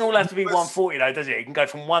it doesn't all have to be 140 though, does it? It can go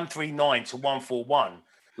from 139 to 141.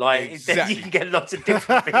 Like exactly. You can get lots of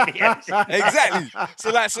different BPMs. Exactly.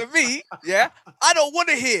 So like for me, I don't want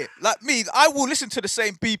to hear I will listen to the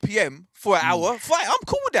same BPM for an hour. Fine, I'm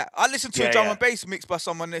cool with that. I listen to a drum and bass mix by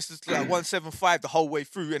someone that's like 175 the whole way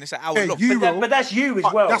through, and it's an hour long. But that's you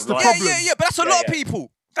as well. That's the problem. Yeah. But that's a lot of people.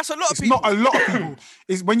 That's a lot of people. It's not a lot of people.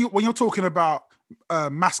 It's when you're talking about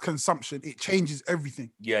mass consumption, it changes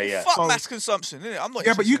everything. Fuck mass consumption, innit? I'm not.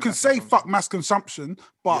 Yeah, but you can say fuck mass consumption,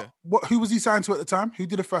 but who was he signed to at the time? Who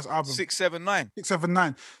did the first album? 679.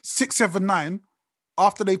 679. 679.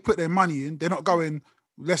 After they put their money in, they're not going.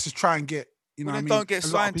 Let's just try and get don't get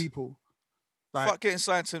signed. Lot of people. Like, fuck getting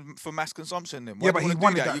signed for mass consumption then. But he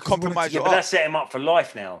wanted that. You compromise your but that's set him up for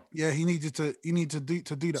life now. Yeah, he needed to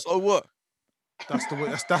do that. So what? That's the way.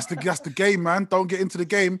 That's the game, man. Don't get into the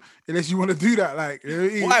game unless you want to do that. Like,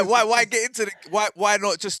 why get into the? Why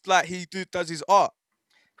not just like he does his art?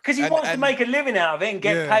 Because he wants to make a living out of it and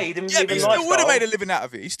get paid and live but he still would have made a living out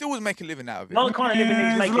of it. He still was making a living out of it. Not the kind of living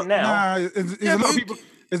he's making now. There's a lot of people.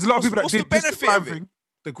 There's a lot of people that did the benefit of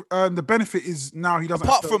it? The benefit is now he doesn't.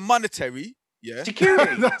 Apart from monetary. Yeah,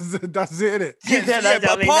 security. that's it, isn't it?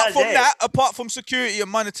 But apart from security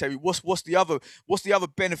and monetary, what's the other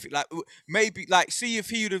benefit? Like maybe see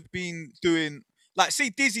if he would have been doing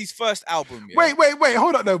Dizzy's first album. Yeah? Wait,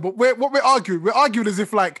 hold up though. But we're arguing as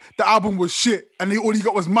if like the album was shit and all he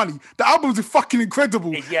got was money. The album's fucking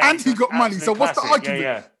incredible, and he got money. So what's the argument?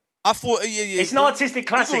 Yeah. I thought, it's an artistic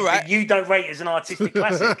classic that you don't rate as an artistic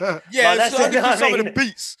classic. That's some of the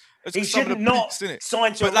beats. He should not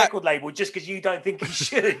sign to a record label just because you don't think he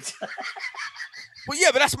should. Well,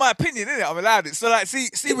 but that's my opinion, isn't it? I'm allowed it. So,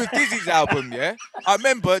 see with Dizzy's album, I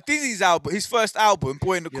remember Dizzy's album, his first album,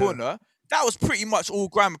 Boy in the Corner, that was pretty much all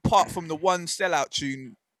grime apart from the one sellout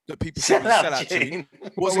tune that people said was sellout tune.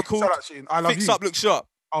 What's it called? I Love Fix You. Up, Look Sharp.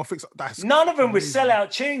 I'll fix up. That's none of them were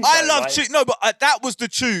sellout tunes. I love tune. No, but that was the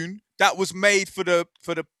tune that was made for the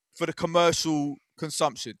commercial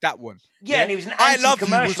consumption. That one. Yeah, and it was an I Love You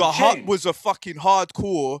tune. was a fucking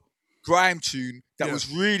hardcore grime tune that was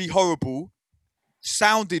really horrible,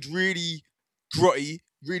 sounded really grotty,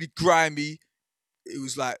 really grimy. It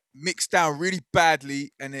was like mixed down really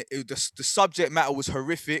badly, and the subject matter was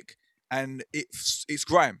horrific. And it's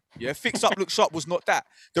grime. Yeah, Fix Up, Look Sharp was not that.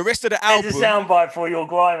 The rest of the album. There's a soundbite for your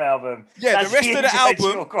grime album. Yeah, the rest of the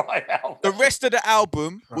album. The rest of the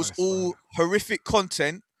album was all horrific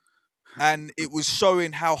content, and it was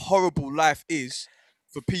showing how horrible life is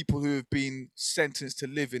for people who have been sentenced to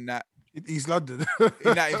live in that. East London.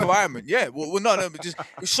 In that environment, yeah. Well, no, but just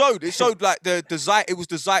it showed like it was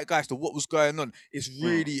the zeitgeist of what was going on. It's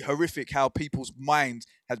really horrific how people's minds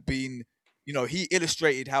had been. He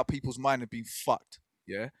illustrated how people's mind had been fucked,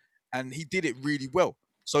 and he did it really well.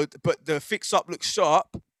 So, but the Fix Up, Look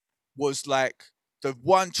Sharp was like the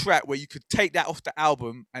one track where you could take that off the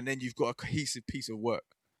album and then you've got a cohesive piece of work,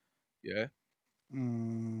 I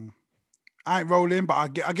ain't rolling, but I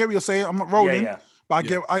get what you're saying. I'm not rolling,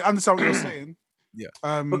 but I understand what you're saying. Yeah.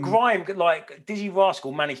 But grime, like Dizzy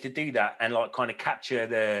Rascal, managed to do that and like kind of capture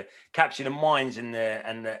the minds and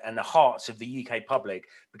the hearts of the UK public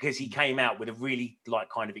because he came out with a really like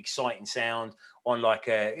kind of exciting sound on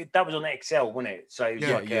that was on XL, wasn't it? So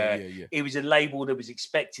it was a label that was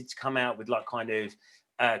expected to come out with like kind of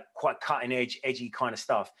quite cutting edgy kind of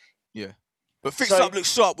stuff. Yeah. But Fix Up, Look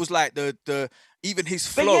Sharp was like the even his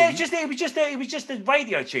flow. But it was just a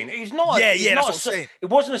radio tune. It was not. That's what I'm saying. It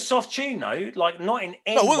wasn't a soft tune though. Like not in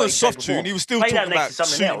any. No, it wasn't way, a soft tune. He was still talking about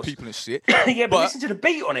shooting people and shit. But listen to the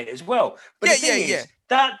beat on it as well. But the thing is,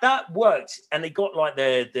 that worked, and they got like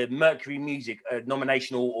the Mercury Music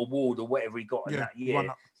nomination or award or whatever he got in that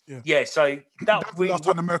year. So that really last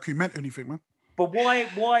time the Mercury meant anything, man. But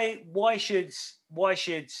why should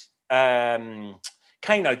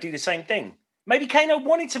Kano do the same thing? Maybe Kano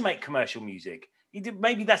wanted to make commercial music.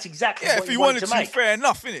 Maybe that's exactly what if he wanted to make. fair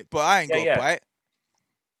enough, innit? But I ain't got to buy it.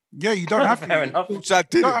 Yeah, you don't have to. Fair enough. Which I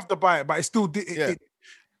didn't. You don't have to buy it, but it still did.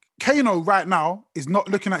 Kano right now is not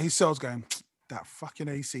looking at his sales going, that fucking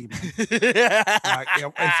AC, man. Like,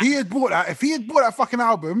 if he had bought that fucking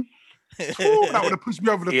album, that would have pushed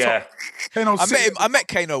me over the top. I met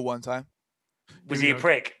Kano one time. Was he a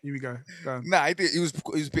prick? Here we go. Nah, he was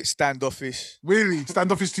a bit standoffish. Really?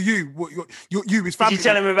 Standoffish to you? What, you, his family? Did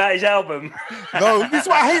you tell him about his album? No, this is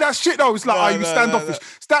why I hate that shit though. It's like, you standoffish.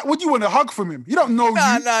 What do you want, a hug from him? You don't know you.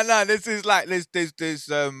 Nah. There's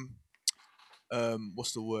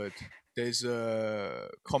what's the word? There's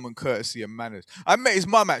common courtesy and manners. I met his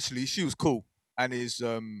mum actually. She was cool, and his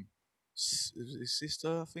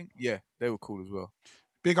sister, I think. Yeah, they were cool as well.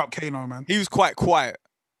 Big up Kano, man. He was quite quiet,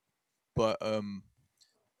 but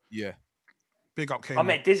yeah. Big up Kano. I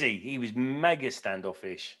met Dizzy. He was mega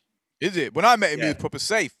standoffish. Is it? When I met him, he was proper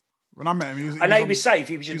safe. When I met him, he was safe.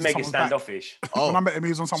 He was just mega standoffish. When I met him, he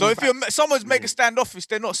was on someone's back. So if someone's mega standoffish,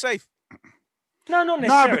 they're not safe. No, not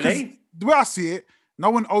necessarily. Because the way I see it, no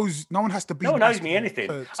one has to be. No one owes me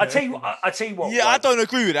anything. I tell you what. Yeah, I don't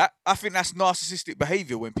agree with that. I think that's narcissistic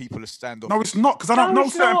behaviour when people are standoffish. No, it's not, because I don't know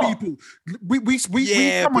certain people. We come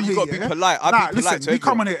on here. You got to be polite. We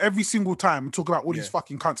come on here every single time and talk about all these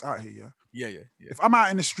fucking cunts out here. Yeah. If I'm out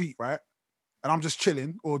in the street, right, and I'm just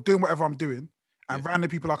chilling or doing whatever I'm doing, and random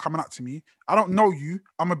people are coming up to me, I don't know you.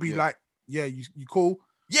 I'm gonna be like, yeah, you cool.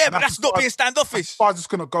 Yeah, but that's not being standoffish. As far as it's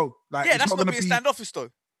gonna go. Like, yeah, that's not being standoffish though.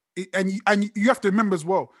 And you have to remember as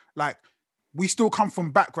well, like, we still come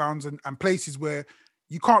from backgrounds and places where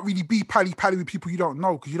you can't really be pally with people you don't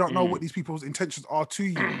know, because you don't know what these people's intentions are to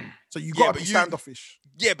you. So you got to be standoffish.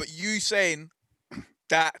 Yeah, but you saying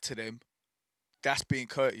that to them, that's being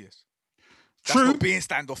courteous. That's True. not being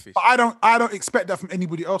standoffish. But I don't expect that from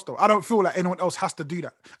anybody else though. I don't feel like anyone else has to do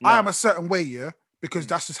that. No. I am a certain way, because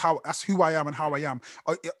that's who I am and how I am.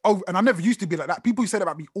 And I never used to be like that. People say that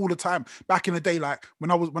about me all the time. Back in the day, like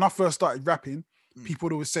when I first started rapping, people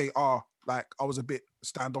would always say, like I was a bit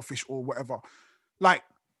standoffish or whatever. Like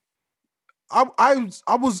I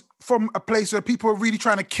was from a place where people were really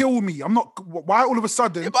trying to kill me. I'm not. Why all of a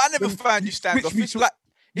sudden? Yeah, but I never found you standoffish. Like,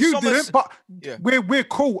 you didn't, but we're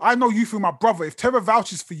cool. I know you through my brother. If Terror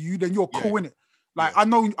vouches for you, then you're cool, innit? Like, I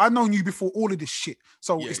known you before all of this shit.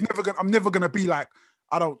 So I'm never gonna be like,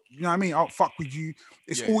 I don't, you know what I mean? I don't fuck with you.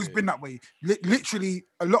 It's always been that way. Literally,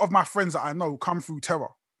 a lot of my friends that I know come through Terror.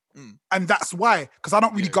 And that's why, because I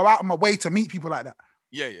don't really go out of my way to meet people like that.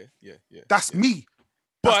 Yeah. That's me.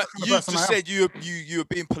 But you just said you were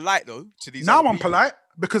being polite though to these. Now I'm polite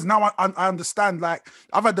because now I understand. Like,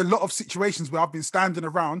 I've had a lot of situations where I've been standing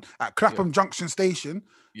around at Clapham Junction Station.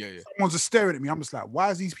 Someone's just staring at me. I'm just like, why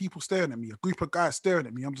is these people staring at me? A group of guys staring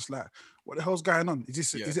at me. I'm just like, what the hell's going on?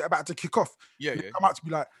 Is it about to kick off? They come out to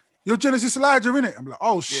be like, you're Genesis Elijah, innit? I'm like,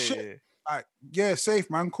 oh shit. Like, safe,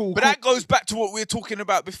 man, cool. But that goes back to what we were talking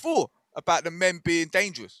about before, about the men being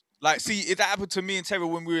dangerous. Like, see, that happened to me and Terry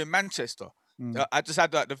when we were in Manchester. I just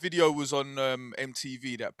had that. The video was on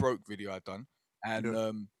MTV, that broke video I'd done.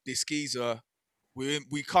 And this geezer,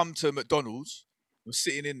 we come to McDonald's, we're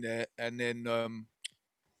sitting in there, and then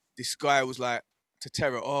this guy was like to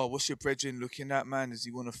Terror, oh, what's your brethren looking at, man? Does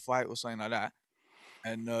he want to fight or something like that?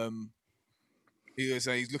 And he was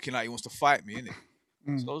he's looking like he wants to fight me, innit?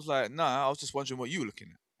 So I was like, nah, I was just wondering what you were looking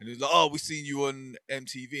at. And he was like, oh, we seen you on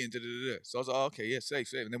MTV and da-da-da-da. So I was like, oh, okay, yeah,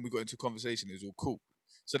 safe. And then we got into a conversation. It was all cool.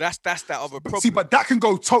 So that's that other problem. See, but that can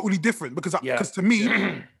go totally different because to me,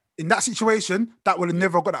 in that situation, that would have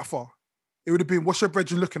never got that far. It would have been, what's your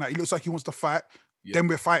brethren looking at? He looks like he wants to fight. Then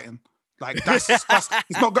we're fighting. Like, that's it's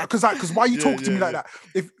not good. Because why are you talking to me like that?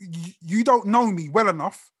 If you don't know me well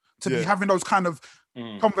enough to be having those kind of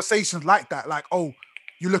conversations like that, like, oh,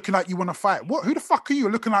 you're looking like you want to fight. What? Who the fuck are you?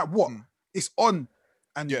 You're looking like what? It's on.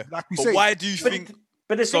 And like we say. Why do you think?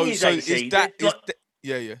 But the thing is, AC,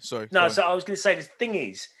 sorry. No, so I was going to say, the thing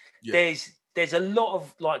is, there's a lot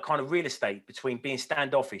of like kind of real estate between being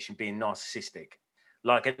standoffish and being narcissistic.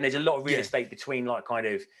 Like, and there's a lot of real estate between like kind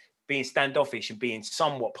of being standoffish and being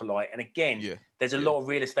somewhat polite. And again, there's a lot of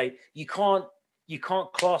real estate. You can't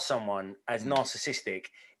class someone as narcissistic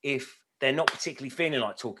if they're not particularly feeling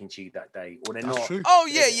like talking to you that day, or they're not. True. Oh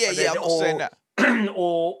yeah. I'm not saying that.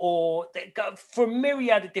 or they go for a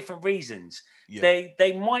myriad of different reasons.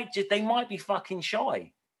 They might be fucking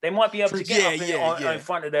shy. They might be able to get in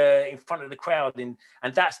front of the crowd, and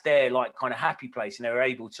that's their like kind of happy place, and they're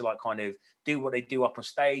able to like kind of do what they do up on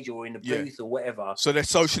stage or in the booth or whatever. So they're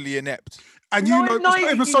socially inept. And it's not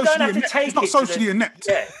even socially inept. It's not socially inept.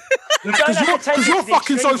 Yeah. Because you're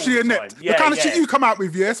fucking socially inept. The kind of shit you come out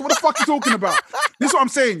with, yeah? So what the fuck are you talking about? This is what I'm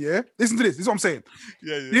saying, yeah? Listen to this. This is what I'm saying.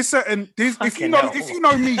 If you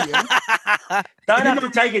know me, yeah? Don't have to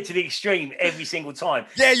take it to the extreme every single time.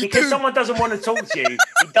 Yeah, because someone doesn't want to talk to you,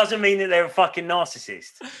 it doesn't mean that they're a fucking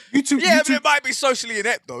narcissist. But it might be socially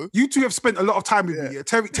inept though. You two have spent a lot of time with me, yeah?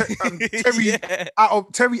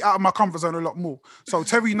 Terry out of my comfort zone a lot more. So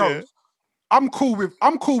Terry knows. Yeah. I'm cool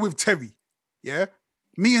with Terry. Yeah?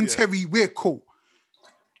 Me and Terry, we're cool.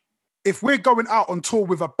 If we're going out on tour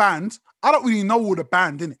with a band, I don't really know all the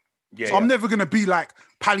band, innit? Yeah, so I'm never gonna be like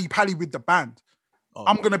pally with the band.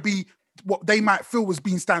 I'm gonna be what they might feel was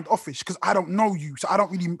being standoffish because I don't know you. So I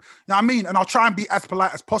don't really, you know what I mean? And I'll try and be as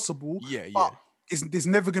polite as possible. But there's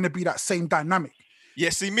never gonna be that same dynamic. Yeah,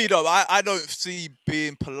 see me though, I don't see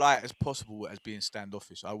being polite as possible as being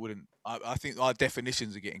standoffish. I wouldn't. I think our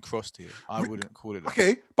definitions are getting crossed here. I wouldn't call it that.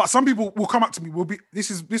 Okay, but some people will come up to me.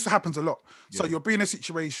 This happens a lot. So you'll be in a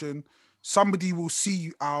situation, somebody will see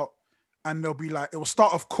you out, and they'll be like, it will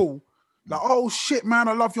start off cool, like, oh shit, man,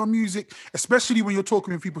 I love your music. Especially when you're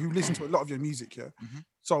talking with people who listen to a lot of your music, yeah. Mm-hmm.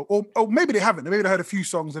 So, or maybe they haven't. Maybe they heard a few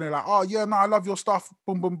songs and they're like, oh yeah, no, I love your stuff.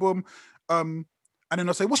 Boom, boom, boom. And then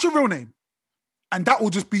they'll say, what's your real name? And that will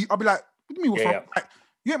just be, I'll be like, what do you mean? Like,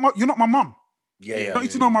 you're not my mum. You don't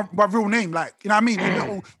need to know my real name. Like, you know what I mean?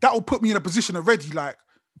 And that will put me in a position already. Like,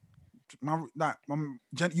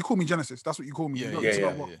 you call me Genesis. That's what you call me. You don't need to know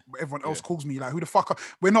what everyone else calls me. Like, who the fuck?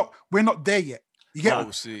 We're not there yet. You get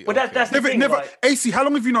me? See, but that's the thing. Never. Like... AC, how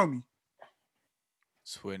long have you known me?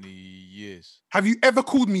 20 years. Have you ever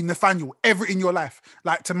called me Nathaniel ever in your life?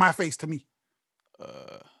 Like, to my face, to me?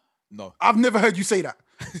 No. I've never heard you say that.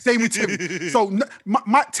 Same with Tim. So,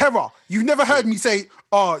 my Terror, you've never heard me say,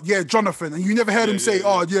 oh, yeah, Jonathan. And you never heard him say,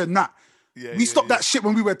 oh, yeah, Nat. We stopped that shit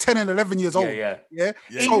when we were 10 and 11 years old. Yeah.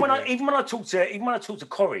 Even when I talk to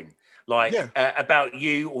Corinne, like about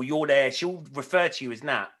you or you're there, she'll refer to you as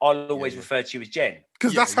Nat. I'll always refer to you as Jen.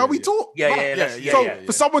 Because that's how we talk.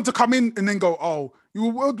 For someone to come in and then go, oh,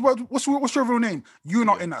 what's your real name? You're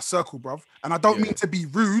not in that circle, bruv. And I don't mean to be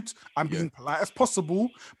rude. I'm being polite as possible,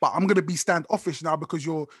 but I'm gonna be standoffish now because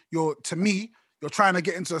you're to me, you're trying to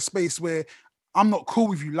get into a space where I'm not cool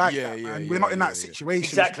with you like that, man. We're not in that situation.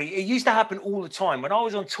 Exactly. It used to happen all the time. When I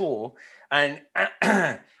was on tour and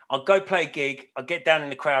I'd go play a gig, I'd get down in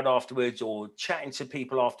the crowd afterwards or chatting to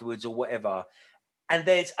people afterwards or whatever. And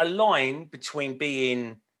there's a line between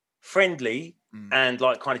being friendly and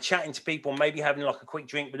like kind of chatting to people, maybe having like a quick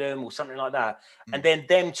drink with them or something like that. And then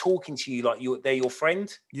them talking to you like they're your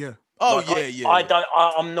friend. Yeah. Oh, like,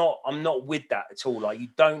 I'm not with that at all. Like, you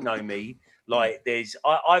don't know me. Like,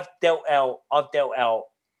 I've dealt out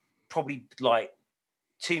probably like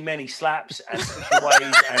too many slaps and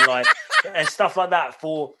ways and like and stuff like that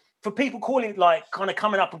for people calling, like, kind of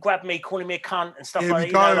coming up and grabbing me, calling me a cunt and stuff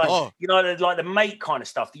like that. Like the mate kind of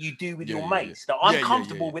stuff that you do with your mates that I'm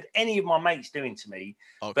comfortable with any of my mates doing to me.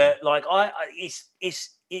 Okay. But like,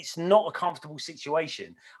 it's not a comfortable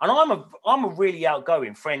situation. And I'm a really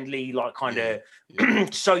outgoing, friendly, like kind of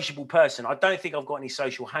sociable person. I don't think I've got any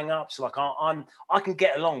social hang-ups. Like I can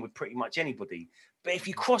get along with pretty much anybody. But if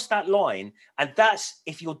you cross that line, and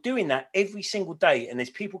if you're doing that every single day, and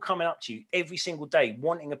there's people coming up to you every single day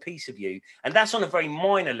wanting a piece of you, and that's on a very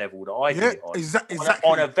minor level that I do it on. Exactly.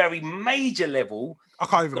 On a very major level, I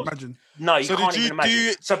can't even imagine. No, you can't even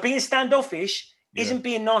imagine. So being standoffish isn't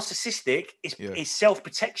being narcissistic. It's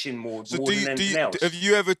self-protection more than anything else. Have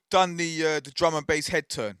you ever done the drum and bass head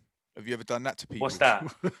turn? Have you ever done that to people? What's that?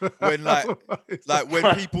 When like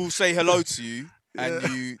when people say hello to you. And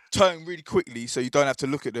you turn really quickly so you don't have to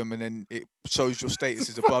look at them, and then it shows your status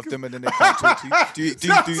is above them, and then they can't talk to you. Do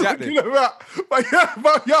you do that then?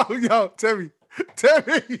 Yo, Terry.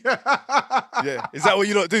 Yeah, is that what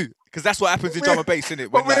you lot do? Because that's what happens in drum and bass, isn't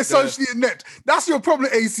it? But we're socially inept. That's your problem,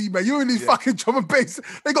 AC, man. You're in these fucking drum and bass.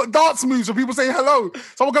 They got dance moves where people saying hello.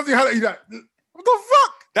 Someone comes to you, hello, you like, what the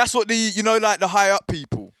fuck? That's what like the high up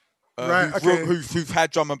people. Who've had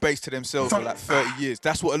drum and bass to themselves for like 30 years.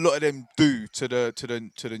 That's what a lot of them do to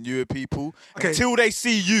the newer people. Okay. Until they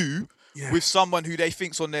see you with someone who they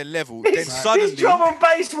think's on their level, then suddenly... This drum and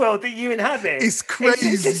bass world that you inhabit. It's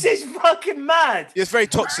crazy. It's fucking mad. It's very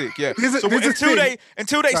toxic, yeah.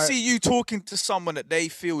 Until they see you talking to someone that they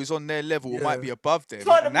feel is on their level or might be above them,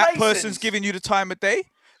 like and that person's giving you the time of day,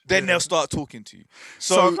 then they'll start talking to you.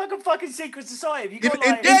 So it's like a fucking secret society.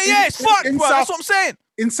 It's fucked, bro. That's what I'm saying.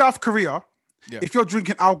 In South Korea, Yeah. If you're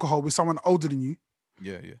drinking alcohol with someone older than you,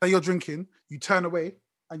 yeah. that you're drinking, you turn away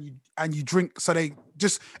and you drink. So they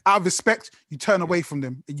just out of respect, you turn away from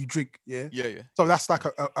them and you drink. Yeah. Yeah. So that's like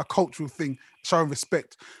a cultural thing, showing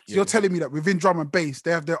respect. So you're telling me that within drum and bass,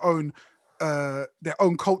 they have their own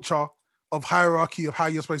culture of hierarchy of how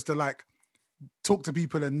you're supposed to like talk to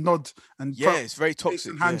people and nod and it's very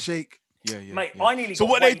toxic. And handshake. Yeah. Mate, I nearly So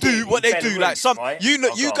got what they weighed in do, Belarus, like some, right? you know,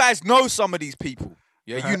 Oh, you God. guys know some of these people.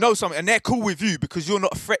 Yeah, Uh-huh. you know some, and they're cool with you because you're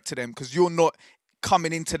not a threat to them because you're not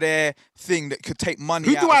coming into their thing that could take money.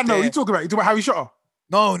 Who out do of I know? their... You talking about? You talking about Harry Shotter?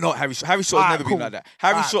 No, not Harry Shotter. Harry Shotter's never been like that.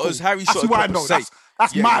 Harry Shotter's That's proper what I know. safe.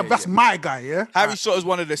 That's my guy. Yeah. Harry Shotter's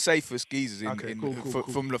one of the safest geezers Cool.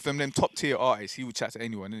 from them top tier artists. He would chat to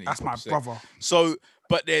anyone. Isn't he? That's my brother. So,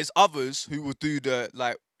 but there's others who will do the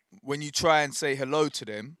like when you try and say hello to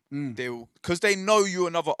them, they'll because they know you're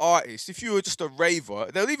another artist. If you were just a raver,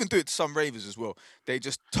 they'll even do it to some ravers as well. They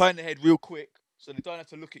just turn their head real quick so they don't have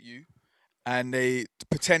to look at you. And they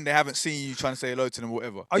pretend they haven't seen you trying to say hello to them or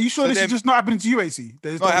whatever. Are you sure this is just not happening to you, AC? No,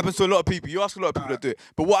 it happens to a lot of people. You ask a lot of people that do it.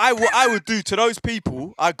 But what I would do to those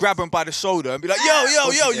people, I'd grab them by the shoulder and be like,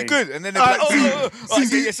 yo, you good? And then they'd be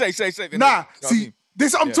like, say. Nah, see,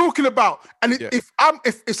 this I'm talking about. And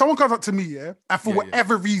if someone comes up to me, and for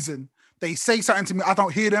whatever reason, they say something to me, I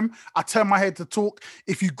don't hear them, I turn my head to talk.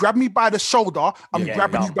 If you grab me by the shoulder, I'm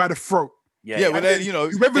grabbing you by the throat. Well, then, you know,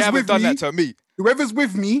 they haven't done that to me. Whoever's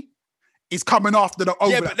with me, is coming after the over.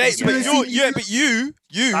 Yeah, but you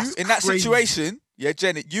in that situation,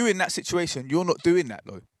 Janet, you in that situation, you're not doing that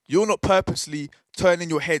though. You're not purposely turning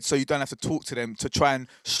your head so you don't have to talk to them to try and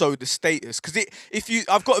show the status. Because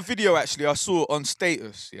I've got a video actually I saw on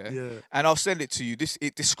status, and I'll send it to you.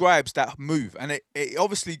 It describes that move, and it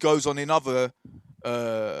obviously goes on in other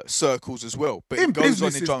circles as well. But in it goes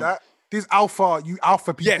business on in is drum. that there's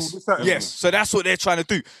alpha people. Yes. So that's what they're trying to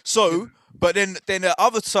do. So. But then the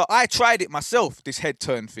other side, I tried it myself, this head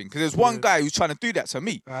turn thing, because there's one guy who's trying to do that to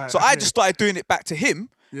me. So I just started doing it back to him,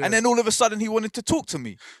 and then all of a sudden he wanted to talk to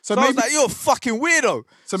me. So I was like, you're a fucking weirdo.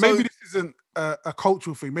 So maybe this isn't a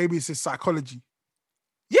cultural thing. Maybe it's just psychology.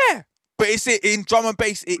 Yeah, but in drum and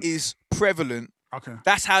bass, it is prevalent. Okay.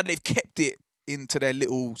 That's how they've kept it into their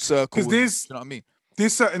little circle. Because you know what I mean?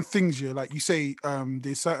 There's certain things, like you say,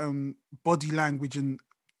 there's certain body language and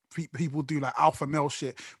people do like alpha male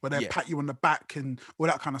shit where they pat you on the back and all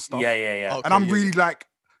that kind of stuff. Yeah. Okay, and I'm really like,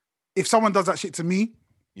 if someone does that shit to me,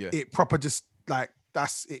 it proper just like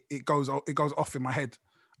that's it. It goes off in my head.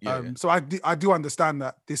 So I do understand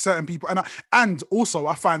that there's certain people, and also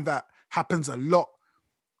I find that happens a lot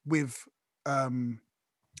with and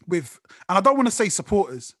I don't want to say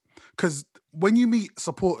supporters, because when you meet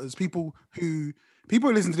supporters, people who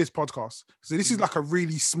listen to this podcast, so this is like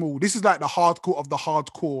this is like the hardcore of the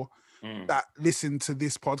hardcore that listen to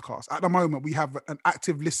this podcast. At the moment, we have an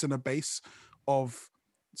active listener base of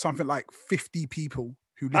something like 50 people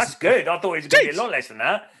who listen. That's good. I thought it was going to be a lot less than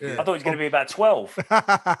that. I thought it was going to be about 12.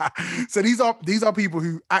 So these are people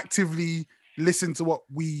who actively listen to what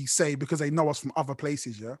we say because they know us from other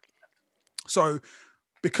places, yeah? So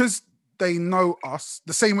because they know us,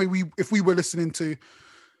 the same way if we were listening to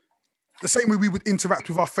the same way we would interact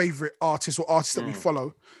with our favorite artists or artists that we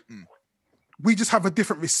follow, we just have a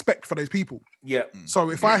different respect for those people. Yeah.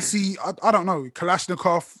 So if I see, I don't know,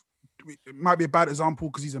 Kalashnikov, it might be a bad example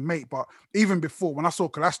because he's a mate, but even before, when I saw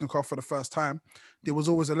Kalashnikov for the first time, there was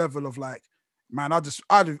always a level of like, man, I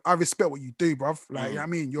respect what you do, bruv. Like, you know what I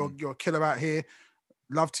mean? You're a killer out here.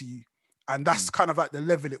 Love to you. And that's kind of like the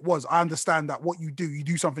level it was. I understand that what you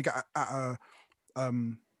do something at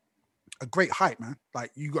a great height, man.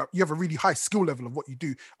 Like you have a really high skill level of what you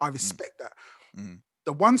do. I respect that.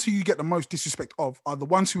 The ones who you get the most disrespect of are the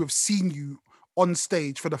ones who have seen you on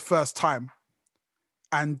stage for the first time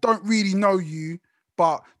and don't really know you,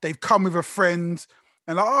 but they've come with a friend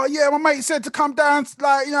and like, oh yeah, my mate said to come down,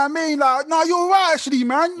 like, you know what I mean? Like, no, you're right actually,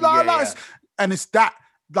 man. And it's that,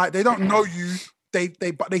 like, they don't know you.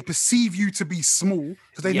 But they perceive you to be small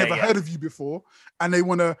because they never heard of you before, and they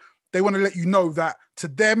wanna let you know that to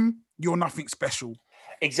them you're nothing special.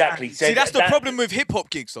 Exactly. See, that's the problem with hip hop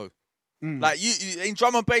gigs, though. Like you in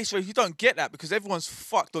drum and bass, you don't get that because everyone's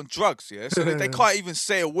fucked on drugs, yeah. So they can't even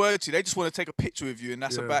say a word to you. They just want to take a picture with you, and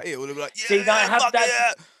that's about it. Or they'll be like, see,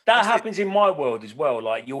 that happens in my world as well.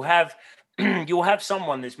 Like you'll have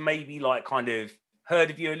someone that's maybe like kind of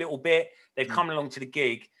heard of you a little bit. They've come along to the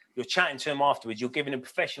gig. You're chatting to them afterwards. You're giving them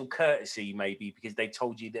professional courtesy, maybe because they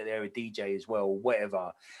told you that they're a DJ as well, or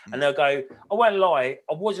whatever. And they'll go, "I won't lie,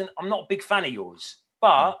 I'm not a big fan of yours,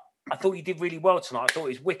 but I thought you did really well tonight. I thought it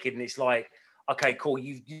was wicked." And it's like, okay, cool.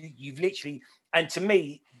 You've literally, and to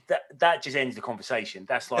me, that just ends the conversation.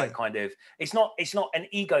 That's like kind of it's not an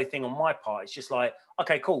ego thing on my part. It's just like,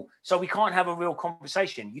 okay, cool. So we can't have a real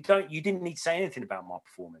conversation. You didn't need to say anything about my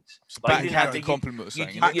performance. Like, you didn't have to compliment or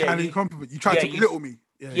something. You tried to belittle me.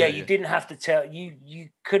 You didn't have to tell. You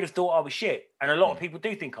could have thought I was shit, and a lot of people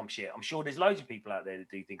do think I'm shit. I'm sure there's loads of people out there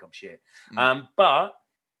that do think I'm shit. But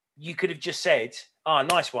you could have just said, "Oh,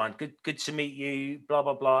 nice one, good to meet you," blah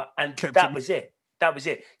blah blah, and that was it. That was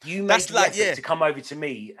it. You made the effort to come over to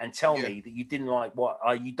me and tell me that you didn't like what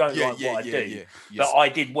you don't like what I do, but I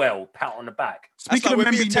did well. Pat on the back. That's like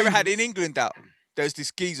when me and Terry had in England out. There's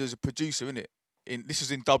this geezer as a producer, innit? This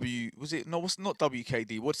was in what's not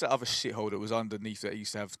WKD? What's that other shithole that was underneath that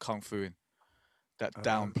used to have Kung Fu in? That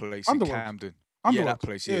down place in Camden. Yeah, that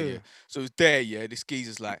place. Yeah. So it was there. This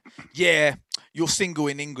geezer's like, yeah, you're single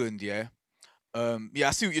in England. Yeah,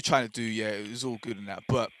 I see what you're trying to do. Yeah, it was all good and that,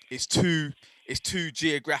 but it's too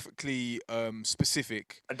geographically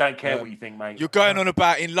specific. I don't care what you think, mate. You're going on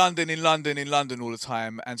about in London all the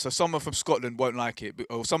time, and so someone from Scotland won't like it,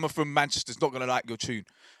 or someone from Manchester's not going to like your tune.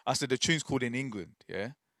 I said, the tune's called In England,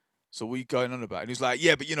 yeah? So what are you going on about? And he was like,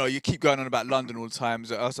 yeah, but you keep going on about London all the time.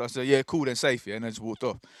 So I said, yeah, cool, then safe, yeah? And I just walked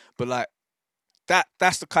off. But like,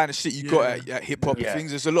 that's the kind of shit you got at hip-hop things.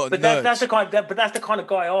 There's a lot of nerds. That's the kind of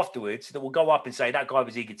guy afterwards that will go up and say, that guy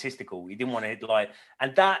was egotistical. He didn't want to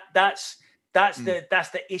and that's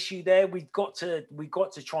the issue there. We've got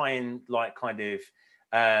to try and like kind of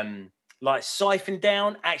like siphon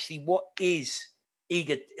down actually what is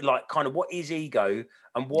ego, like kind of what is ego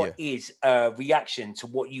and what is a reaction to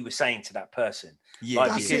what you were saying to that person. Yeah,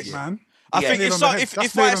 like, that's it, man. I think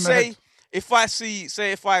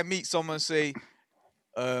if I meet someone, say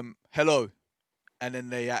hello, and then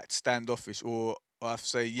they act standoffish, or I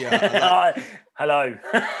say hello,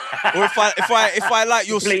 or if I like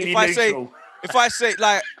your,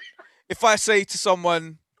 if I say to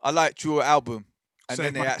someone, I liked your album, and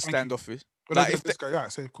then they act standoffish. Like if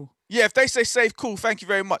they say safe, cool, thank you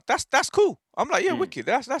very much. That's cool. I'm like, wicked.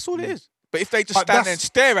 That's all it is. But if they just stand there and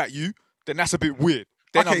stare at you, then that's a bit weird.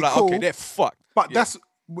 Then I'm like, okay, they're fucked. But that's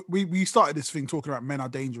we started this thing talking about men are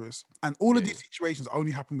dangerous, and all of these situations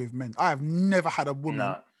only happen with men. I have never had a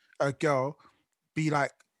woman, a girl, be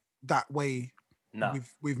like that way.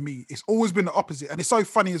 With me, it's always been the opposite, and it's so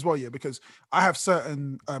funny as well, because I have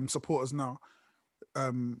certain supporters now,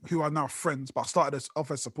 who are now friends, but started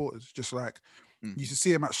off as supporters. Just like you should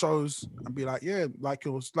see them at shows and be like, like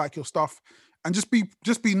your stuff, and just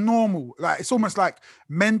be normal. Like it's almost like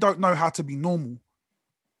men don't know how to be normal.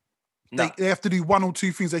 No. They have to do one or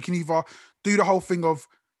two things. They can either do the whole thing of,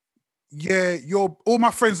 you're all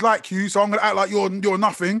my friends like you, so I'm gonna act like you're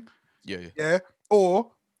nothing. Yeah.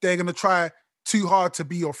 Or they're gonna try too hard to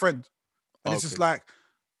be your friend, and it's just like,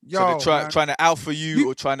 so they're trying to alpha you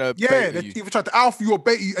or trying to bait they you. either try to alpha you or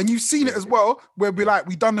bait you, and you've seen it as well, where we're like,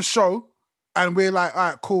 we done the show, and we're like, all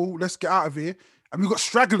right, cool, let's get out of here, and we've got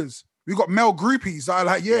stragglers, we've got male groupies that are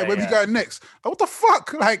like, where we going next? Like, what the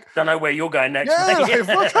fuck? Like, don't know where you're going next. Like,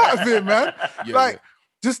 fuck out of here, man.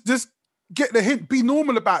 Just get the hint. Be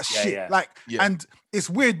normal about shit. And it's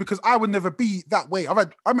weird because I would never be that way.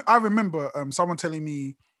 I remember someone telling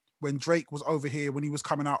me when Drake was over here, when he was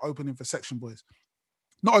coming out opening for Section Boys.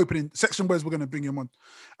 Not opening, Section Boys were going to bring him on.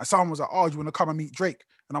 And someone was like, oh, do you want to come and meet Drake?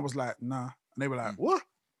 And I was like, nah. And they were like, what?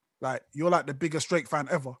 Like, you're like the biggest Drake fan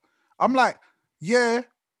ever. I'm like, yeah,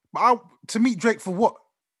 but to meet Drake for what?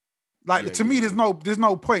 Like, to me, there's no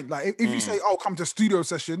point. Like, if you say, oh, come to a studio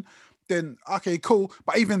session, then, okay, cool.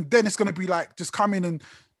 But even then, it's going to be like, just come in and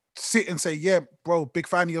sit and say, yeah, bro, big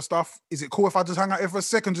fan of your stuff. Is it cool if I just hang out here for a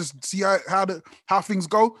second, just see how things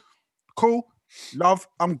go? Cool. Love,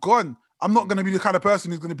 I'm gone. I'm not going to be the kind of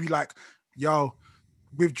person who's going to be like, yo,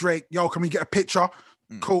 with Drake, yo, can we get a picture?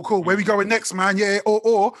 Cool. Where we going next, man? Yeah,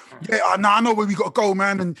 I know where we got to go,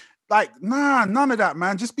 man. And like, nah, none of that,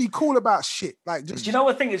 man. Just be cool about shit. Like, just. Do you know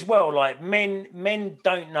what I think as well? Like, men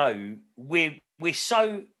don't know. We're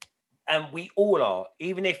so, and we all are.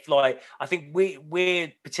 Even if, like, I think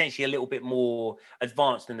we're potentially a little bit more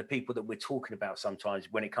advanced than the people that we're talking about sometimes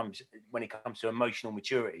when it comes to emotional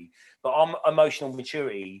maturity. But our emotional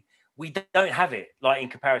maturity, we don't have it, like in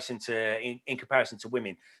comparison to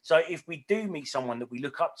women. So if we do meet someone that we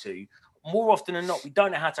look up to, more often than not, we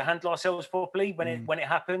don't know how to handle ourselves properly when it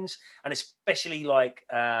happens, and especially like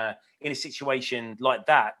in a situation like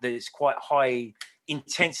that is quite high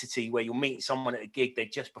intensity, where you're meeting someone at a gig, they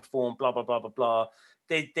just performed, blah blah blah blah blah.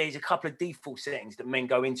 There's a couple of default settings that men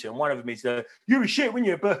go into, and one of them is you're a shit when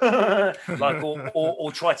you're like,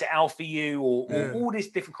 or try to alpha you, or all this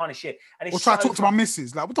different kind of shit. And it's try to talk to my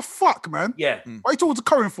missus, like, what the fuck, man? Yeah. Why are you talking to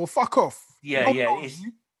Corinne for? Fuck off. Yeah.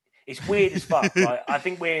 It's weird as fuck. Like, I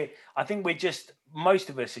think we're just, most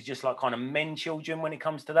of us are just like kind of men children when it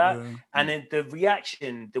comes to that. Yeah. And then the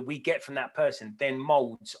reaction that we get from that person then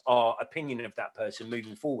molds our opinion of that person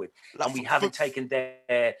moving forward. Like, and we haven't taken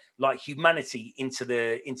their like humanity into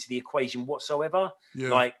the equation whatsoever. Yeah.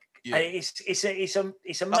 Like,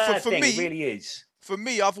 it's a mad thing. It really is. For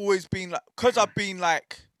me, I've always been like, because I've been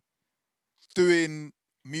like doing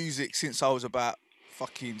music since I was about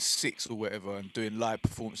fucking 6 or whatever, and doing live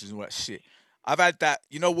performances and all that shit. I've had that,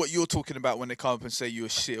 you know what you're talking about when they come up and say you're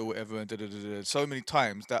shit or whatever, and so many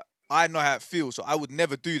times that I know how it feels. So I would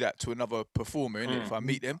never do that to another performer, innit, if I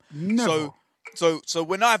meet them. Never. So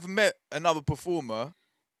when I've met another performer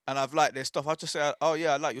and I've liked their stuff, I just say, oh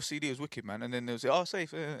yeah, I like your CD, it was wicked, man. And then they'll say, oh,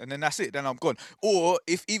 safe, and then that's it. Then I'm gone. Or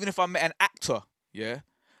even if I met an actor, yeah,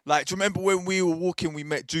 like, do you remember when we were walking, we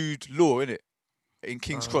met Jude Law, innit, in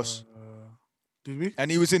King's Cross? Did we? And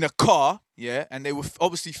he was in a car, yeah, and they were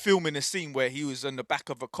obviously filming a scene where he was on the back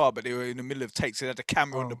of a car, but they were in the middle of takes. They had the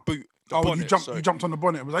camera on the boot. Bonnet, you jumped on the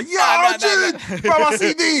bonnet and was like, yeah, Jude, bro, my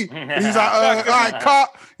CD. And he's like, all right,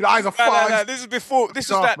 cut. Your eyes are fine. This is before. This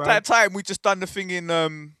was that time we just done the thing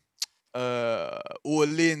in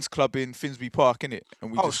Orleans Club in Finsbury Park, innit?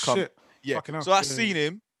 And we just come. Shit. Yeah. So I seen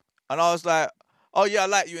him, and I was like, oh yeah, I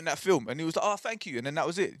like you in that film. And he was like, oh, thank you. And then that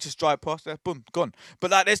was it. Just drive past that, boom, gone.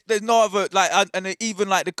 But like, there's no other, like, and even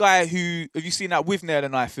like the guy who, have you seen that With Nail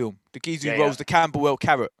and I film? The geezer who rolls the Camberwell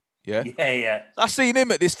carrot. Yeah? Yeah. I seen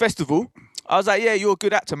him at this festival. I was like, yeah, you're a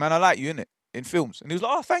good actor, man. I like you, innit? In films. And he was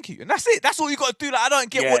like, oh, thank you. And that's it. That's all you got to do. Like, I don't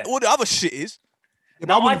get what all the other shit is. Yeah,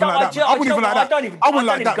 no, I wouldn't even like that. I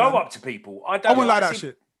wouldn't even go up to people. I wouldn't like that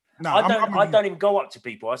shit. No, I don't even go up to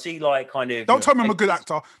people. I see like kind of. Don't tell me I'm a good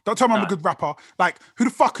actor. Don't tell me I'm a good rapper. Like, who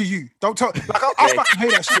the fuck are you? Don't tell. Like, I fucking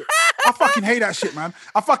hate that shit. I fucking hate that shit, man.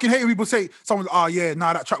 I fucking hate when people say someone's, oh yeah,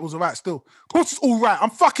 nah, that track was alright still. Of course it's all right. I'm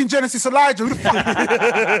fucking Genesis Elijah. Who the fuck?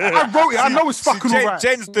 I wrote it. I know it's fucking all right.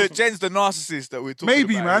 Jen's the narcissist that we're talking about.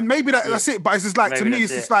 Maybe, man. Maybe that's it. But it's just like, to me,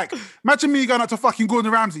 it's just like, imagine me going out to fucking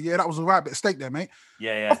Gordon Ramsay. Yeah, that was a right bit of steak there, mate.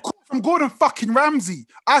 Yeah. Of course, I'm Gordon fucking Ramsay.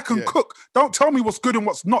 I can cook. Don't tell me what's good and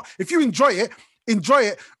what's not. If you enjoy it, enjoy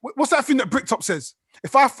it. What's that thing that Bricktop says?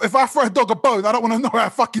 If I throw a dog a bone, I don't want to know how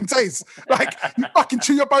it fucking tastes. Like, you fucking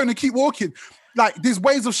chew your bone and keep walking. Like, there's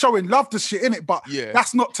ways of showing love to shit, innit? But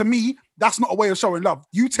that's not, to me, that's not a way of showing love.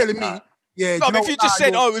 You telling me, no, if you just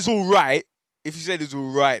said, oh, it was all right, if you said it was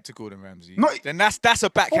all right to Gordon Ramsay, then that's a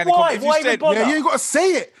backhanded comment. If you said, you ain't got to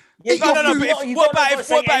say it. Yeah, no. What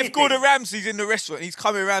about if Gordon Ramsay's in the restaurant and he's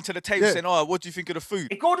coming around to the table saying, "Oh, what do you think of the food?"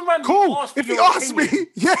 If Gordon Ramsay if he asks me,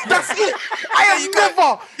 that's it.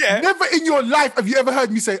 I have never in your life have you ever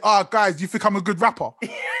heard me say, "Oh, guys, do you think I'm a good rapper?"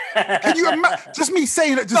 Can you imagine? Just me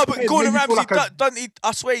saying it. No, but Gordon Ramsay doesn't he?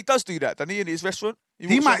 I swear he does do that. Doesn't he? In his restaurant,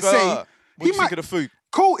 he might say, "What do you think of the food?"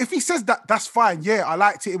 Cool. If he says that, that's fine. Yeah, I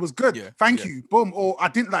liked it. It was good. Thank you. Boom. Or I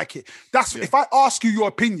didn't like it. That's if I ask you your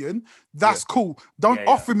opinion, that's cool. Don't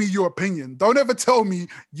offer me your opinion. Don't ever tell me,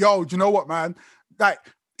 yo, do you know what, man? Like,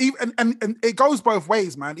 even and it goes both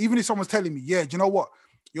ways, man. Even if someone's telling me, yeah, do you know what?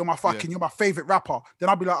 You're my favorite rapper. Then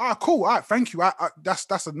I'll be like, cool. All right, thank you.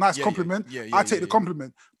 That's a nice compliment. I take the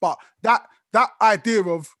compliment. But that idea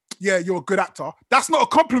of, yeah, you're a good actor. That's not a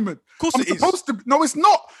compliment. Of course it is. No, it's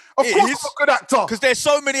not. Of course I'm a good actor. Because there's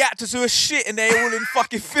so many actors who are shit and they're all in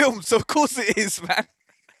fucking films. So of course it is, man.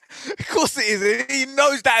 Of course it is. And he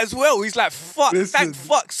knows that as well. He's like, fuck, thank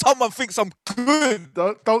fuck someone thinks I'm good.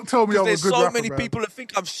 Don't tell me I'm a good rapper, there's so many people that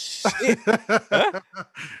think I'm shit.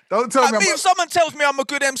 Don't tell me. If someone tells me I'm a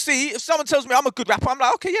good MC, if someone tells me I'm a good rapper, I'm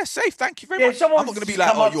like, okay, yeah, safe, thank you very much. I'm not going to be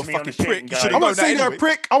like, oh, you're a fucking prick. I won't say they're a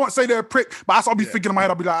prick. I won't say they're a prick. But that's what I'll be thinking in my head.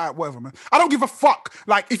 I'll be like, all right, whatever, man. I don't give a fuck.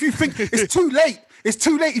 Like, if you think it's too late, it's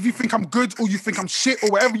too late if you think I'm good or you think I'm shit or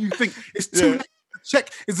whatever you think. It's too late. The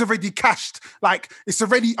check is already cashed. Like,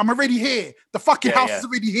 I'm already here. The fucking house is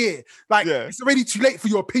already here. Like, it's already too late for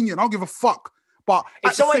your opinion. I don't give a fuck. But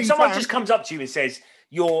if someone just comes up to you and says,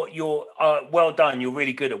 you're well done, you're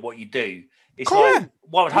really good at what you do, it's like,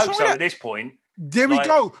 well, I would hope so at this point. There we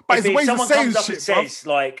go. But it's ways of saying shit, and says,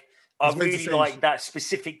 like, I really like that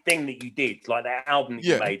specific thing that you did, like that album that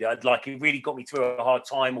you made. Like, it really got me through a hard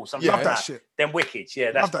time or something like that. Shit. Then wicked.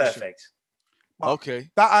 Yeah, that's perfect. Okay.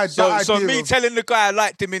 So me telling the guy I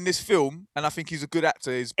liked him in this film and I think he's a good actor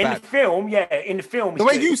is bad. In the film. The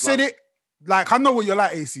way you said it, like, I know what you're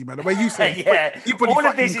like, AC, man. The way you said it. He probably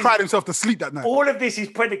fucking cried himself to sleep that night. All of this is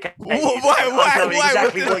predicated. Why?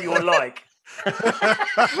 Exactly what you're like. What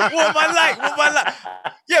am I like?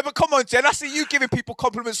 Yeah, but come on, Jen. I see you giving people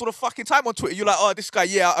compliments all the fucking time on Twitter. You're like, oh, this guy,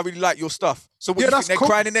 I really like your stuff. So what, you think they're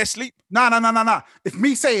crying in their sleep? Nah. If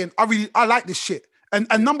me saying, I like this shit, And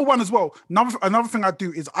number one as well, another thing I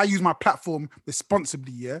do is I use my platform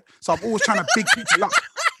responsibly, yeah? So I'm always trying to big people up,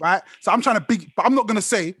 right? So I'm trying to but I'm not going to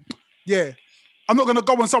say, yeah, I'm not going to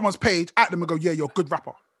go on someone's page, at them and go, yeah, you're a good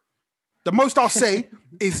rapper. The most I'll say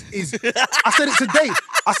is I said it today.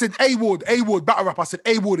 I said A-Ward, battle rap. I said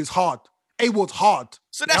A-Ward is hard. A-Ward's hard.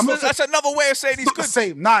 So that's another way of saying he's good. good. The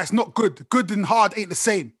same. Nah, it's not good. Good and hard ain't the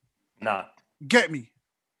same. Nah. Get me?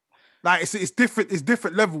 Like it's different. It's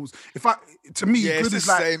different levels. To me, good is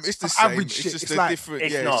like same. It's the same. average shit. It's just it's a like, different.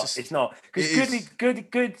 It's not. Because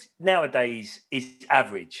good nowadays is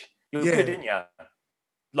average. You're good, aren't you?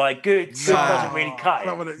 Like good doesn't really cut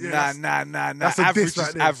it. Nah. That's Average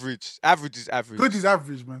is average. Average is average. Good is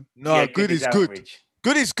average, man. No, good is good.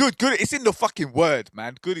 Good is good. Good. It's in the fucking word,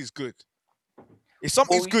 man. Good is good. If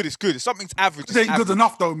something's good, it's good. If something's average, good ain't good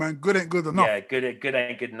enough though, man. Good ain't good enough. Yeah, good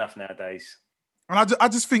ain't good enough nowadays. And I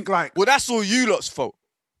just think like, well, that's all you lot's fault.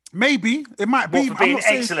 Maybe it might be. For being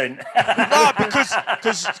excellent. No,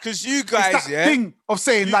 because you guys, it's that thing of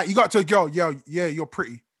saying like you got to a girl, yeah, you're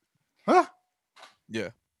pretty, huh? Yeah.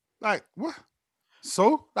 Like what?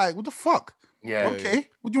 So like what the fuck? Yeah. Okay. Yeah.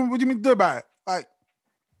 What do you mean do about it? Like,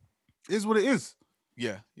 it is what it is.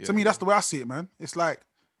 Yeah. To me, that's the way I see it, man. It's like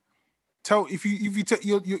if you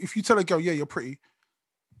tell a girl, yeah, you're pretty.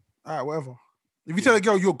 All right, whatever. If you tell a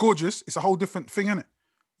girl you're gorgeous, it's a whole different thing, innit?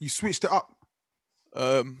 You switched it up.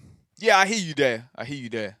 Yeah, I hear you there.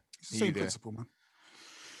 It's the same principle, man.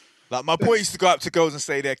 Like my boy used to go up to girls and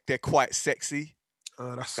say they're quite sexy.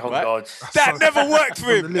 That's right? God. That never worked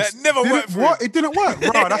for him. That never worked for him. What? It didn't work,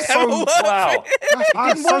 bro. That's so wow.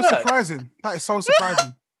 That's so surprising. That is so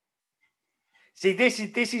surprising. See, this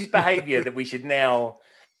is behaviour that we should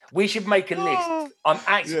make a list. I'm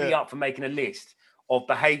actually up for making a list of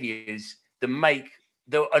behaviours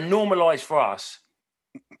that are normalised for us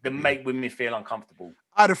that make women feel uncomfortable.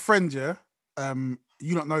 I had a friend,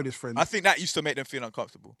 you don't know this friend. I think that used to make them feel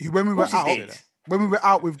uncomfortable. When we were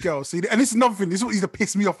out with girls, see, and this is another thing, this is what used to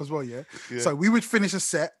piss me off as well, yeah? So we would finish a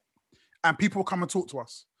set and people would come and talk to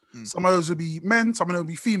us. Some of those would be men, some of them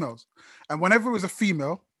would be females. And whenever it was a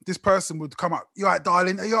female, this person would come up, you all right,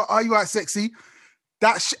 darling? Are you all right, sexy?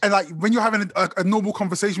 And like when you're having a normal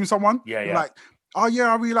conversation with someone, you're like, oh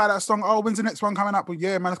yeah, I really like that song. Oh, when's the next one coming up? But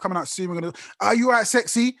yeah, man, it's coming out soon. We're gonna. Are you all right,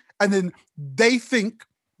 sexy? And then they think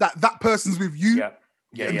that person's with you.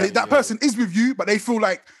 That person is with you, but they feel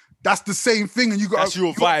like that's the same thing, and you got that's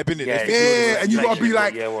your vibe, innit? Yeah, and you gotta be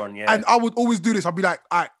like, yeah. And I would always do this. I'd be like,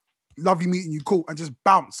 all right, lovely meeting you, cool, and just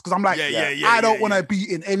bounce because I'm like, I don't want to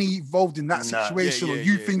be involved in that situation, or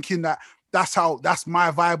you thinking that that's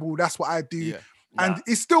my vibe, or that's what I do. Yeah. And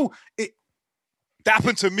it's still it. That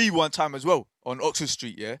happened to me one time as well on Oxford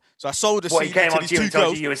Street, yeah? So I sold a CD he came to up these to you two and told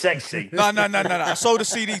girls. you were sexy. No. I sold a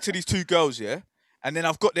CD to these two girls, yeah? And then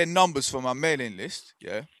I've got their numbers for my mailing list,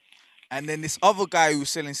 yeah? And then this other guy who was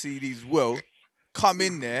selling CDs as well come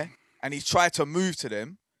in there and he tried to move to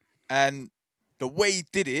them. And the way he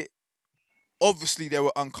did it, obviously they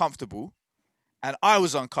were uncomfortable. And I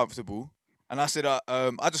was uncomfortable. And I said, I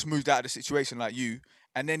just moved out of the situation like you.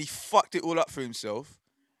 And then he fucked it all up for himself.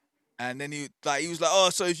 And then he was like, oh,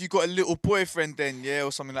 so if you got a little boyfriend then, yeah,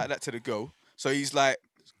 or something like that to the girl. So he's like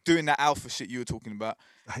doing that alpha shit you were talking about.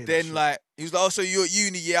 Then like, he was like, oh, so you're at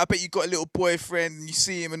uni, yeah, I bet you got a little boyfriend and you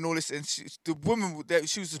see him and all this. And the woman,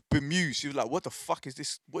 she was just bemused. She was like, what the fuck is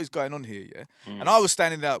this? What is going on here, yeah? And I was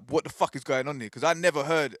standing there, what the fuck is going on here? Because I never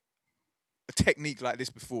heard a technique like this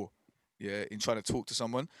before, yeah, in trying to talk to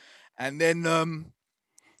someone. And then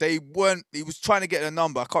he was trying to get a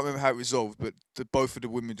number. I can't remember how it resolved, but both of the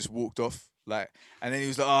women just walked off. And then he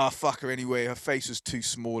was like, "Oh, fuck her anyway. Her face was too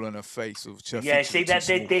small on her face." Yeah, see, this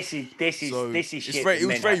is shit. It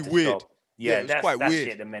was very weird. Yeah, it was quite weird. That's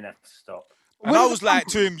shit that men have to stop. And I was like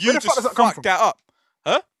to him, "You just fucked that up,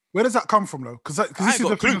 huh?" Where does that come from, though? Because this is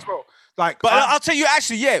the thing as well. Like, but I'll tell you,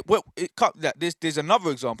 actually, yeah. Well, there's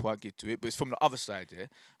another example I give to it, but it's from the other side. Yeah.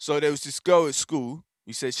 So there was this girl at school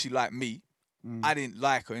who said she liked me. I didn't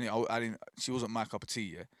like her. She wasn't my cup of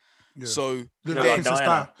tea. Yeah. So it was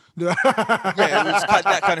that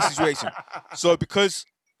kind of situation. So because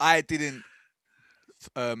I didn't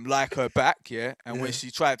like her back, yeah, and when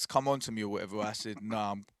she tried to come on to me or whatever, I said,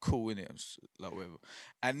 "Nah, I'm cool in it," like whatever.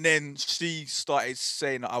 And then she started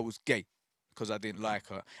saying that I was gay because I didn't like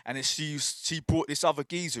her, and then she brought this other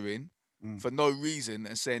geezer in for no reason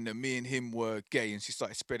and saying that me and him were gay, and she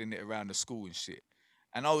started spreading it around the school and shit.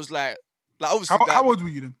 And I was like obviously, how old were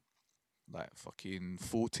you then? Like fucking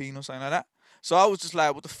 14 or something like that. So I was just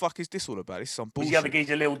like, what the fuck is this all about? This is some bullshit. Was the other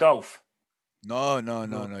geezer Lil Dolph? No.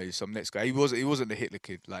 He's some next guy. He wasn't the Hitler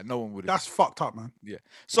kid. Like no one would have. That's fucked up, man. Yeah.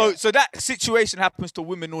 So that situation happens to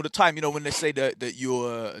women all the time. You know, when they say that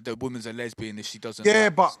you're the woman's a lesbian if she doesn't. Yeah,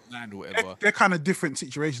 like, but stand or whatever. they're kind of different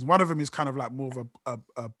situations. One of them is kind of like more of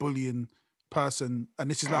a bullying person,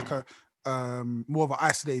 and this is like a more of an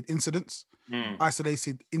isolated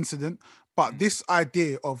incident. But this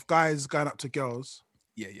idea of guys going up to girls,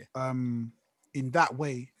 in that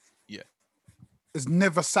way, has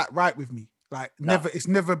never sat right with me. Like never, it's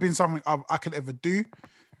never been something I could ever do.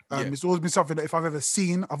 It's always been something that if I've ever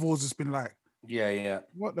seen, I've always just been like,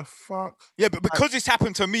 what the fuck? Yeah, but because it's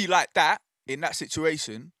happened to me like that in that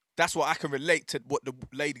situation, that's what I can relate to what the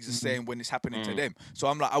ladies are saying when it's happening to them. So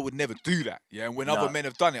I'm like, I would never do that. Yeah, and when other men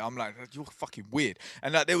have done it, I'm like, you're fucking weird.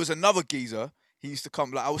 And like, there was another geezer. He used to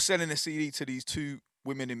come. Like, I was selling a CD to these two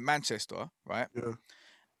women in Manchester, right? Yeah.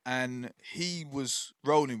 And he was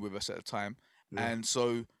rolling with us at the time, and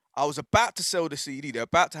so I was about to sell the CD. They're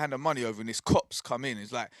about to hand the money over, and this cops come in.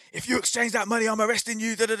 It's like, if you exchange that money, I'm arresting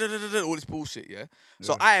you. All this bullshit, yeah?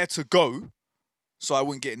 So I had to go so I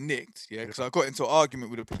wouldn't get nicked, yeah? Because I got into an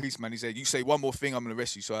argument with a policeman. He said, you say one more thing, I'm going to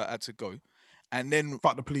arrest you. So I had to go. And then...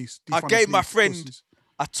 Fuck the police. I gave my friend...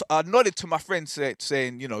 I nodded to my friend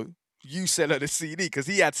saying, you know, you sell her the CD, because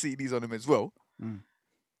he had CDs on him as well.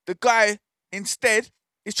 The guy, instead,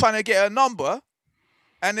 is trying to get her number,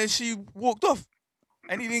 and then she walked off.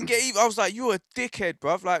 And he didn't get even. I was like, you're a dickhead,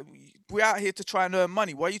 bruv. Like, we're out here to try and earn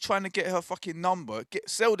money. Why are you trying to get her fucking number?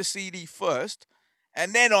 Sell the CD first,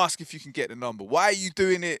 and then ask if you can get the number. Why are you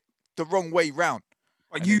doing it the wrong way round?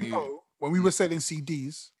 But when we were selling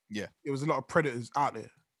CDs, there was a lot of predators out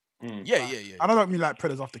there. Yeah. I don't mean like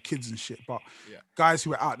predators after kids and shit, but guys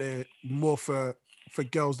who were out there more for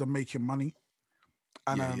girls than making money.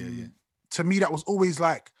 And to me, that was always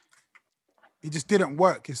like, it just didn't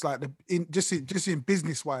work. It's like just in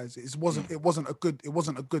business wise, it wasn't a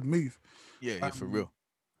good move. Yeah, for real.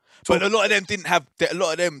 But a lot of them didn't have. A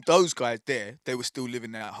lot of them, those guys there, they were still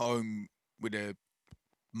living at home with their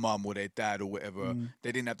mum or their dad or whatever.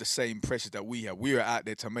 They didn't have the same pressures that we have. We were out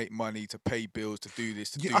there to make money, to pay bills, to do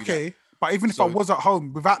this, to do that. But even if I was at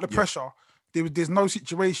home without the pressure, there's no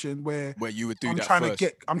situation where you would do I'm that trying first.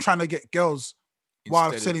 I'm trying to get girls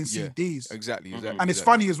while selling CDs. Exactly. And it's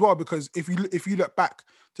funny as well, because if you look back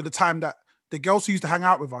to the time that the girls who used to hang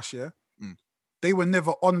out with us, they were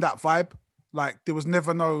never on that vibe. Like, there was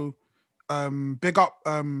never no big up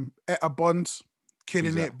Etta Bond,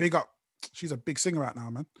 killing it. Big up, she's a big singer right now,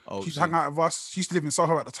 man. She used to hang out with us. She used to live in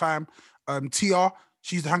Soho at the time. Tia,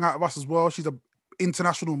 she used to hang out with us as well. She's an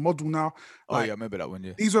international model now. Like, I remember that one.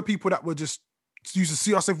 Yeah, these were people that were just used to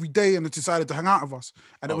see us every day and they decided to hang out with us.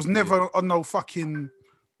 And it was never on no fucking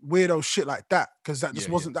weirdo shit like that, because that just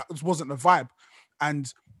wasn't the vibe.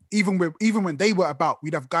 And even when they were about,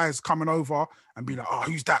 we'd have guys coming over and be like, oh,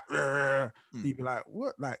 who's that? You'd be like,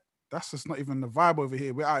 what? Like, that's just not even the vibe over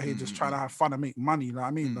here. We're out here just trying to have fun and make money. You know what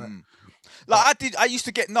I mean? I used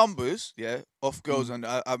to get numbers, off girls, and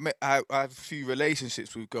I have a few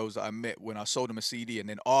relationships with girls that I met when I sold them a CD, and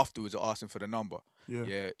then afterwards I asked them for the number.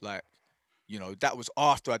 Like, you know, that was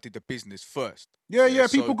after I did the business first.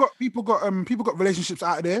 People got relationships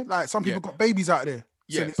out of there. Like, some people got babies out of there.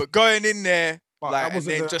 Yeah, but going in there, like, and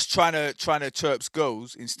then just trying to chirp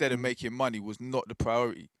girls instead of making money was not the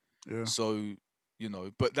priority. Yeah. So, you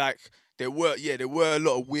know, but like, there were a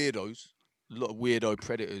lot of weirdos, a lot of weirdo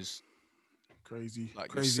predators. Crazy. Like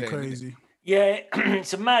crazy. Yeah,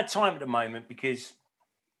 it's a mad time at the moment, because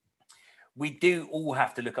we do all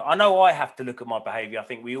have to look at, I know I have to look at my behaviour. I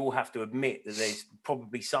think we all have to admit that there's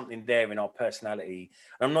probably something there in our personality.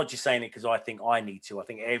 And I'm not just saying it because I think I need to. I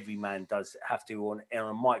think every man does have to, on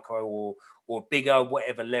a micro or bigger,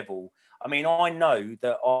 whatever level. I mean, I know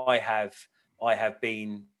that I have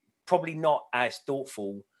been probably not as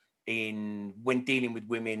thoughtful when dealing with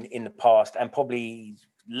women in the past, and probably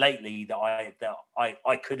lately that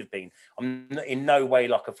I could have been. I'm in no way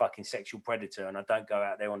like a fucking sexual predator, and I don't go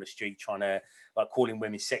out there on the street trying to, like, calling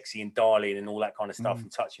women sexy and darling and all that kind of stuff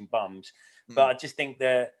and touching bums. But I just think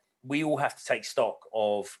that we all have to take stock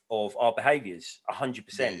of our behaviors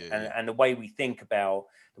 100%, and the way we think about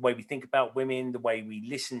women, the way we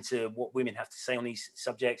listen to what women have to say on these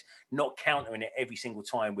subjects, not countering it every single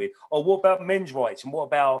time with, oh, what about men's rights, and what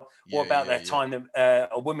about that time that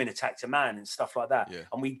a woman attacked a man and stuff like that.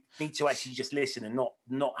 And we need to actually just listen and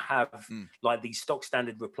not have like these stock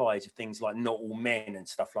standard replies of things like not all men and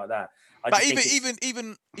stuff like that. But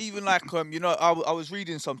even like you know, I was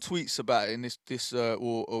reading some tweets about it in this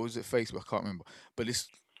or was it Facebook? I can't remember. But this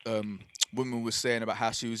woman was saying about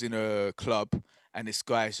how she was in a club and this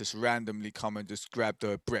guy's just randomly come and just grabbed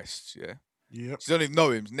her breasts, Yep. She don't even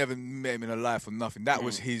know him. Never met him in her life or nothing. That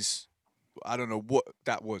was his. I don't know what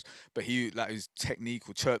that was, but he like his technique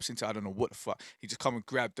or chirps into. I don't know what the fuck. He just come and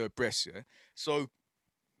grabbed her breast. Yeah. So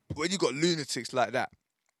when you got lunatics like that,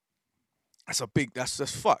 that's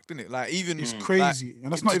fucked, isn't it? Like even It's crazy,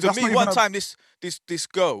 and that's not. to That's me. not One even time, this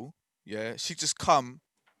girl, yeah, she just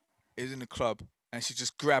is in the club and she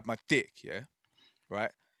just grabbed my dick, yeah,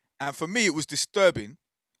 right. And for me, it was disturbing.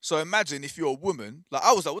 So imagine if you're a woman, like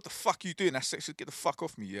I was like, what the fuck are you doing? That's sexual. Get the fuck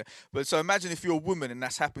off me, yeah. But so imagine if you're a woman and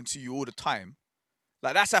that's happened to you all the time.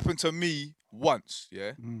 Like that's happened to me once,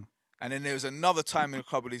 yeah. And then there was another time in the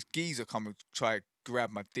club where this geezer come and try to grab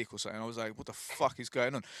my dick or something. I was like, what the fuck is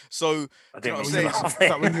going on? So I do you know didn't what I'm mean saying? to laugh. Was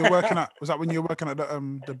that when you were working at? Was that when you were working at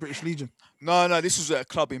the British Legion? No, this was at a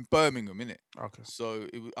club in Birmingham, innit? Okay. So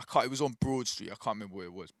it was on Broad Street. I can't remember where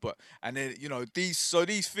it was, but and then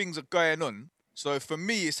these things are going on. So for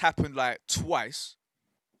me, it's happened like twice.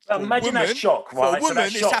 Imagine that shock, right? For a woman,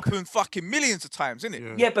 so it's happened fucking millions of times, isn't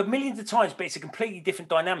it? Yeah, but millions of times, but it's a completely different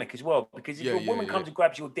dynamic as well. Because if a woman comes and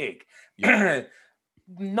grabs your dick, 9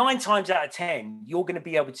 times out of 10, you're going to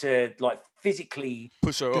be able to like physically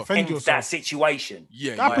push her off, end that situation.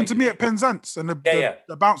 Yeah, it happened to me at Penzance, and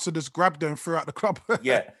the bouncer just grabbed her and threw out the club.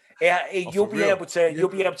 You'll be able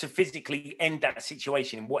to physically end that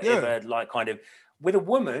situation, whatever like kind of with a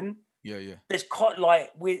woman. There's quite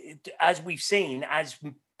like as we've seen, as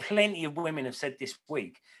plenty of women have said this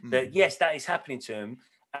week, that yes, that is happening to them,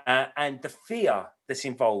 and the fear that's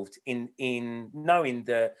involved in knowing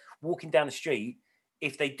that walking down the street,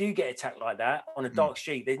 if they do get attacked like that on a dark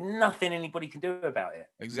street, there's nothing anybody can do about it.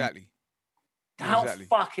 Exactly. How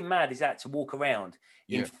fucking mad is that to walk around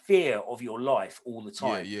in fear of your life all the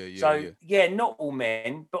time? Not all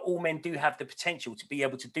men, but all men do have the potential to be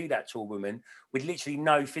able to do that to a woman with literally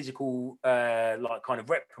no physical, like kind of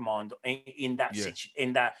reprimand in that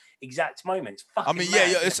in that exact moment. It's fucking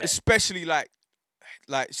mad, it's especially like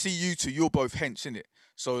see you two, you're both hench, innit?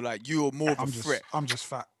 So like you're more of a threat. I'm just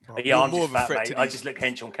fat. Bro. Yeah, I'm more just fat, mate. I just look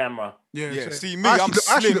hench on camera. Yeah. See me, I'm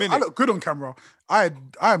slim, innit? I look good on camera. I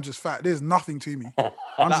am just fat. There's nothing to me.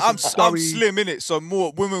 I'm slim, innit? So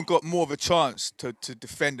more women got more of a chance to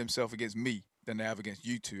defend themselves against me than they have against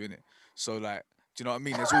you two, innit? So like, do you know what I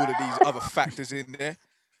mean? There's all of these other factors in there.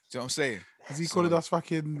 Do you know what I'm saying? Is he calling us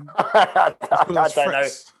fucking? I don't know.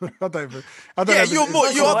 I don't know. Yeah, you're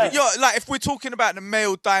like if we're talking about the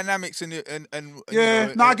male dynamics and I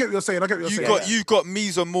get what you're saying. You've got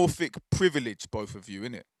mesomorphic privilege, both of you,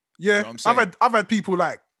 innit? Yeah, you know what I'm saying? I've had people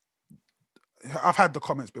like, I've had the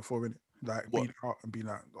comments before, innit? Like being out and being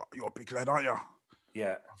like, oh, you're a big lad, aren't you?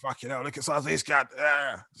 Yeah. Fucking hell, look at size of this cat.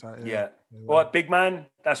 Yeah. All right, big man.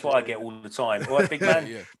 That's what I get all the time. All right, big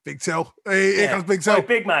man. Big tail. Here comes Big tail. Right,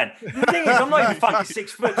 big man. The thing is, I'm not even fucking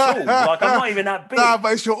 6 foot tall. Like, I'm not even that big. Nah,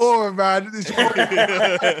 but it's your aura, man. It's your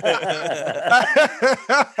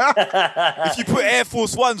If you put Air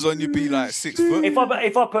Force Ones on, you'd be like 6 foot. If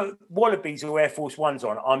I put Wallabies or Air Force Ones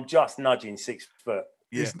on, I'm just nudging 6 foot.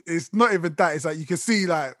 Yeah. It's not even that. It's like you can see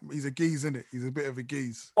like he's a geese, isn't it? He's a bit of a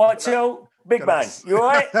geese. All right, Till, big man, you all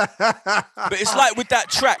right? But it's like with that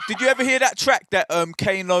track. Did you ever hear that track that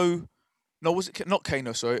Kano? No, was it not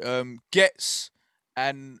Kano? Sorry, Gets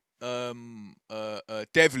and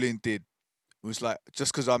Devlin did. It was like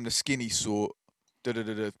just because I'm the skinny sort.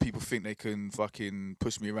 People think they can fucking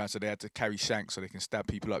push me around, so they had to carry shanks so they can stab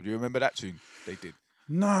people up. Do you remember that tune they did?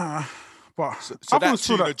 Nah. But so that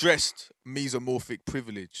tune addressed mesomorphic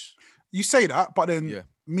privilege. You say that, but then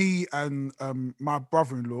me and my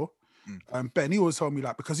brother-in-law, Ben, he always told me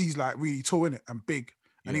like because he's like really tall in it and big,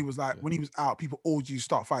 and he was like when he was out, people always used to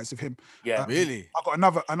start fights with him. Yeah, really. I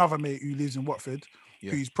got another mate who lives in Watford,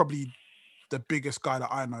 who's probably the biggest guy that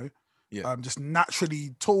I know. Yeah, just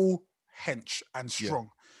naturally tall, hench, and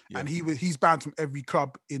strong, and he's banned from every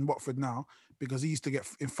club in Watford now. Because he used to get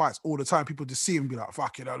in fights all the time. People just see him and be like,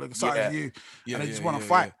 fuck it, look at size of you. And they just want to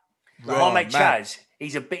fight. Like, my mate Chaz,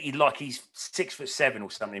 he's a bit like he's 6'7"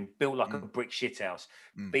 or something, built like a brick shithouse.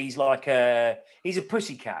 But he's like he's a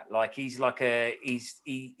pussycat. Like he's like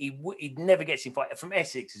he never gets in fight from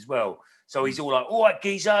Essex as well. So he's all like, all right,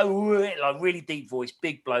 geezer, like really deep voice,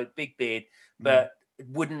 big bloke, big beard, but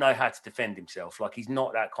wouldn't know how to defend himself. Like he's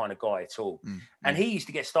not that kind of guy at all. And he used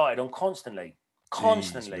to get started on constantly.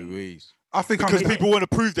 Jeez, I think because people want to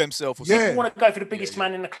prove themselves. Or something. People want to go for the biggest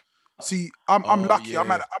man in the club. See, I'm lucky.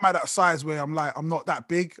 I'm at that size where I'm not that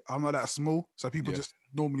big. I'm not that small. So people just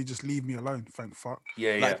normally just leave me alone. Thank fuck.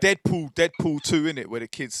 Yeah, like Deadpool 2, innit? Where the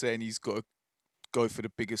kid's saying he's got to go for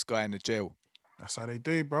the biggest guy in the jail. That's how they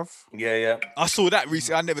do, bruv. Yeah. I saw that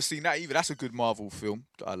recently. I've never seen that either. That's a good Marvel film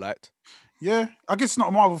that I liked. Yeah, I guess it's not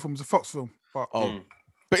a Marvel film. It's a Fox film.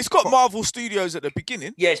 But But it's got Marvel Studios at the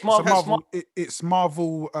beginning. Yeah, it's Marvel. It's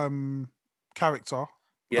Marvel character.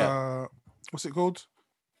 Yeah. What's it called?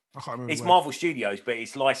 I can't remember. It's Marvel Studios, but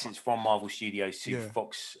it's licensed from Marvel Studios to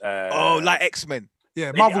Fox. Like X-Men.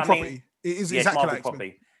 Yeah, Marvel property. It is exactly like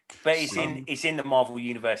X-Men. But it's in the Marvel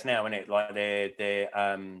universe now, isn't it? Like they're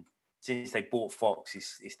since they bought Fox,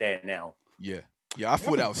 it's there now. Yeah, I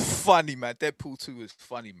thought that was funny, man. Deadpool 2 was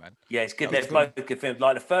funny, man. Yeah, it's good. They're both good films.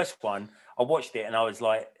 Like the first one, I watched it and I was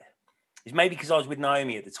like, it's maybe because I was with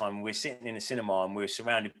Naomi at the time. And we were sitting in a cinema and we were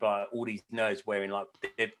surrounded by all these nerds wearing like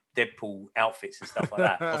Deadpool outfits and stuff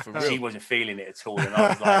like that. She wasn't feeling it at all, and I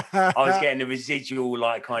was like, I was getting the residual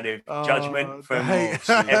like kind of judgment from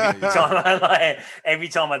every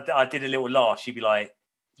time I did a little laugh, she'd be like,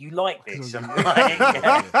 "You like this?" I'm like,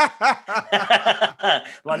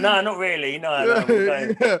 like, no, not really. No.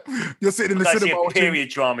 You're sitting in the cinema watching period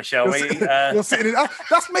drama, shall we? You're sitting in.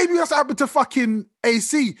 That's happened to fucking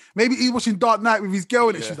AC. Maybe he's watching Dark Knight with his girl,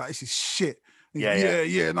 and she's like, "This is shit."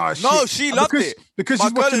 Yeah. No, she loved it. Because my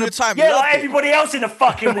she's girl watching at the time. Yeah, like everybody else in the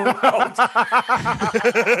fucking world.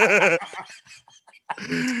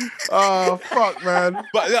 Oh fuck, man!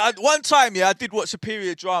 But one time, I did watch a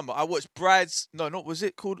period drama. I watched Pride and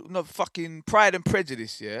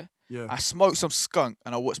Prejudice. Yeah. I smoked some skunk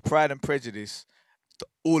and I watched Pride and Prejudice,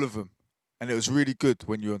 all of them, and it was really good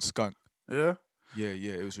when you're on skunk. Yeah. Yeah,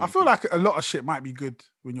 it was. Really I feel like a lot of shit might be good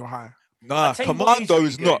when you're high. Nah, Commando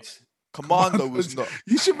is not. Commando was not.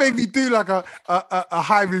 You should maybe do like a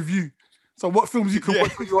high review. So what films you can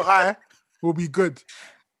watch when you're high will be good.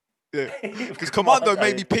 Yeah, because Commando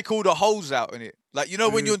made me pick all the holes out in it. Like, you know,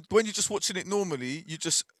 when you're just watching it normally, you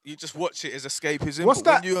just watch it as escapism. What's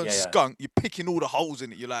that? When you're on Skunk, you're picking all the holes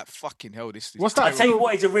in it. You're like, fucking hell, this is. What's that? I tell you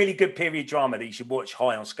what is a really good period drama that you should watch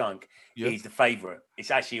high on Skunk. Is The Favourite.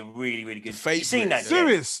 It's actually a really, really good. You seen that?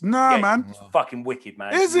 Serious? Nah, man. It's fucking wicked,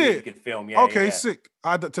 man. Is it's a it? really good film. Yeah. Okay, sick.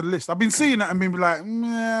 Add that to the list. I've been seeing that and been like,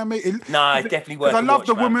 mate. Nah, it's definitely worth. Because I love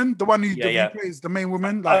the man. woman, the one who plays the main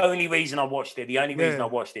woman. Like, the only reason I watched it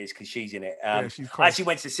is because she's in it. I actually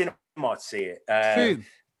went to the cinema to see it.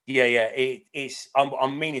 It's.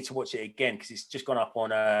 I'm meaning to watch it again because it's just gone up on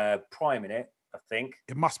Prime in it. I think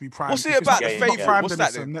it must be Prime. What's it about? The Favourite? Prime, what's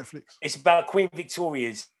that? On Netflix. It's about Queen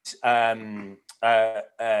Victoria's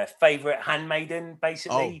favourite handmaiden,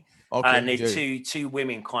 basically. Oh, okay. And there's two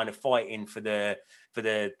women kind of fighting for the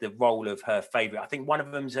role of her favourite. I think one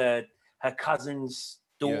of them's her cousin's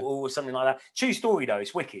daughter or something like that. True story though.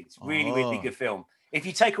 It's wicked. It's really, really good film. If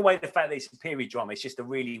you take away the fact that it's a period drama, it's just a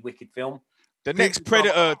really wicked film. The next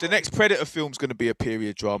Predator film's going to be a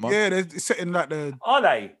period drama. Yeah, they're setting like the. Are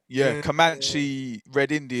they? Yeah, Comanche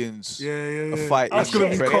Red Indians. Yeah. Fight. That's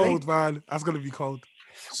going to be cold, man. That's going to be cold.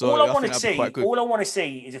 So all I want to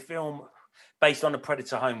see is a film based on the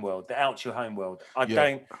Predator homeworld, the Outlaw homeworld.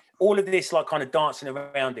 All of this like kind of dancing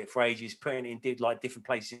around it for ages, putting it in like different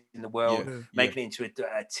places in the world, making it into a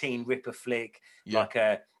teen Ripper flick. Like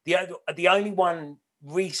the only one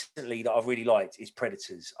recently that I've really liked is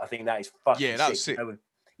Predators. I think that is fucking sick. That's sick.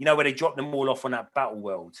 You know where they drop them all off on that battle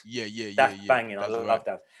world. That's banging. I love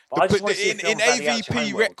that. But I just want to see in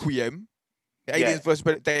AVP Requiem. Aliens vs.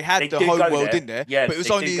 Predator, they had the whole world in there, but it was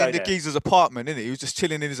only in the geezer's apartment, innit? He was just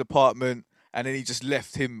chilling in his apartment, and then he just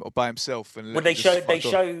left him by himself. And they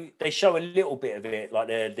show a little bit of it, like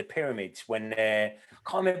the pyramids when I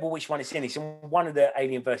can't remember which one it's in. It's in one of the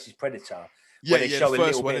Alien vs. Predator. Where they show a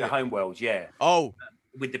little bit of the homeworld,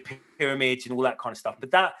 with the pyramids and all that kind of stuff.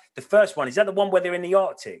 But the first one, is that the one where they're in the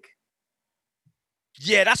Arctic?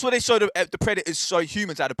 Yeah, that's where they show the Predators. So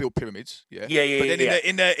humans had to build pyramids. Yeah. But then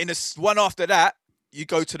in the one after that, you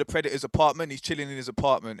go to the Predator's apartment. He's chilling in his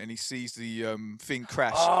apartment and he sees the thing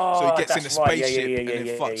crash. So he gets in the spaceship and then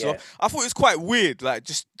fucks off. I thought it was quite weird, like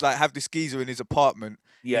just like have this geezer in his apartment.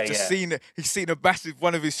 He's seen a massive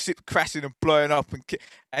one of his ships crashing and blowing up,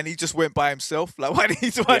 and he just went by himself. Like, why did he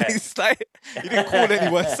he didn't call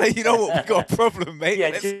anyone. Say, you know what, we got a problem, mate.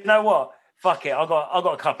 Yeah, you know what? Fuck it, I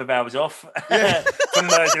got a couple of hours off from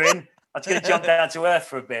murdering. I'm just gonna jump down to earth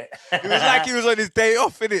for a bit. It was like he was on his day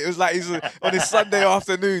off, innit? It was like he's on his Sunday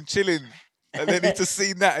afternoon chilling, and then he just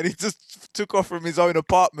seen that, and he just took off from his own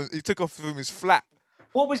apartment. He took off from his flat.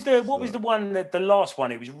 What was the one the last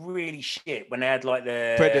one? It was really shit when they had like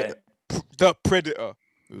the Predator. The Predator.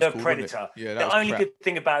 Cool, yeah, the only good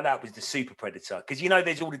thing about that was the Super Predator, because you know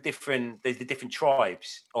there's the different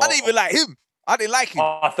tribes. I didn't even like him. I didn't like him.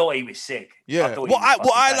 I thought he was sick. Yeah. What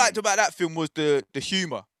I liked about that film was the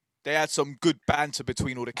humour. They had some good banter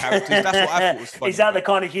between all the characters. That's what I thought was funny. Is that the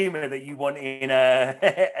kind of humour that you want in a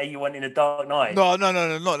Dark Knight? No, not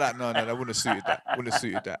that. No, I wouldn't have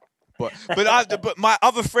suited that. But my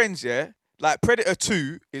other friends, like Predator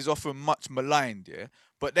 2 is often much maligned, yeah.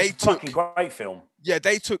 But they It's a fucking great film. Yeah,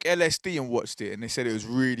 they took LSD and watched it, and they said it was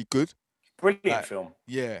really good. Brilliant Like, film.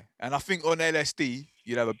 Yeah, and I think on LSD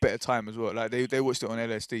you'd have a better time as well. Like they watched it on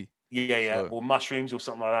LSD. Yeah. So- Or mushrooms or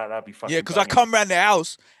something like that. That'd be fucking. Yeah, because I come round their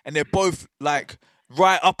house and they're both like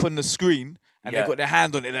right up on the screen, and they got their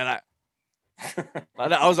hand on it. And they're like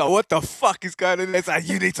that. I was like, "What the fuck is going on?" It's like,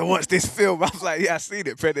 "You need to watch this film." I was like, "Yeah, I seen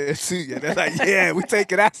it, Predator 2." Yeah, they're like, "Yeah, we're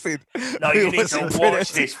taking acid." No, you need to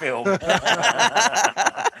watch this film. You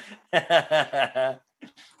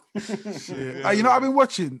know what I've been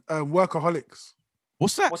watching? Workaholics.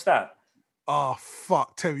 What's that? What's that? Oh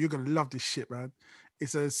fuck, Terry, you're gonna love this shit, man.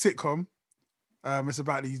 It's a sitcom. It's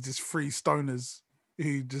about these just three stoners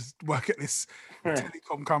who just work at this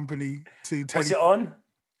telecom company to tell. What's it on?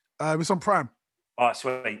 It's on Prime. Oh,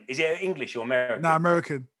 sweet. Is it English or American? No,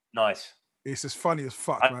 American. Nice. It's just funny as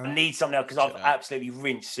fuck, I man. need something now because I've absolutely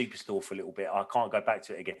rinsed Superstore for a little bit. I can't go back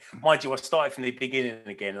to it again. Mind you, I started from the beginning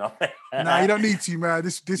again. Nah, you don't need to, man.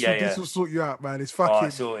 This will sort you out, man. It's fucking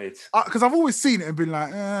sorted. Because I've always seen it and been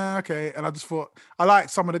like, okay. And I just thought I like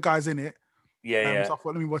some of the guys in it. Yeah. So I thought,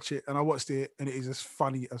 let me watch it, and I watched it, and it is just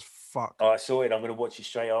funny as fuck. Oh, I saw it. I'm gonna watch it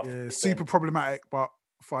straight after. Yeah, super problematic, but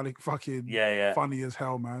funny, fucking funny as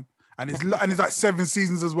hell, man. And it's like 7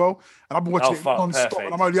 seasons as well, and I've been watching it non-stop,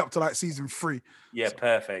 and I'm only up to like season 3. Yeah, so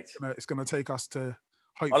perfect. It's gonna take us to.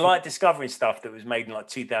 I like discovering stuff that was made in like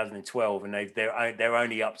 2012, and they're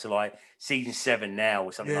only up to like season 7 now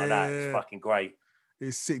or something like that. It's fucking great.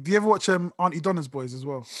 It's sick. Do you ever watch Auntie Donna's Boys as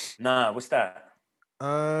well? Nah, what's that?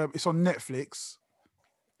 It's on Netflix.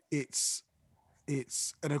 It's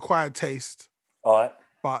an acquired taste. All right.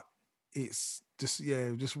 But it's just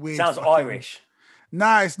weird. Sounds Irish.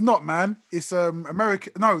 Nah, it's not, man. It's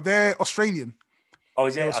American. No, they're Australian. Oh,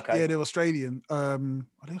 is it? Okay. Yeah, they're Australian. Are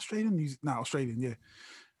they Australian? No, Australian, yeah.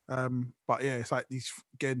 But yeah, it's like these,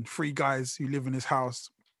 again, 3 guys who live in this house.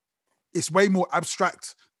 It's way more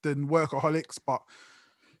abstract than Workaholics, but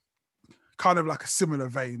kind of like a similar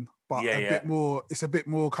vein. But bit more, it's a bit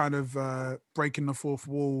more kind of breaking the fourth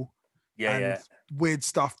wall and weird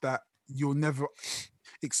stuff that you'll never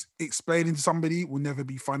explaining to somebody will never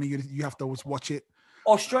be funny. You have to always watch it.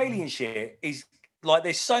 Australian shit is like,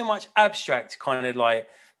 there's so much abstract kind of like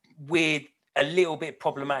weird, a little bit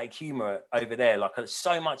problematic humor over there. Like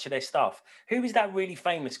so much of their stuff. Who is that really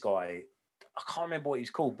famous guy? I can't remember what he was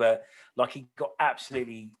called, but like he got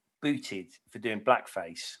absolutely booted for doing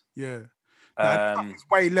blackface. Yeah. It's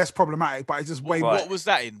way less problematic, but it's just way more. What was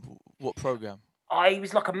that in? What program? He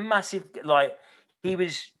was like a massive, like he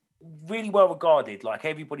was really well regarded. Like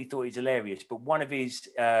everybody thought he was hilarious. But one of his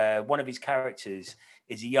characters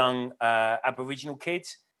is a young Aboriginal kid.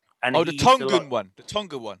 And the Tongan one. The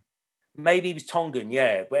Tongan one. Maybe he was Tongan,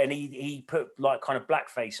 yeah. But and he put like kind of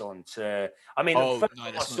blackface on to. I mean, the first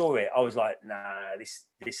time I saw it, I was like, nah,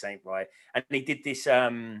 this ain't right. And he did this.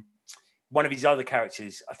 One of his other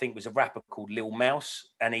characters, I think, was a rapper called Lil Mouse,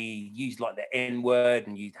 and he used like the N word,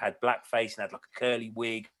 and you had blackface and had like a curly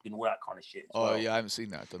wig and all that kind of shit. Yeah, I haven't seen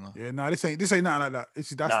that. I don't know. Yeah, no, this ain't nothing like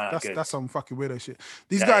that. That's some fucking weirdo shit.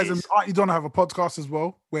 These guys and Auntie Donna have a podcast as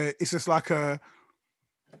well, where it's just like a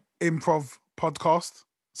improv podcast.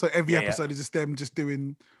 So every episode is just them just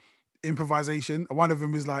doing improvisation. And one of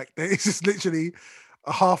them is like, it's just literally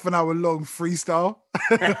a half an hour long freestyle.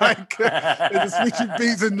 Like they're just switching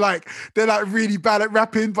beats and like they're like really bad at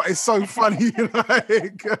rapping, but it's so funny. Like,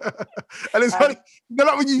 and it's funny, you know,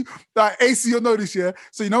 like when you like AC, you'll notice, yeah.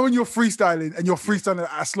 So you know when you're freestyling and you're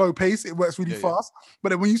freestyling at a slow pace, it works really fast. But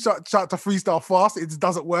then when you start to freestyle fast, it just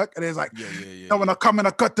doesn't work. And it's like, no, when I come and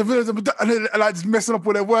I cut the videos and like just messing up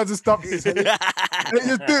all their words and stuff. And they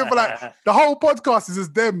just do it for like the whole podcast is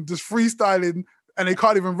just them just freestyling and they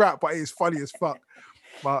can't even rap, but it is funny as fuck.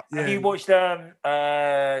 But yeah. Have you watched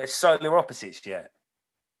Solar Opposites yet?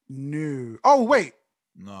 No. Oh wait.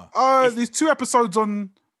 No. There's 2 episodes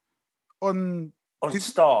on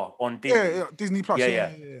Star on Disney. Yeah, Disney Plus.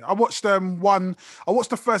 Yeah. I watched one. I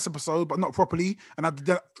watched the first episode, but not properly. And I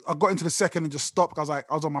got into the second and just stopped. I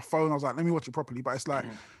was on my phone. I was like, let me watch it properly. But it's like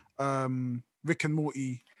Rick and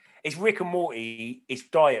Morty. It's Rick and Morty. It's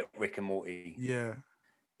Diet Rick and Morty. Yeah.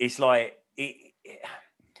 It's like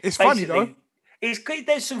it's funny though.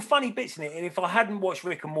 There's some funny bits in it, and if I hadn't watched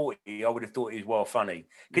Rick and Morty, I would have thought it was well funny.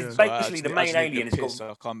 Because basically, the main alien has got.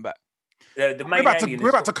 I'll come back. The main alien. We're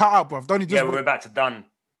about to cut out, bro. Don't you just? Yeah, we're about to done.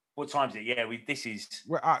 What time is it? Yeah, this is.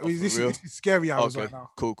 This is scary hours right now.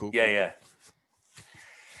 Cool. Yeah.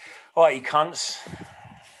 All right, you cunts.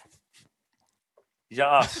 Is that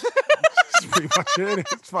us? That's pretty much it.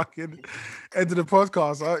 It's fucking end of the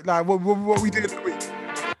podcast. Like what we did this week.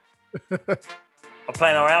 I'm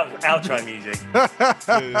playing our outro music.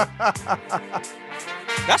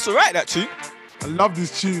 That's all right, that tune. I love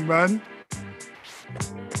this tune, man.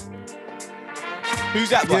 Who's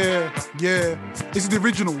that by? Yeah. This is the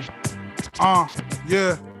original.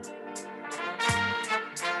 Yeah.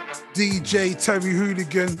 DJ Terry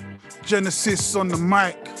Hooligan, Genesis on the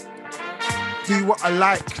mic. Do what I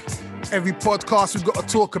like. Every podcast we've got to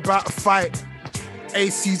talk about a fight.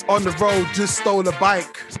 AC's on the road, just stole a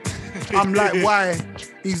bike. I'm like, why?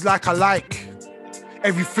 He's like, I like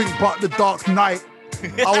everything but the Dark Knight.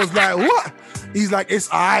 I was like, what? He's like, it's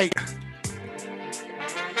alright.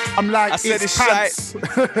 I'm like, it's pants.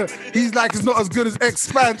 He's like, it's not as good as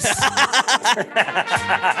Expanse.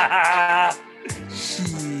 Shit.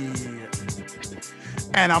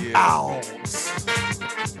 And I'm out.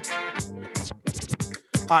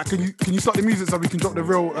 Alright, can you start the music so we can drop the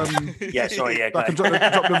real Yeah, sorry, yeah. So I can drop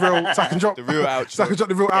the real so I can drop the real outro. So I can drop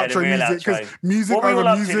the real outro music because music what we all over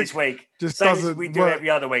up music to this week just same doesn't as we do work. every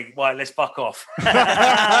other week. Right, let's fuck off.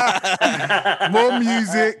 More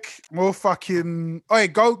music, more fucking. Oh, hey,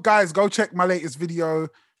 go check my latest video,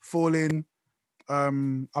 Falling. I've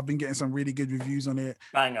been getting some really good reviews on it.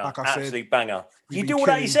 Banger, like I absolute said, banger. You been do all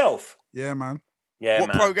that killing. yourself? Yeah, man. Yeah, What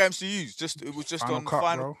man. programs do you use? It was just Final on Cut,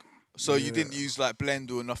 Final. bro. So you Yeah. didn't use like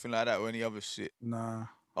Blender or nothing like that or any other shit. Nah.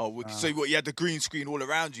 Oh, so what? You had the green screen all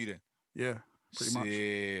around you then? Yeah, pretty much.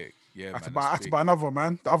 Sick. Yeah, I man. had to buy another one,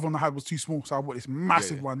 man. The other one I had was too small, so I bought this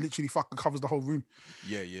massive yeah. one. Literally, fucking covers the whole room.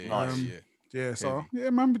 Yeah. Nice. Yeah, so yeah,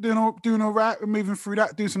 man, we're doing all right. We're moving through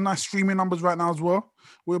that, doing some nice streaming numbers right now as well.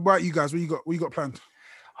 What about you guys? What you got planned?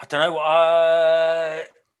 I don't know.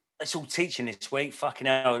 It's all teaching this week. Fucking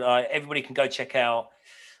hell. Everybody can go check out.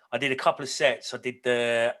 I did a couple of sets. I did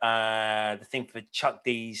the thing for Chuck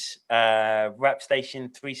D's Rap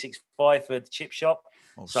Station 365 for the Chip Shop.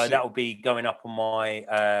 Oh, So sick. that will be going up on my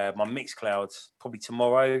my Mixclouds probably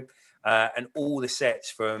tomorrow. And all the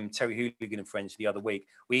sets from Terry Hooligan and Friends the other week.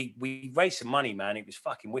 We raised some money, man. It was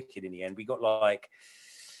fucking wicked in the end. We got like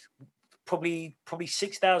probably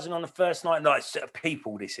 6,000 on the first night. No, it's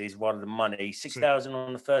people. This is one of the money. 6,000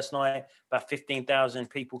 on the first night. About 15,000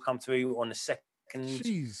 people come through on the second.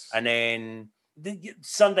 Jeez. And then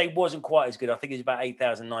Sunday wasn't quite as good. I think it was about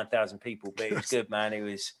 8,000, 9,000 people, but it was good, man.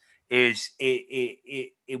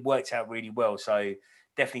 It worked out really well. So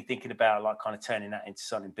definitely thinking about like kind of turning that into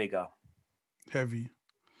something bigger. Heavy.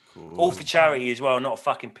 Cool. All for charity as well, not a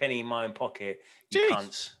fucking penny in my own pocket. You Jeez.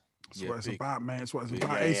 cunts. That's what it's about, man. It's what it's Yeah,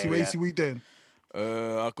 about. yeah, AC, yeah. AC, we doing?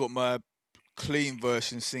 I got my clean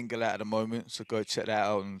version single out at the moment, so go check that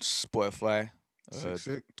out on Spotify.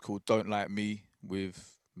 Sick. It's called "Don't Like Me"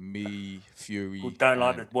 with me, Fury. Who don't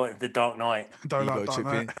like and the Dark Knight. Don't Ego like that,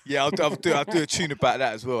 Tripping. man. Yeah, I'll do a tune about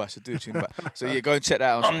that as well. I should do a tune about. So yeah, go and check that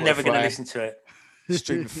out on Spotify. I'm never going to listen to it.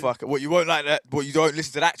 Stream the fuck. What, you won't like that? What, you don't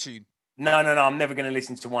listen to that tune? No. I'm never going to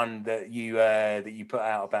listen to one that you put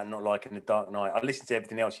out about not liking the Dark Knight. I listen to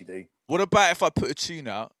everything else you do. What about if I put a tune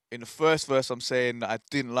out in the first verse? I'm saying that I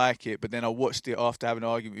didn't like it, but then I watched it after having an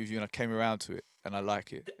argument with you, and I came around to it, and I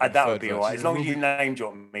like it. That would be all right. As long as you name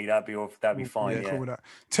drop me, that'd be fine. Yeah, Yeah. cool with that.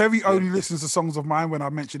 Terry only listens to songs of mine when I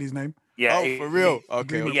mention his name. Yeah. Oh, for real?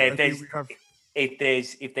 Okay. Yeah. Okay. If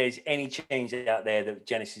there's any change out there that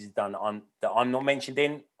Genesis has done that I'm not mentioned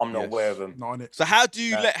in, I'm not aware of them. Not on it. So how do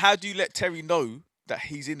you let Terry know that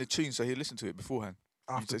he's in the tune so he'll listen to it beforehand?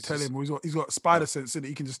 I have to tell him. He's got spider sense in it.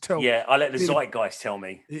 He can just tell. Yeah, I let the zeitgeist tell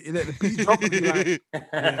me. He let the beat drop and be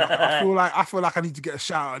like, I feel like I need to get a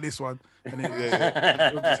shout out of this one. And then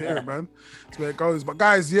we'll just hear it, man. That's where it goes. But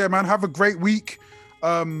guys, yeah, man, have a great week.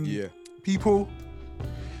 People,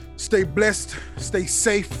 stay blessed, stay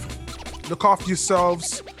safe, look after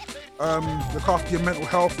yourselves, look after your mental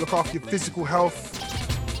health, look after your physical health,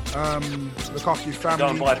 look after your family. Go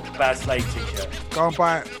and buy a Bad Slave t-shirt. Go and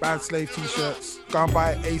buy Bad Slave t-shirts. Go and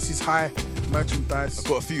buy Aces High merchandise. I've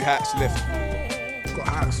got a few hats left. Got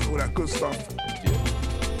hats, all that good stuff. Yeah.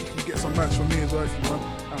 You can get some merch from me as well if you want.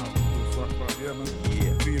 Fuck, but yeah, man.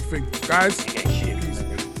 Yeah. Do your thing. Guys, You get shit.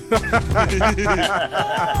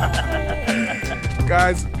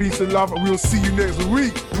 guys, peace and love, and we'll see you next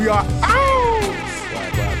week. We are out.